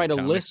I'm going to write a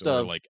list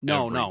of like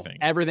no.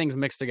 Everything's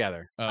mixed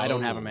together. I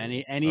don't have them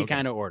any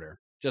kind of order.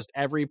 Just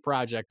every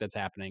project that's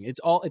happening. It's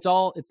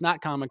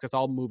not comics. It's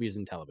all movies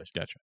and television.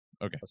 Gotcha.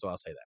 Okay. So I'll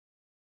say that.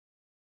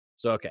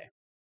 So, okay.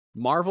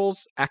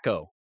 Marvel's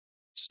Echo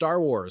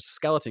Star Wars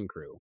Skeleton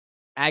Crew,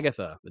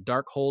 Agatha, The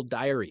Darkhold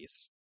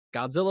Diaries,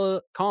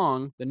 Godzilla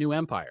Kong, The New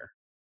Empire,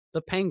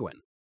 The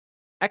Penguin,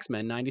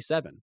 X-Men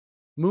 97,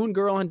 Moon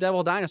Girl and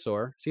Devil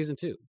Dinosaur, Season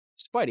 2,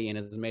 Spidey and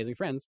His Amazing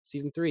Friends,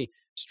 Season 3,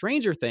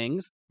 Stranger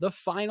Things, the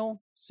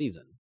final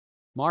season,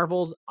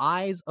 Marvel's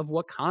Eyes of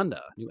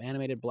Wakanda, new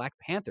animated Black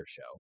Panther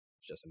show,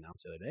 just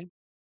announced the other day,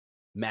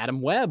 Madam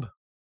Web,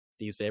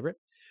 Steve's favorite,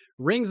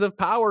 Rings of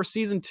Power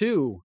Season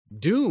 2,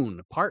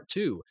 Dune Part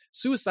 2,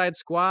 Suicide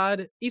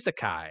Squad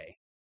Isekai,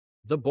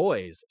 The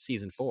Boys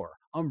Season 4,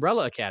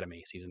 Umbrella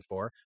Academy Season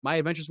 4, My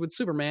Adventures with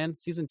Superman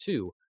Season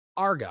 2,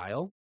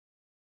 Argyle,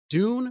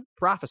 Dune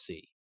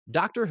Prophecy,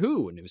 Doctor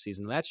Who, a new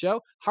season of that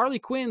show, Harley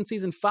Quinn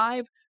Season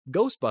 5,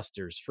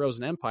 Ghostbusters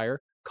Frozen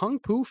Empire, Kung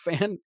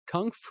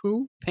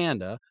Fu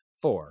Panda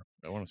 4.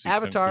 I want to see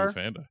Avatar. Kung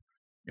Fu Panda.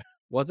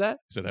 What's that?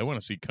 I said I want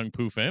to see Kung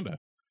Fu Panda.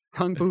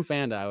 Kung Fu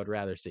Panda I would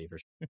rather see for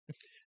sure.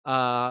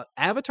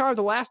 Avatar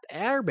The Last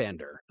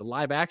Airbender, the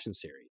live action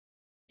series.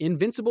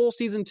 Invincible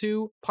Season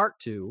 2, Part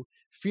 2.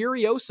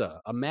 Furiosa,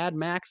 a Mad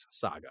Max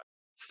saga.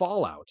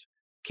 Fallout.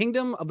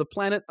 Kingdom of the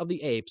Planet of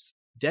the Apes.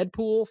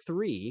 Deadpool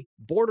 3.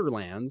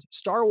 Borderlands.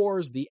 Star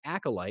Wars The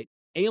Acolyte.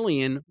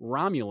 Alien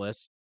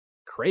Romulus.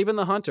 Kraven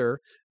the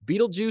Hunter.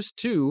 Beetlejuice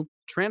 2.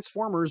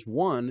 Transformers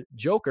 1.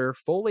 Joker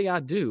Folie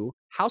à Deux.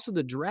 House of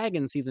the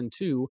Dragon Season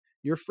 2.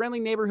 Your Friendly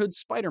Neighborhood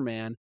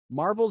Spider-Man.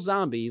 Marvel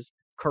Zombies.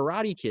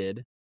 Karate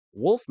Kid.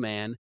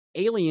 Wolfman.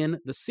 Alien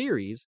the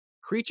Series.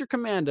 Creature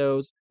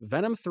Commandos,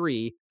 Venom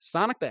 3,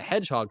 Sonic the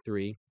Hedgehog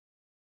 3,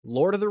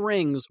 Lord of the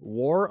Rings,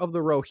 War of the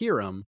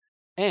Rohirrim,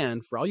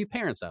 and for all you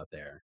parents out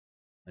there,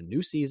 a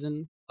new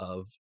season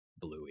of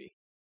Bluey.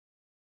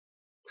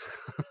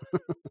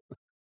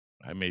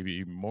 I may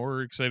be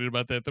more excited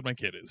about that than my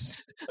kid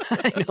is.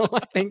 I know,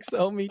 I think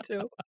so, me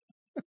too.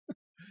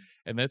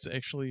 And that's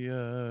actually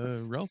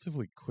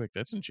relatively quick.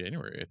 That's in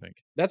January, I think.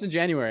 That's in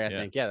January, I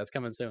think. Yeah, that's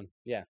coming soon.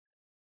 Yeah.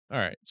 All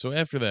right. So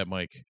after that,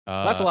 Mike,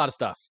 that's a lot of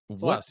stuff.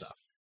 That's a lot of stuff.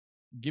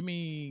 Give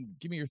me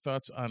your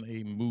thoughts on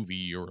a movie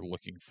you're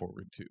looking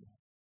forward to.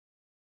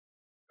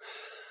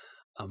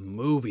 A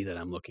movie that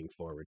I'm looking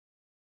forward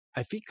to.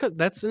 I feel because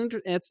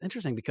it's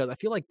interesting because I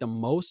feel like the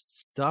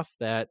most stuff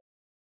that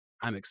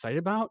I'm excited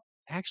about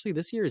actually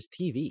this year is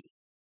TV.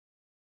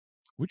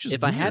 Which is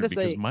if weird, I had to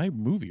because my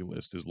movie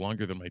list is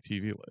longer than my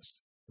TV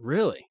list.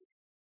 Really?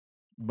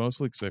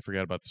 Mostly because I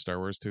forgot about the Star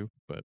Wars too,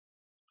 but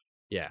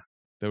yeah.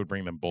 That would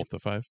bring them both to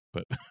 5,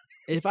 but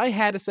if I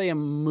had to say a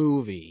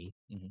movie,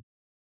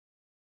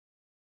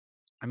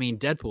 I mean,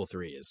 Deadpool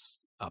 3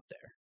 is up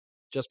there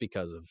just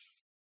because of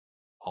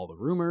all the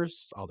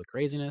rumors, all the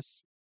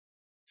craziness.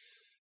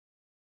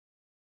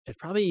 It'd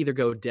probably either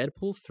go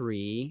Deadpool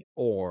 3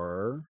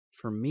 or,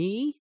 for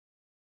me,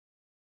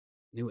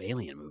 new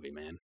Alien movie,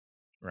 man.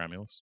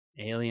 Romulus.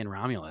 Alien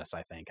Romulus,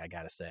 I think, I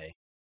gotta say.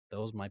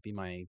 Those might be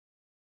my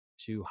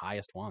 2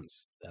 highest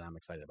ones that I'm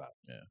excited about.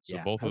 Yeah. So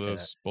both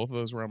of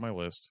those were on my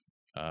list.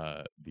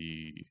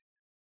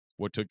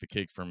 What took the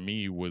cake for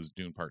me was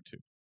Dune Part 2.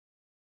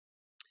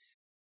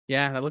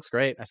 Yeah, that looks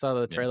great. I saw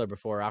the trailer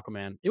before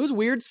Aquaman. It was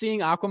weird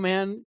seeing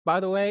Aquaman, by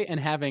the way, and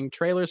having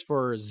trailers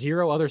for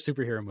 0 other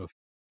superhero movies.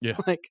 Yeah.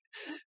 Like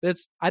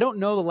I don't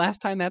know the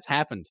last time that's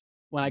happened.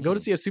 When I go to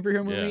see a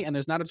superhero movie and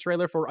there's not a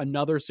trailer for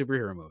another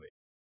superhero movie.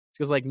 It's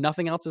because like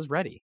nothing else is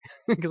ready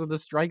because of the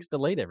strikes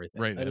delayed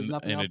everything. Right. Like, there's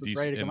nothing else that's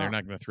ready to come they're out.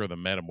 not going to throw the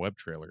Madam Web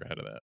trailer ahead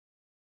of that.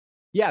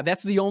 Yeah,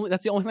 that's the only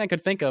thing I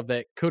could think of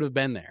that could have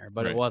been there,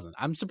 but it wasn't.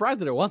 I'm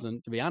surprised that it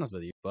wasn't, to be honest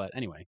with you. But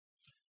anyway.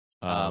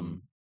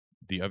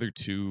 The other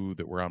 2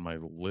 that were on my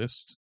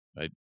list,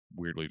 I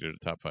weirdly did a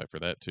top 5 for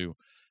that too.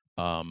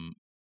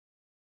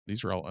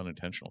 These are all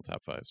unintentional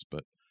top 5s,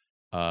 but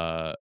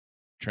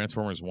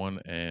Transformers 1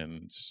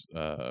 and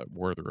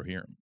War of the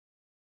Rohirrim.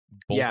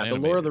 Both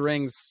animated. The Lord of the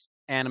Rings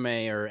anime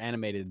or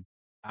animated,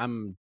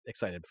 I'm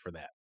excited for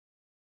that.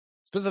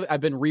 Specifically,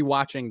 I've been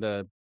rewatching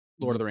the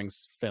Lord of the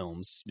Rings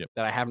films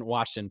that I haven't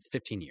watched in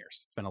 15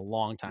 years. It's been a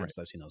long time since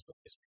I've seen those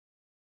movies.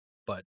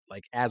 But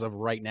like as of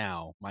right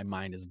now, my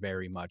mind is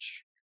very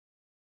much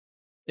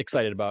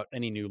excited about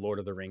any new Lord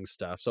of the Rings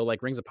stuff. So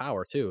like Rings of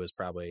Power too is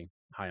probably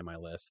high on my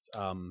list.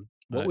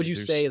 What would you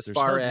say as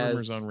far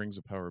as rumors on Rings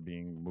of Power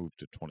being moved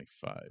to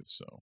 25?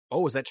 So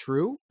is that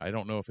true? I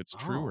don't know if it's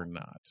true or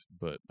not,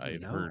 but I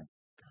had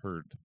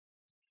heard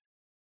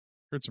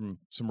some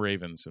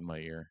ravens in my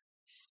ear.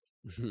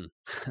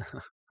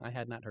 I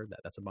had not heard that.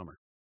 That's a bummer.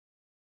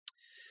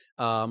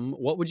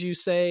 What would you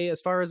say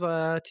as far as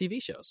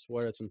TV shows?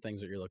 What are some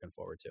things that you're looking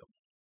forward to?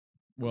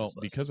 Well,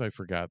 because I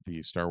forgot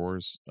the Star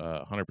Wars,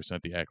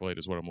 100% The Acolyte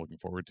is what I'm looking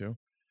forward to.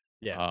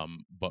 Yeah.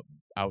 But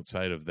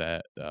outside of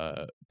that,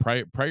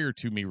 prior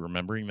to me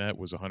remembering that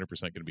was 100%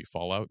 going to be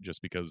Fallout,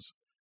 just because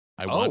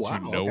I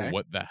want to know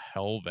what the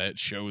hell that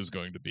show is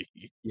going to be.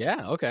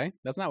 Yeah. Okay.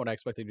 That's not what I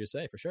expected you to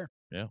say for sure.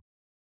 Yeah.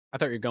 I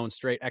thought you were going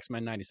straight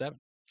X-Men 97.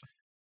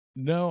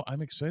 No,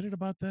 I'm excited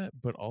about that,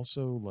 but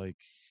also like,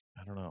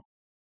 I don't know.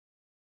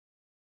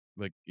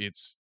 Like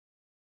it's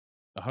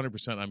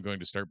 100% I'm going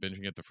to start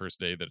binging it the first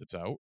day that it's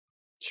out.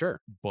 Sure.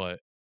 But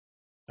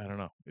I don't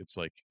know. It's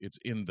like it's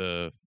in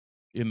the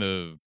in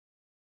the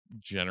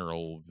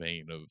general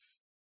vein of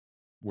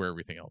where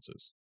everything else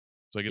is.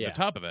 It's like at the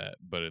top of that,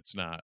 but it's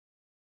not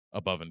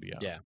above and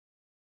beyond. Yeah.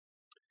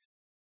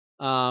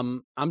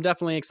 I'm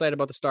definitely excited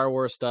about the Star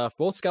Wars stuff,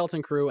 both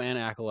Skeleton Crew and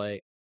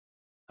Acolyte.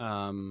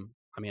 I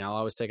mean, I'll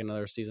always take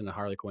another season of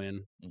Harley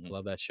Quinn.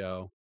 Love that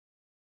show.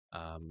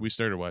 We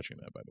started watching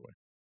that, by the way.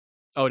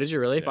 Oh, did you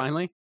really? Yeah.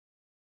 Finally?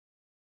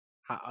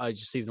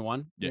 Just season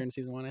 1? Yeah. You're in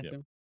season 1, I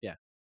assume? Yeah.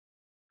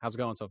 How's it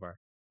going so far?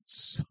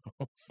 It's so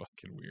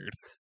fucking weird.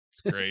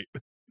 It's great.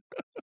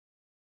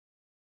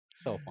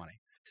 So funny.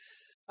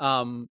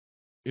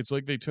 It's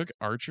like they took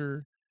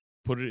Archer,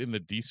 put it in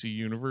the DC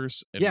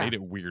universe, and made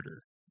it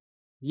weirder.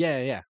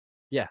 Yeah.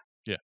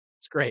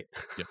 It's great.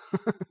 Yeah.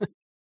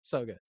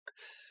 So good.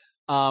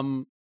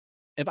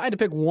 If I had to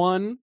pick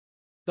one,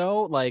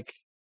 though, like,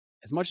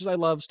 as much as I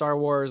love Star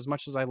Wars, as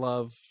much as I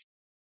love,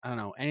 I don't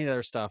know, any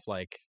other stuff,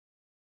 like,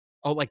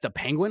 like the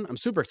Penguin. I'm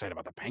super excited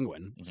about the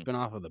Penguin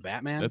spinoff of the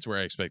Batman. That's where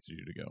I expected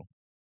you to go.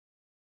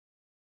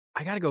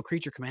 I got to go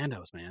Creature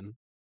Commandos, man.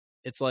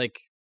 It's like,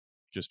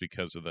 just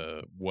because of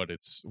what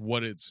it's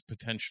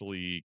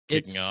potentially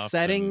kicking off.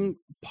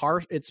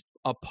 It's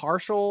a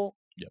partial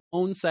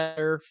own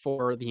setter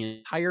for the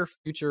entire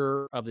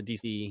future of the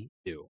DCU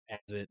as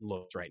it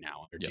looks right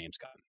now under James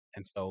Gunn.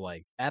 And so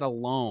like that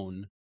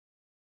alone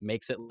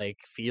makes it like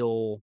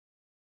feel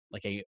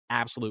like a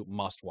absolute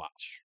must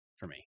watch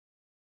for me.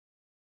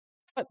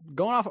 But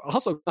going off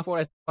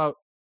what I thought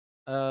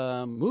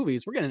about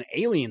movies, we're getting an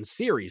Alien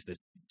series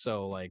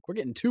so like we're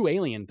getting 2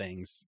 Alien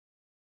things.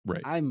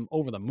 Right. I'm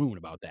over the moon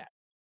about that.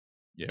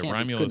 Yeah,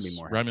 Romulus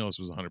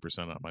was 100%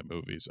 on my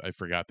movies. I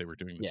forgot they were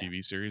doing the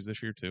TV series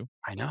this year too.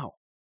 I know.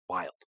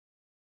 Wild.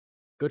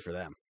 Good for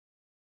them.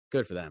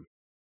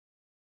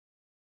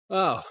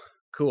 Oh,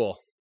 cool.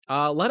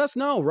 Let us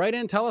know. Write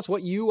in. Tell us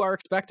what you are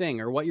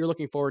expecting or what you're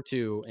looking forward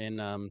to in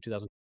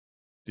 2000.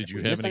 Did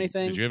you have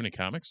any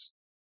comics?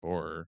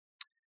 Or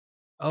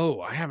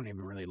I haven't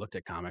even really looked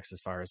at comics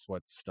as far as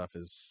what stuff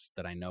is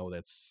that I know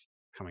that's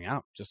coming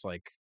out. Just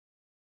like,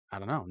 I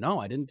don't know. No,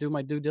 I didn't do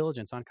my due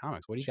diligence on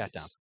comics. What do you got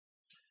down?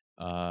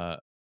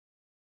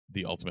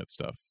 The Ultimate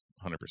stuff,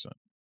 100%.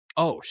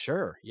 Oh,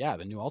 sure. Yeah,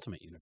 the new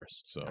Ultimate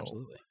Universe. So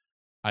absolutely.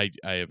 I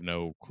have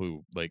no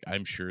clue. Like,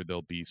 I'm sure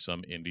there'll be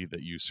some indie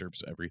that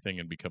usurps everything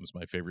and becomes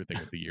my favorite thing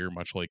of the year,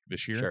 much like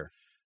this year.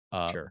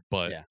 Sure.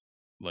 But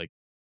like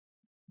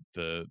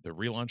the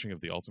relaunching of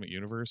the Ultimate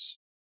Universe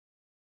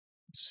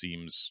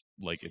seems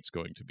like it's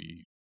going to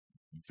be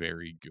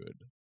very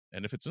good.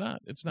 And if it's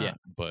not, it's not.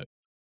 But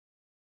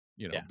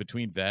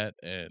between that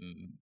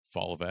and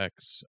Fall of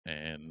X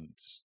and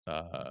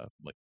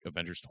like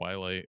Avengers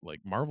Twilight, like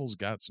Marvel's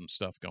got some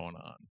stuff going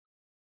on.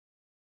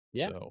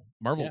 Yeah. So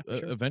Marvel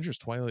Avengers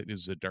Twilight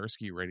is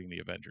Zdarsky writing the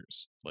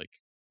Avengers. Like,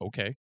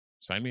 okay,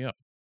 sign me up.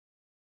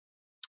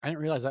 I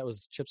didn't realize that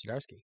was Chip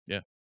Zdarsky.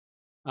 Yeah.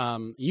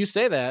 You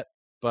say that,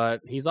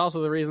 but he's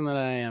also the reason that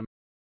I am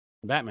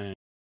Batman.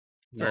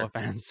 No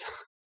offense.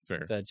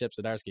 Fair. To Chip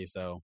Zdarsky.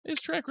 So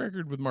his track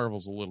record with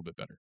Marvel's a little bit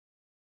better.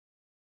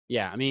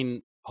 Yeah, I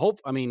mean,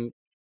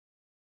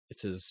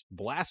 this is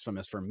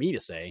blasphemous for me to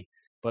say,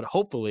 but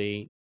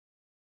hopefully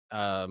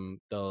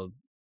the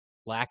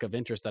lack of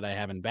interest that I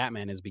have in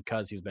Batman is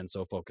because he's been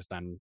so focused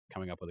on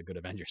coming up with a good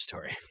Avengers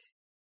story.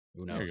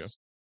 Who knows? There you go.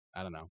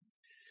 I don't know.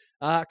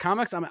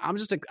 Comics,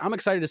 I'm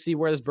excited to see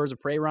where this Birds of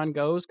Prey run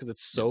goes because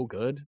it's so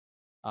good.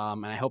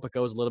 And I hope it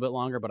goes a little bit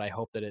longer, but I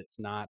hope that it's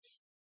not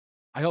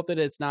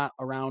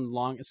around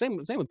long. Same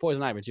with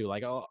Poison Ivy too.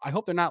 Like, I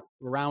hope they're not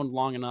around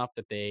long enough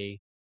that they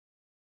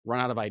run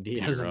out of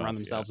ideas and run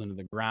themselves into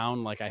the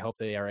ground. Like, I hope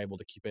they are able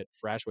to keep it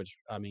fresh, which,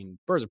 I mean,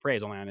 Birds of Prey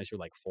is only on issue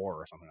like 4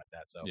 or something like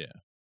that. So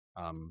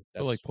that's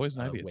but like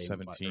Poison Ivy at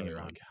 17,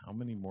 like how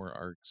many more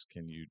arcs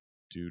can you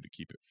do to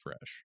keep it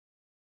fresh?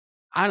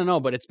 I don't know,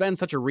 but it's been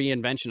such a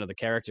reinvention of the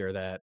character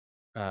that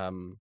I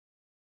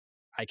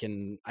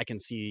can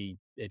see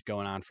it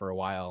going on for a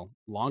while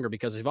longer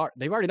because they've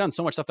already done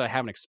so much stuff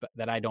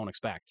that I don't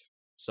expect.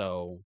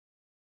 So,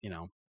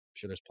 I'm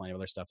sure there's plenty of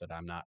other stuff that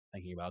I'm not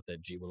thinking about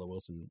that G. Willow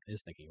Wilson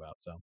is thinking about.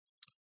 So,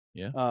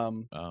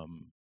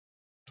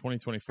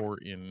 2024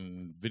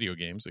 in video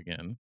games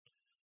again.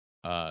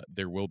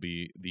 There will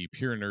be the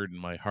pure nerd in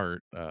my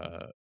heart.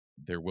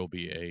 There will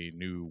be a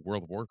new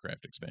World of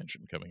Warcraft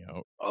expansion coming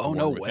out. Oh,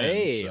 no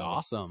way! So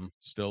awesome.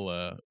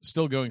 Still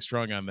going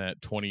strong on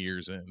that. 20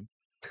 years in.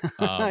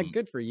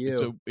 Good for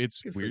you.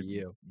 It's good weird. For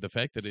you. The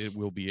fact that it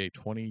will be a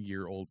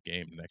 20-year-old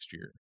game next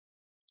year.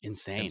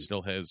 Insane. And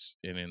still has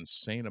an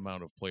insane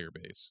amount of player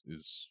base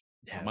is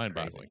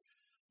mind-boggling.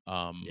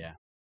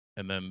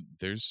 And then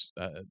there's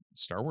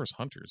Star Wars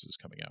Hunters is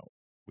coming out,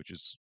 which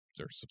is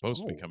they're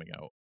supposed to be coming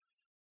out.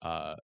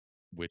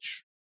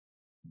 Which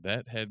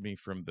that had me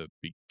from the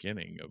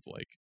beginning of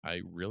like,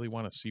 I really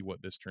want to see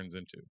what this turns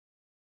into.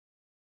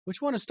 Which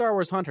one is Star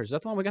Wars Hunters? Is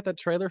that the one we got that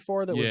trailer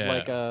for that was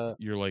like a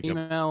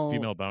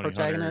female bounty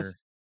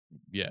protagonist?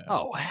 Hunter. Yeah.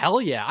 Oh,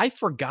 hell yeah. I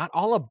forgot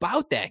all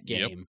about that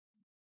game. Yep.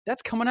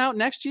 That's coming out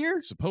next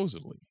year?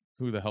 Supposedly.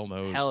 Who the hell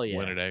knows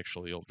when it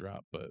actually will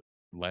drop, but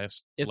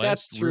if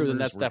that's true, then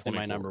that's definitely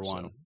my number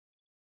one.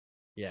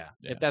 Yeah.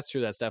 Yeah. If that's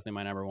true, that's definitely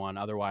my number one.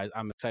 Otherwise,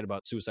 I'm excited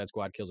about Suicide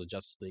Squad Kills the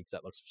Justice League. 'Cause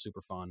that looks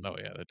super fun. Oh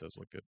yeah, that does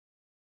look good.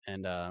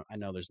 And I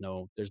know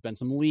there's been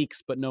some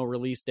leaks, but no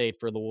release date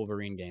for the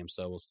Wolverine game,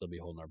 so we'll still be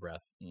holding our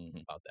breath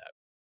about that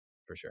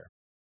for sure.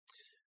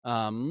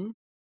 All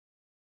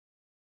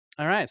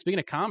right. Speaking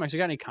of comics, you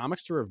got any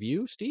comics to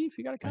review, Steve?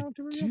 You got a comic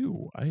to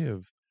review? I do. I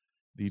have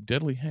The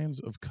Deadly Hands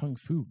of Kung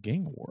Fu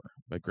Gang War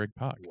by Greg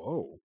Pak.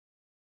 Whoa.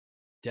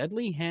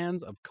 Deadly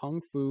Hands of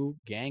Kung Fu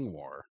Gang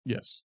War.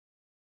 Yes.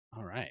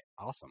 All right.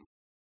 Awesome.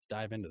 Let's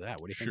dive into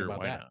that. What do you think Sure, about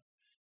why that?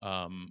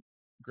 not?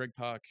 Greg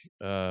Pak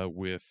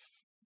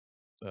with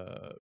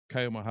Kaio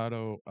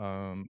Mahado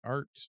on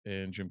art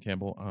and Jim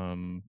Campbell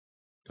on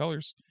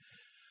colors.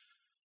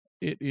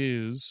 It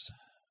is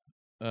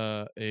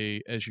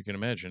as you can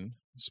imagine,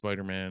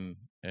 Spider-Man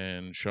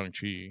and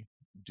Shang-Chi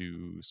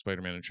do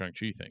Spider-Man and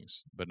Shang-Chi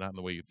things, but not in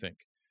the way you'd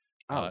think.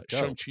 Oh,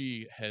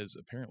 Shang-Chi has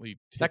apparently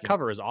that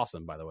cover is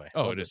awesome, by the way.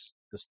 Oh, it is.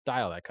 The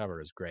style of that cover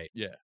is great.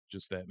 Yeah,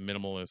 just that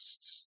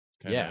minimalist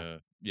kind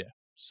of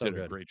so did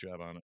good. a great job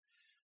on it.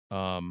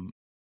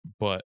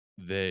 But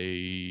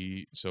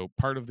so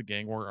part of the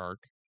Gang War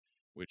arc,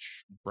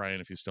 which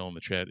Brian, if he's still in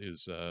the chat,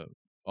 is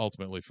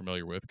ultimately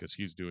familiar with because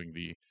he's doing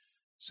the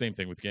same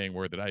thing with Gang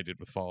War that I did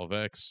with Fall of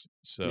X.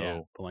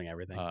 So pulling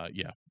everything.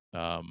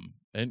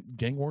 And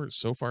Gang War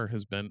so far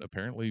has been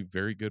apparently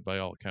very good by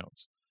all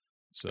accounts.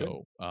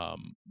 So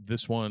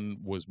this one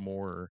was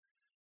more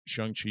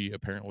Shang-Chi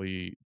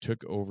apparently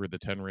took over the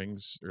 10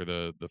 rings or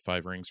the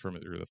 5 rings from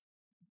it, or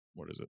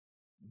what is it?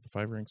 The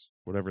 5 rings?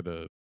 Whatever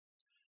the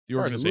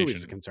organization. As the movie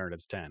is concerned,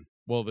 it's 10.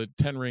 Well, the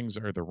 10 rings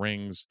are the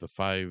rings, the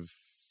 5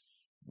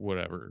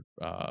 whatever.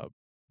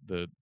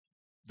 The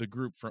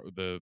group from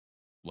the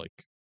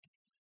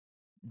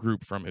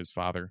group from his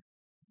father.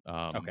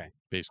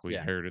 Basically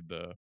inherited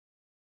the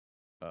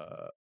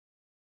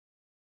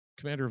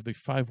commander of the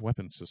 5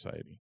 Weapons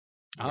Society.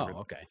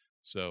 Okay.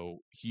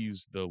 So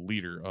he's the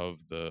leader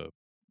of the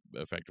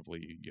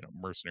effectively,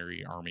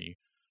 mercenary army.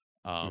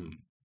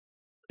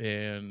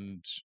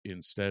 And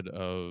instead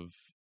of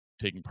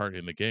taking part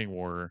in the gang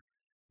war,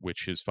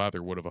 which his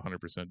father would have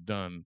 100%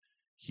 done,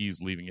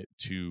 he's leaving it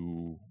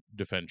to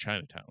defend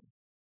Chinatown.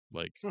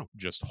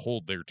 Just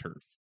hold their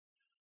turf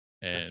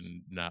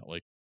and not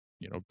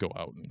go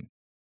out and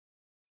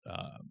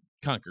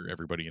conquer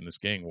everybody in this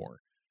gang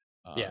war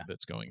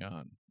that's going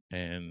on.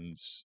 And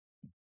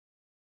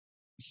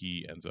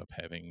he ends up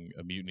having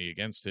a mutiny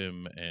against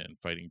him and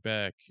fighting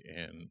back,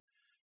 and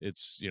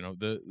it's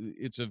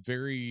it's a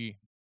very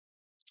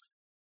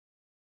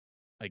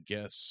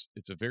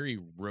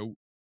rote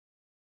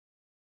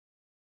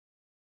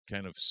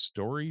kind of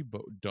story,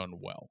 but done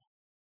well.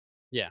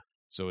 Yeah.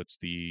 So it's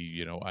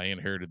I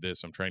inherited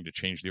this, I'm trying to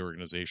change the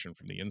organization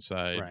from the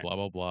inside, blah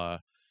blah blah.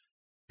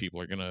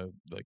 People are gonna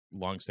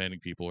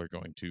long-standing people are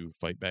going to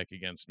fight back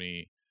against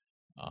me,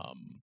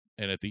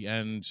 and at the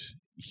end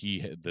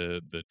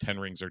the 10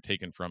 rings are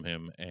taken from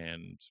him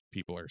and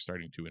people are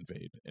starting to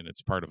invade, and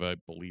it's part of, I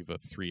believe, a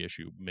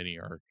 3-issue mini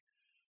arc.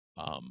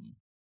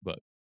 But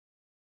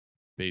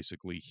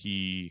basically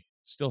he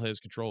still has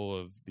control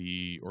of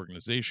the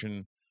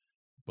organization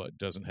but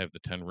doesn't have the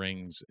 10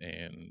 rings,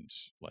 and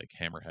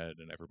Hammerhead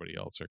and everybody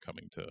else are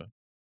coming to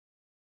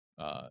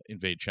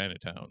invade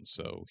Chinatown,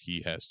 so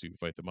he has to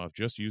fight them off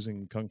just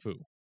using Kung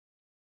Fu.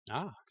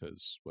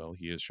 Because,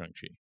 he is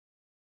Shang-Chi.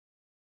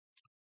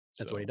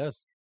 That's what he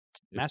does.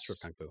 Master of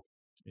Kung Fu.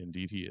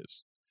 Indeed he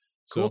is.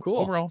 Cool, So cool.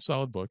 Overall,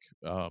 solid book.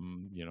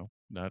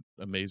 Not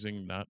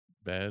amazing, not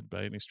bad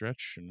by any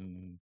stretch,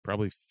 and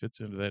probably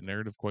fits into that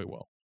narrative quite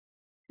well.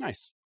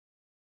 Nice.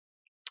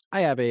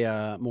 I have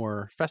a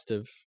more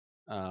festive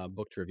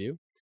book to review.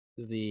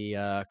 This is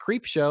the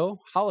Creep Show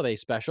Holiday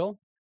Special.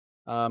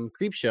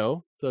 Creep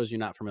Show, for those of you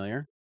not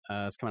familiar,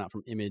 it's coming out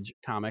from Image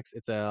Comics.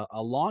 It's a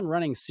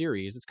long-running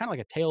series. It's kind of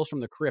like a Tales from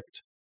the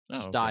Crypt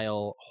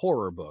style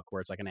horror book,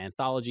 where it's like an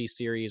anthology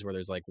series where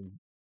there's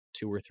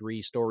 2 or 3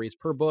 stories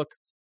per book,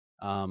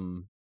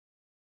 with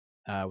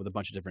a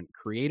bunch of different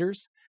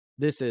creators.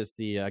 This is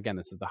the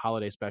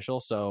holiday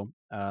special. So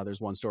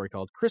there's one story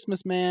called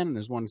Christmas Man, and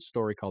there's one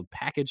story called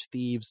Package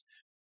Thieves,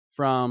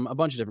 from a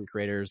bunch of different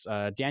creators: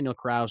 Daniel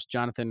Kraus,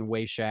 Jonathan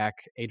Wayshak,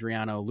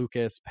 Adriano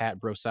Lucas, Pat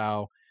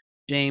Brosau,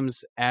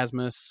 James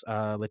Asmus,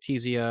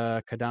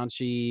 Letizia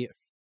Cadanci,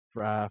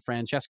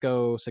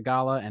 Francesco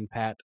Segala, and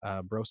Pat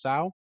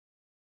Brosau.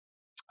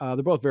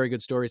 They're both very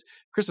good stories.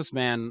 Christmas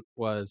Man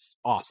was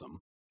awesome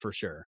for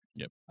sure.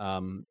 Yep.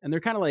 And they're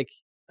kind of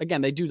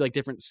again, they do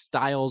different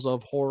styles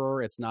of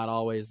horror. It's not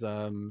always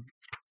one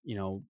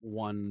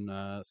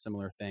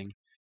similar thing.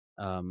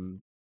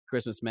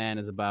 Christmas Man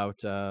is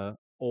about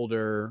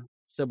older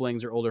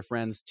siblings or older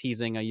friends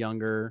teasing a young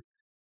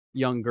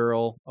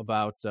girl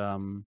about a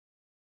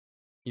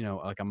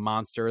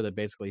monster that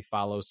basically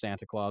follows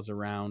Santa Claus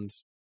around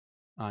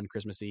on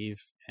Christmas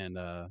Eve and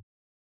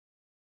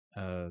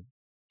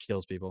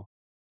kills people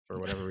for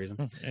whatever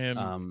reason.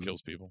 And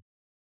kills people.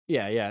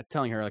 Yeah,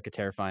 telling her a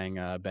terrifying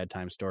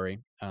bedtime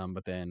story.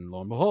 But then lo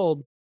and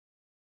behold,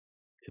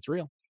 it's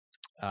real.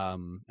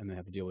 And they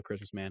have to deal with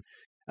Christmas Man.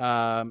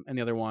 And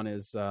the other one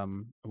is a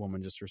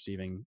woman just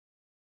receiving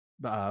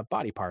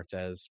body parts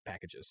as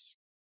packages.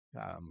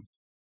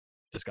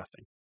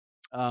 Disgusting.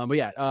 But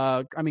yeah,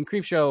 I mean,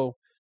 Creepshow.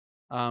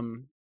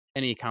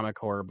 Any comic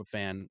horror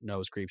fan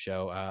knows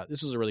Creepshow.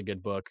 This was a really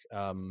good book.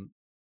 We're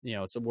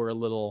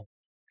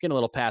getting a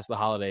little past the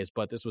holidays,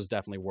 but this was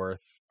definitely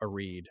worth a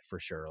read for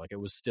sure. Like, it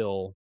was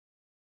still,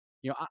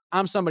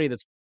 I'm somebody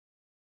that's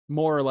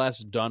more or less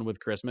done with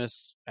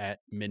Christmas at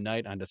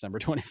midnight on December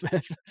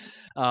 25th.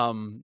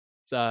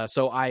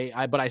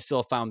 But I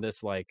still found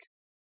this like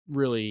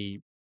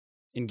really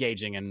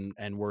engaging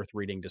and worth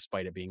reading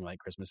despite it being like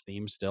Christmas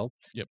themed still.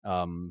 Yep.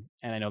 And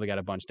I know they got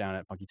a bunch down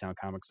at Funky Town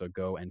Comics, so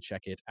go and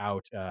check it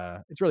out.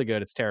 It's really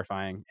good. It's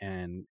terrifying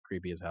and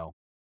creepy as hell.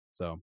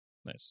 So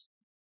nice.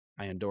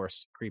 I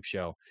endorse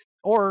Creepshow,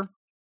 or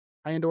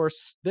I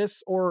endorse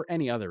this or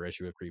any other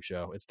issue of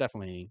Creepshow. It's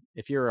definitely,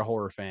 if you're a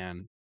horror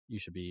fan, you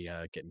should be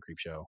getting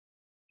Creepshow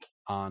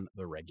on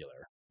the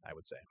regular, I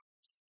would say.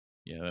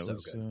 Yeah,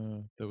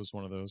 that was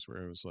one of those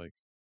where it was like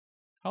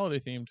holiday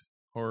themed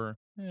horror.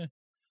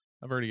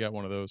 I've already got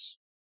one of those.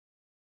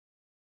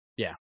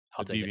 Yeah,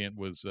 The Deviant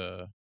was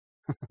a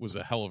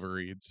hell of a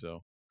read.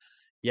 So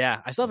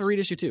yeah, I still have a read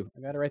issue too.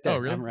 I got it right there. Oh,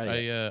 really? I haven't read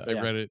it yet. I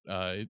read it.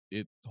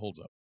 It holds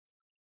up.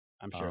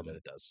 I'm sure that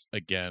it does.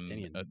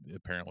 Again,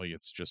 apparently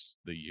it's just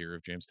the year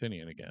of James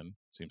Tynion again.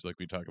 Seems like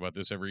we talk about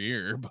this every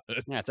year, but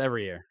yeah, it's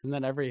every year. Isn't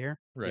that every year?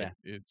 Right.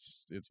 Yeah.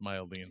 It's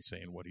mildly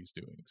insane what he's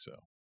doing. So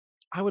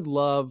I would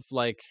love,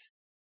 like,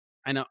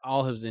 I know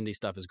all his indie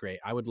stuff is great.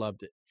 I would love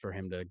for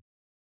him to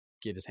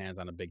get his hands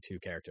on a big 2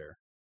 character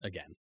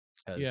again.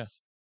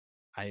 Because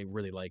I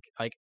really like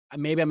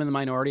maybe I'm in the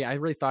minority. I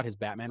really thought his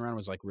Batman run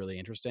was like really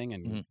interesting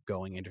and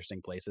going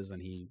interesting places,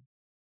 and he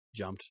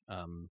jumped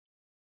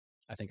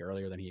I think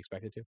earlier than he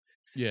expected to.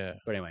 Yeah.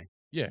 But anyway.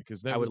 Yeah,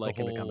 because I would like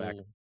him to come back.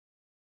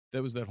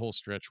 That was that whole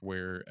stretch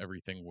where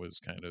everything was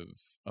kind of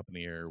up in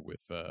the air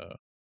with oh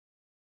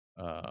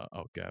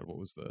god, what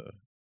was the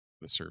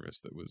service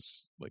that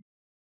was like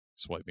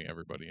swiping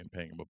everybody and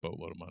paying them a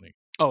boatload of money?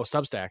 Oh,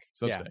 Substack.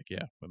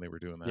 Yeah, when they were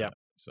doing that. Yep.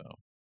 So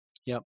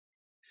Yep.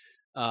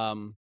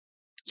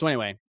 So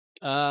anyway,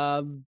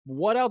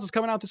 what else is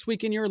coming out this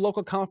week in your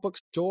local comic book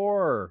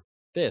store?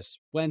 This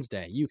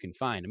Wednesday, you can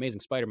find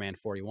Amazing Spider-Man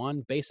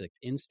 41, Basic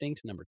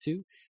Instinct number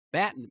 2,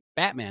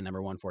 Batman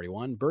number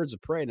 141, Birds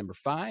of Prey number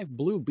 5,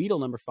 Blue Beetle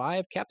number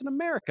 5, Captain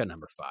America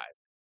number 5,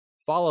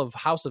 Fall of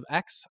House of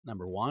X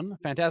number 1,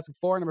 Fantastic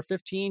Four number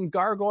 15,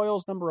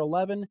 Gargoyles number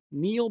 11,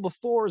 Kneel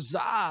Before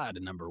Zod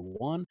number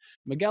 1,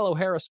 Miguel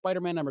O'Hara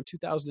Spider-Man number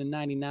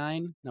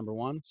 2099 number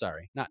 1.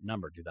 Sorry, not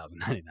number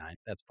 2099.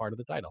 That's part of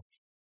the title.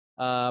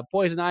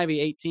 Poison Ivy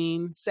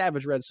 18,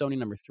 Savage Red Sony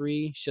number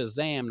 3,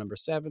 Shazam number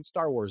 7,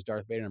 Star Wars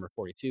Darth Vader number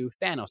 42,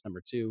 Thanos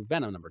number 2,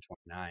 Venom number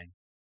 29.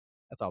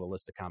 That's all the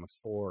list of comics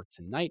for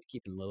tonight,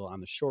 keeping a little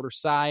on the shorter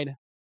side.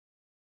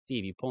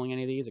 Steve, you pulling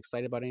any of these?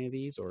 Excited about any of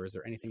these? Or is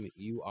there anything that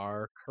you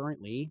are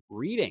currently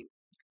reading?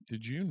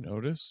 Did you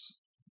notice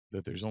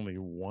that there's only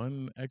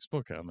one X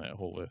book on that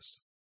whole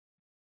list?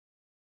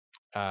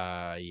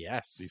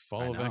 Yes. The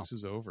Fall of X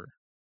is over.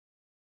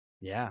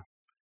 Yeah.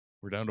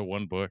 We're down to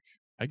one book.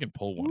 I can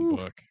pull one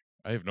book.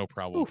 I have no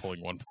problem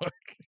pulling one book.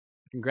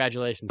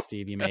 Congratulations,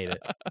 Steve. You made it.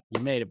 You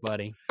made it,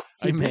 buddy.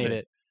 You made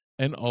it.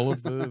 And all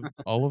of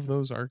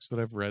those arcs that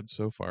I've read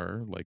so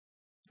far, like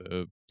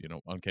the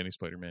Uncanny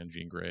Spider-Man,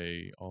 Jean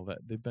Grey, all that,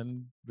 they've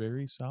been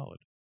very solid.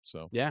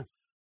 So yeah,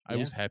 I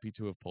was happy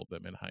to have pulled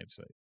them in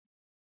hindsight.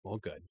 Well,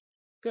 good.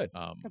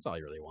 That's all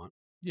you really want.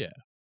 Yeah,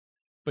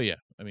 but yeah,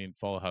 I mean,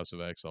 Fall of House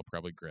of X, I'll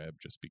probably grab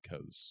just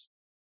because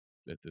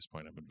at this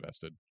point I'm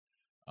invested.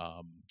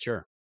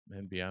 Sure.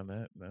 And beyond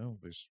that, no,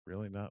 there's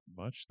really not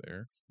much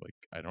there. Like,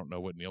 I don't know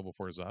what Kneel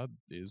Before Zod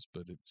is,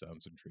 but it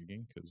sounds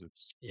intriguing because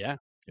it's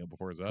Kneel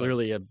Before Zod.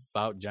 Clearly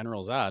about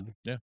General Zod.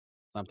 Yeah,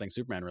 something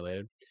Superman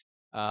related.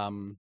 I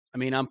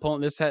mean, I'm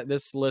pulling this.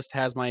 This list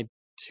has my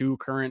 2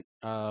 current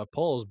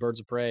pulls: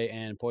 Birds of Prey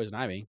and Poison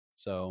Ivy.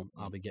 So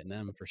I'll be getting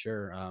them for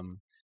sure.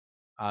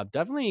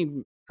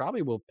 Definitely,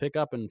 probably will pick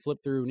up and flip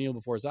through Kneel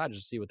Before Zod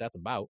just to see what that's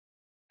about.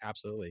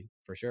 Absolutely,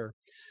 for sure.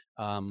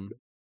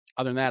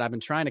 Other than that, I've been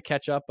trying to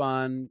catch up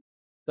on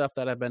stuff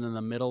that I've been in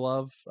the middle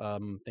of,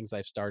 things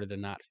I've started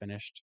and not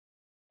finished,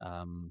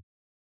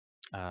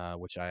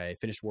 which I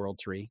finished World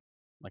Tree.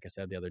 Like I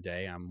said the other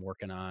day, I'm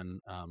working on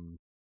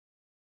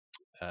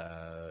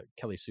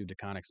Kelly Sue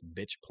DeConnick's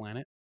Bitch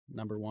Planet,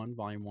 number 1,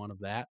 volume 1 of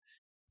that.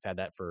 I've had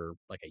that for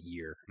like a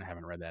year, and I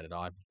haven't read that at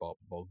all. I've bought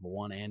both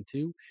 1 and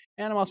 2.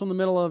 And I'm also in the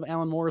middle of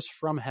Alan Moore's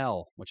From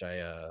Hell, which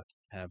I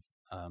have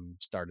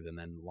started and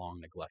then long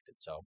neglected.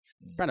 So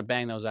I'm trying to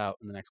bang those out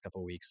in the next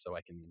couple of weeks so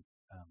I can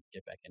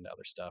get back into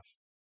other stuff.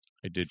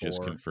 I did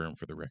just confirm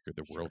for the record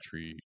the World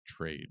Tree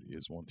trade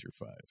is 1 through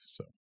 5.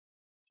 So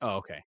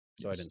okay.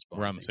 So yes. I didn't spoil.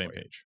 We're on the same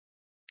page.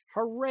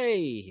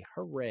 Hooray.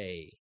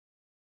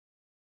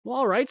 Well,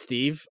 all right,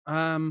 Steve.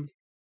 I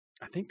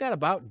think that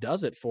about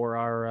does it for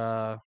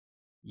our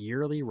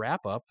yearly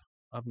wrap up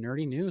of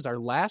Nerdy News, our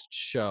last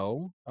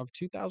show of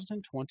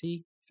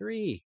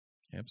 2023.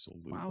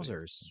 Absolutely.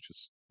 Wowzers.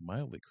 Just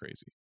mildly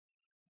crazy.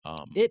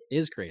 It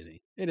is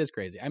crazy. It is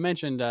crazy. I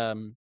mentioned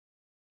to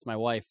my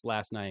wife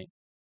last night,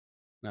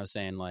 and I was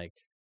saying, like,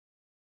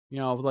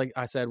 like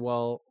I said,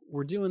 well,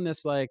 we're doing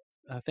this like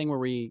a thing where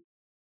we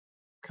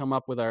come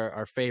up with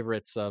our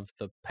favorites of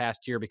the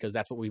past year because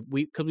that's what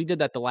because we did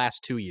that the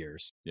last 2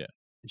 years. Yeah.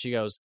 And she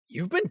goes,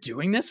 "You've been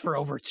doing this for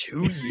over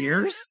 2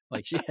 years?"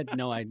 Like, she had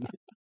no idea.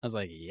 I was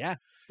like, "Yeah,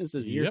 this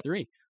is year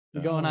 3.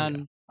 We're going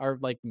on our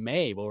like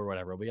May or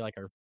whatever. It'll be like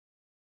our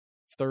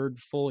 3rd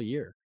full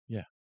year.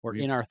 Yeah. We're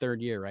in our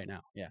 3rd year right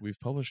now. Yeah. We've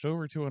published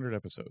over 200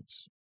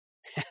 episodes.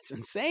 It's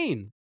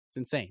insane. It's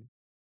insane.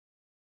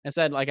 I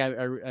said, like, I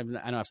know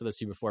I've said this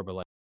to you before, but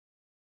like,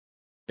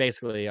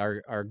 basically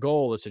our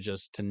goal is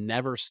to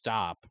never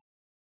stop,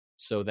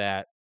 so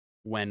that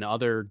when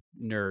other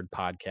nerd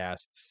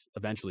podcasts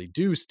eventually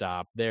do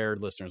stop, their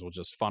listeners will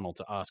just funnel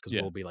to us because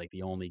we'll be like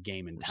the only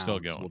game in town. Still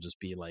going. We'll just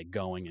be like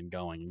going and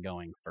going and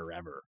going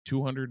forever.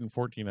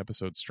 214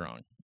 episodes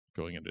strong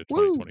going into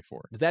 2024.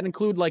 Woo! Does that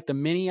include like the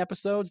mini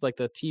episodes, like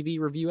the TV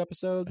review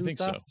episodes and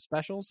stuff? So. The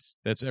specials?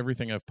 That's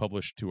everything I've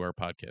published to our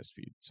podcast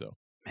feed. So,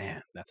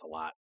 man, that's a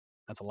lot.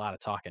 That's a lot of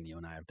talking you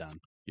and I have done.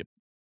 Yep.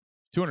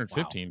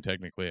 215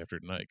 technically after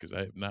tonight, because I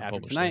have not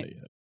published that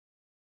yet.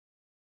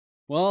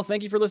 Well,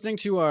 thank you for listening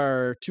to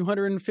our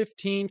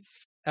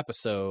 215th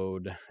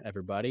episode,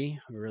 everybody.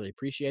 We really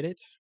appreciate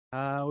it.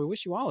 We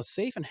wish you all a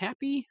safe and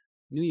happy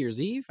New Year's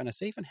Eve and a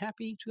safe and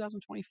happy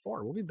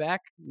 2024. We'll be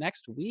back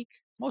next week,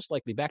 most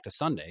likely back to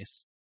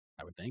Sundays,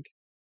 I would think,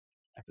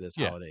 after this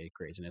holiday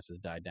craziness has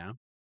died down.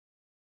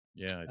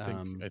 Yeah,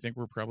 I think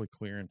we're probably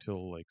clear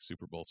until like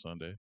Super Bowl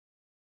Sunday.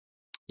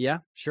 Yeah,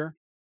 sure.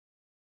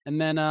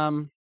 And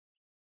then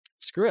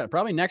screw it.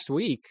 Probably next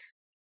week,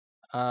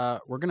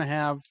 we're gonna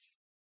have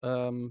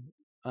 2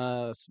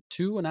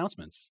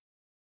 announcements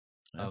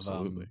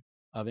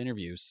of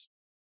interviews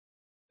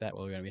that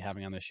we're going to be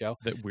having on the show.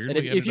 That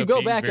weirdly if you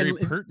go back very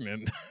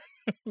pertinent.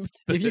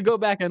 If you go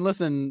back and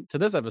listen to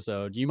this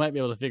episode, you might be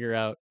able to figure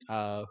out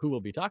who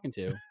we'll be talking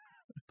to.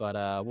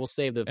 But we'll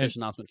save the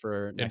official announcement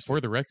for next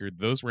week. The record,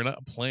 those were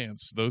not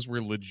plants; those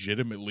were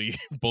legitimately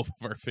both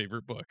of our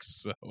favorite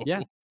books. So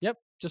yep,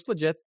 just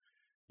legit.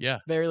 Yeah,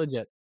 very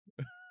legit.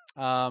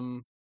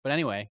 But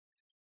anyway,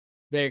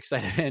 very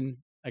excited and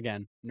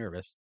again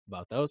nervous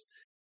about those.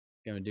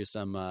 Going to do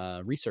some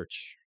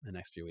research in the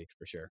next few weeks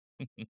for sure.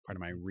 Part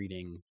of my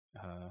reading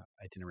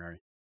itinerary.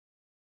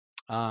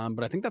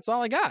 But I think that's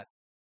all I got.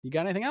 You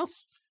got anything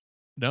else?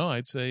 No,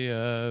 I'd say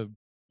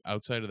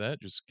outside of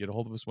that, just get a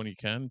hold of us when you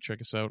can.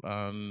 Check us out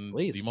on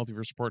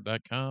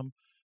themultiversereport.com,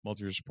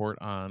 Multiverse Report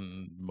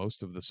on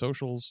most of the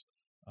socials,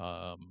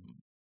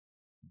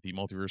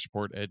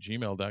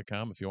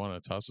 themultiversereport@gmail.com if you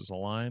want to toss us a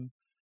line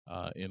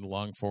in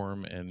long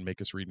form and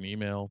make us read an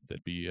email.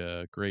 That'd be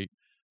great.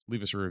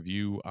 Leave us a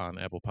review on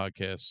Apple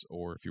Podcasts,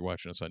 or if you're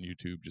watching us on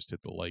YouTube, just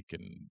hit the like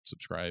and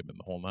subscribe and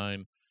the whole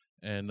 9.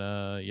 And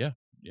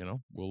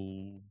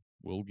we'll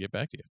get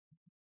back to you.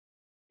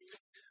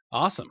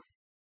 Awesome.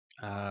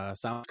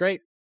 Sounds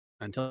great.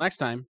 Until next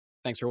time,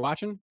 thanks for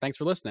watching. Thanks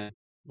for listening.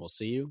 We'll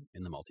see you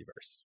in the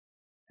multiverse.